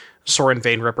had Sorin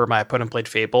Vein Ripper, my opponent played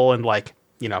Fable, and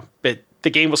the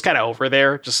game was kind of over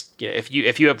there. Just if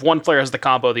you have one player has the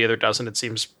combo, the other doesn't, it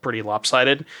seems pretty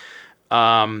lopsided.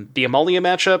 The Amalia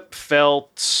matchup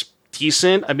felt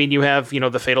decent. I mean, you have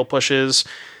the Fatal Pushes,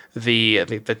 the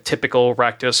typical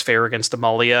Rakdos fare against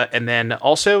Amalia, and then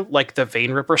also like the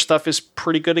Vein Ripper stuff is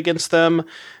pretty good against them,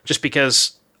 just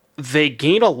because they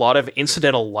gain a lot of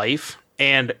incidental life,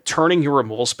 and turning your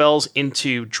removal spells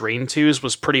into Drain 2s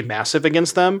was pretty massive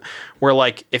against them, where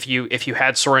like if you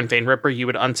had Sorin Vein Ripper, you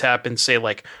would untap and say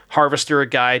like Harvester a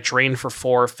guy, Drain for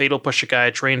 4, Fatal Push a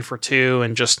guy, Drain for 2,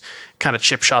 and just kind of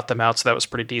chip shot them out, so that was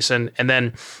pretty decent. And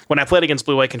then when I played against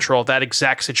Blue-White Control, that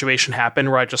exact situation happened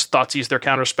where I just Thoughtseize their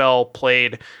counterspell,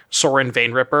 played Sorin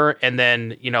Vein Ripper, and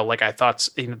then like I thought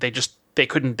they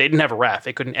didn't have a Wrath,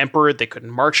 they couldn't Emperor it, they couldn't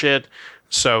March it.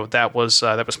 So that was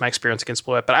my experience against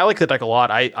Blue-White. But I like the deck a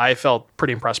lot. I felt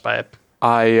pretty impressed by it.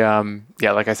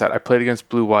 Like I said, I played against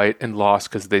Blue-White and lost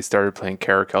because they started playing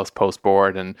Caracal's post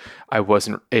board, and I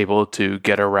wasn't able to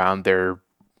get around their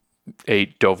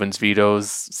 8 Dovin's vetoes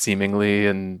seemingly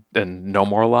and no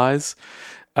more lies.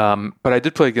 But I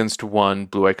did play against one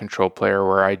Blue-White Control player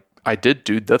where I did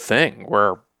do the thing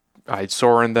where I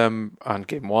Sorin them on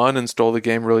game 1 and stole the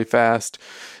game really fast.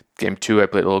 Game 2, I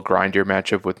played a little grindier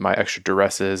matchup with my extra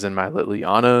Duresses and my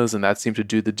Lilianas, and that seemed to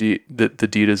do the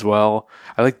deed as well.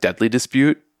 I like Deadly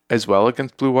Dispute as well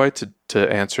against blue-white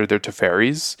to answer their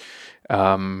Teferis,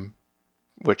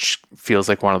 which feels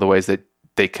like one of the ways that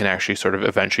they can actually sort of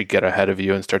eventually get ahead of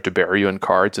you and start to bury you in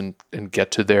cards and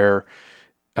get to their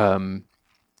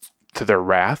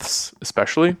wraths,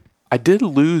 especially. I did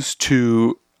lose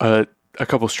to a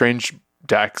couple strange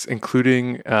decks,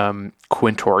 including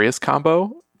Quintorius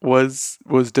combo was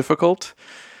difficult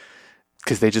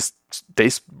because they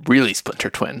really Splinter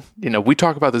Twin. We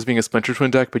talk about this being a Splinter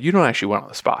Twin deck, but you don't actually win on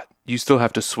the spot. You still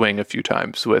have to swing a few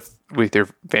times with your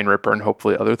Vein Ripper and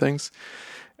hopefully other things.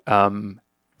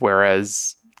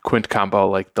 Whereas Quint combo,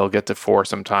 like they'll get to 4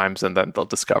 sometimes and then they'll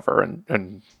discover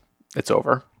and it's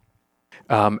over.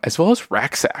 As well as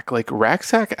Racksack. Like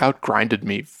Racksack outgrinded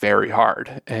me very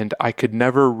hard and I could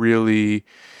never really,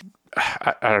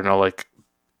 I don't know, like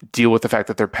deal with the fact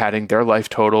that they're padding their life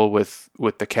total with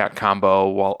the cat combo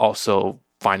while also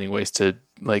finding ways to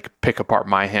like pick apart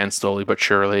my hand slowly but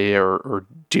surely or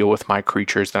deal with my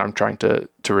creatures that I'm trying to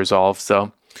resolve.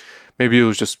 So maybe it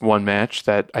was just one match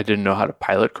that I didn't know how to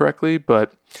pilot correctly,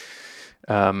 but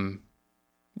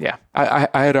yeah, I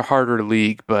had a harder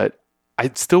league, but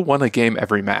I still won a game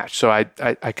every match. So I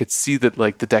could see that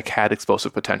like the deck had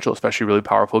explosive potential, especially really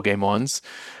powerful game ones,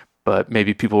 but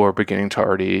maybe people were beginning to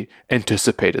already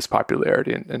anticipate its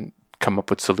popularity and come up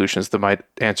with solutions that might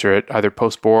answer it either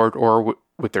post board or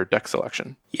with their deck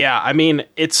selection. Yeah, I mean,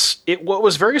 what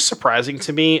was very surprising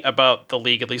to me about the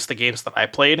league, at least the games that I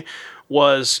played,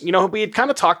 was, we had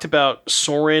kind of talked about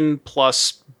Sorin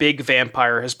plus big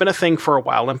vampire has been a thing for a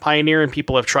while in Pioneer, and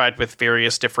people have tried with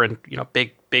various different,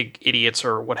 big idiots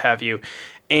or what have you.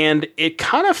 And it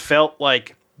kind of felt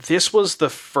like this was the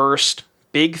first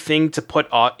big thing to put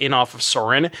in off of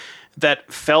Sorin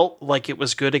that felt like it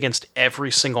was good against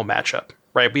every single matchup.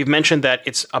 Right, we've mentioned that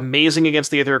it's amazing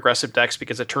against the other aggressive decks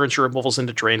because it turns your removals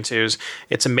into drain 2s.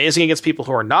 It's amazing against people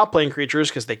who are not playing creatures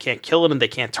because they can't kill it and they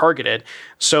can't target it.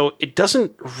 So it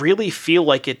doesn't really feel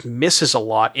like it misses a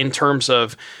lot in terms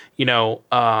of,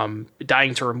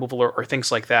 dying to removal or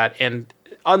things like that. And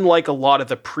unlike a lot of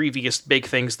the previous big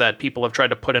things that people have tried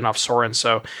to put in off Sorin.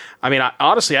 So, I mean,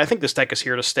 honestly, I think this deck is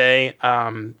here to stay.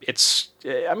 It's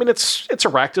a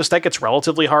Rakdos deck. It's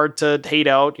relatively hard to hate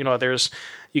out.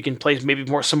 You can play maybe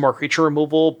some more creature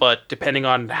removal, but depending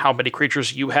on how many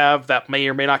creatures you have, that may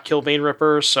or may not kill Vein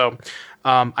Ripper. So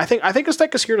I think this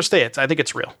deck is here to stay. I think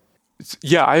it's real.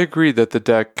 Yeah, I agree that the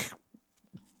deck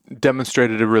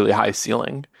demonstrated a really high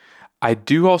ceiling. I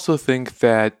do also think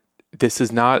that this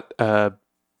is not a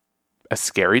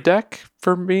scary deck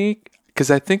for me,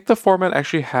 because I think the format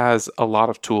actually has a lot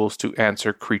of tools to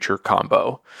answer creature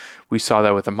combo. We saw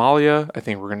that with Amalia. I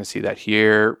think we're going to see that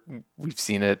here. We've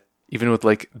seen it even with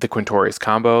like the Quintorius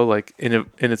combo, like in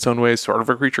its own way, sort of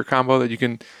a creature combo that you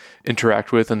can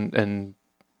interact with and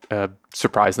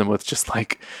surprise them with just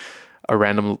like a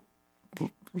random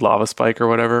lava spike or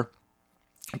whatever.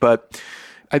 But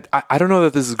I don't know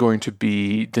that this is going to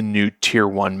be the new tier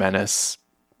 1 menace,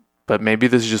 but maybe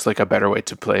this is just like a better way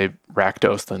to play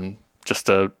Rakdos than just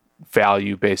a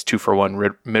value-based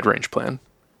 2-for-1 mid-range plan.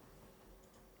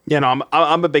 Yeah, no,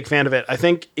 I'm a big fan of it. I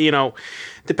think,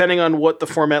 depending on what the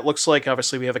format looks like,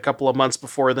 obviously we have a couple of months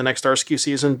before the next RSQ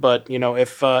season, but,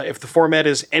 if the format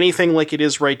is anything like it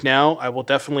is right now, I will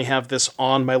definitely have this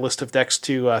on my list of decks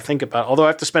to think about. Although I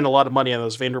have to spend a lot of money on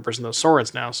those Vein Rippers and those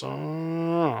Sorens now,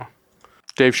 so...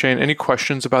 Dave, Shane, any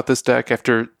questions about this deck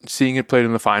after seeing it played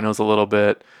in the finals a little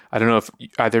bit? I don't know if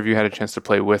either of you had a chance to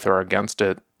play with or against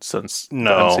it since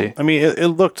No. the MC. I mean, it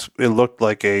looked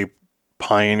like a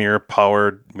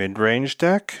Pioneer-powered mid-range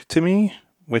deck to me,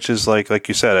 which is like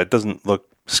you said, it doesn't look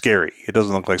scary. It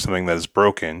doesn't look like something that is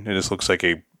broken. It just looks like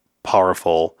a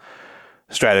powerful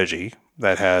strategy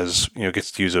that has,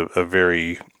 gets to use a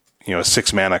very,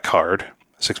 6-mana card,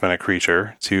 6-mana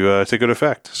creature to good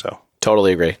effect. So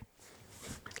Totally agree.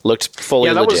 Looked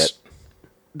fully legit.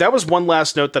 That was one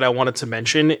last note that I wanted to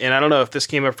mention, and I don't know if this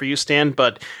came up for you, Stan,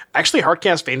 but I actually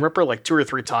hardcast Vein Ripper like 2 or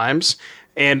 3 times,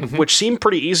 and which seemed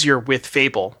pretty easier with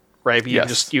Fable, right?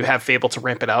 You have Fable to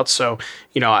ramp it out, so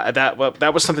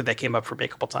that was something that came up for me a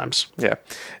couple times. Yeah,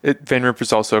 Vein Ripper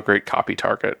is also a great copy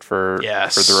target for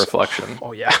the reflection.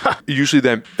 Oh yeah. Usually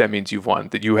that means you've won,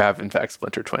 that you have in fact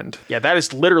Splinter Twinned. Yeah, that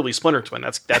is literally Splinter Twin.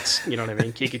 That's you know what I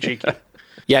mean, Kiki Cheeky.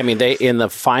 Yeah, I mean, in the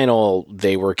final,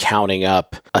 they were counting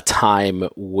up a time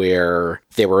where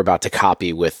they were about to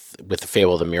copy with the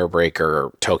Fable of the Mirror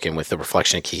Breaker token with the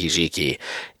reflection of Kikijiki.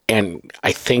 And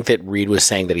I think that Reed was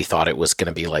saying that he thought it was going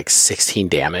to be like 16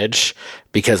 damage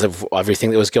because of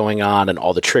everything that was going on and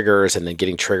all the triggers, and then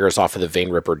getting triggers off of the Vein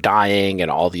Ripper dying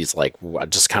and all these like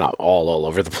just kind of all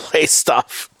over the place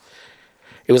stuff.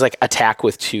 It was like attack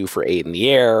with 2 for 8 in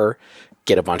the air,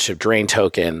 get a bunch of drain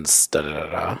tokens,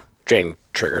 drain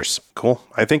triggers. Cool.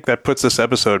 I think that puts this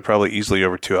episode probably easily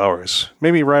over 2 hours.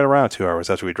 Maybe right around 2 hours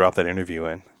after we drop that interview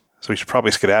in. So we should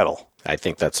probably skedaddle. I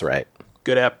think that's right.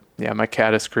 Good app. Yeah, my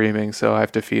cat is screaming, so I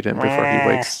have to feed him before he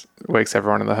wakes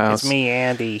everyone in the house. It's me,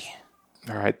 Andy.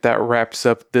 All right, that wraps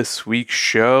up this week's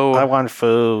show. I want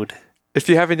food. If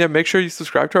you haven't yet, make sure you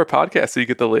subscribe to our podcast so you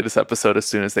get the latest episode as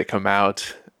soon as they come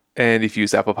out. And if you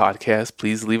use Apple Podcasts,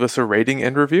 please leave us a rating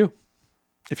and review.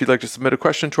 If you'd like to submit a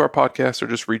question to our podcast or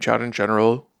just reach out in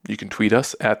general, you can tweet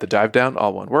us at The Dive Down,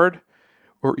 all one word,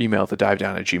 or email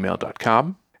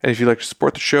thedivedown@gmail.com. And if you'd like to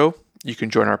support the show, you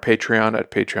can join our Patreon at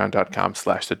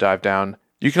patreon.com/thedivedown.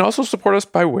 You can also support us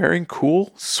by wearing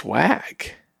cool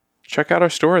swag. Check out our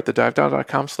store at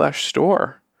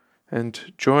thedivedown.com/store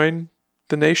and join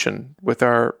the nation with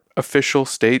our official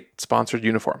state-sponsored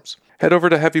uniforms. Head over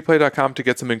to heavyplay.com to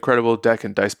get some incredible deck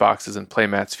and dice boxes and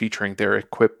playmats featuring their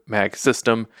Equip Mag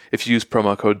system. If you use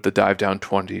promo code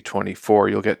TheDiveDown2024,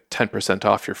 you'll get 10%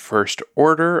 off your first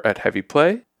order at Heavy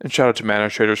Play. And shout out to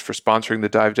Mana Traders for sponsoring the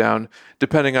Dive Down.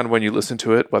 Depending on when you listen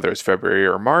to it, whether it's February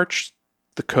or March,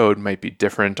 the code might be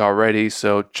different already,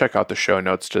 so check out the show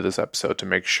notes to this episode to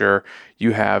make sure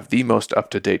you have the most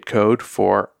up-to-date code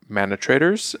for Mana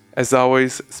Traders. As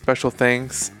always, special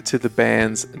thanks to the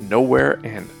bands Nowhere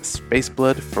and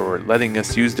Spaceblood for letting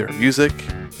us use their music.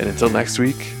 And until next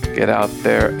week, get out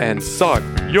there and suck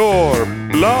your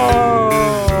blood!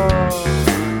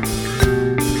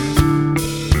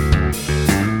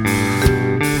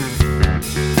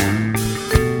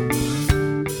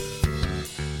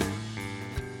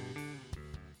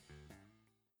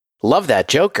 Love that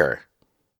Joker.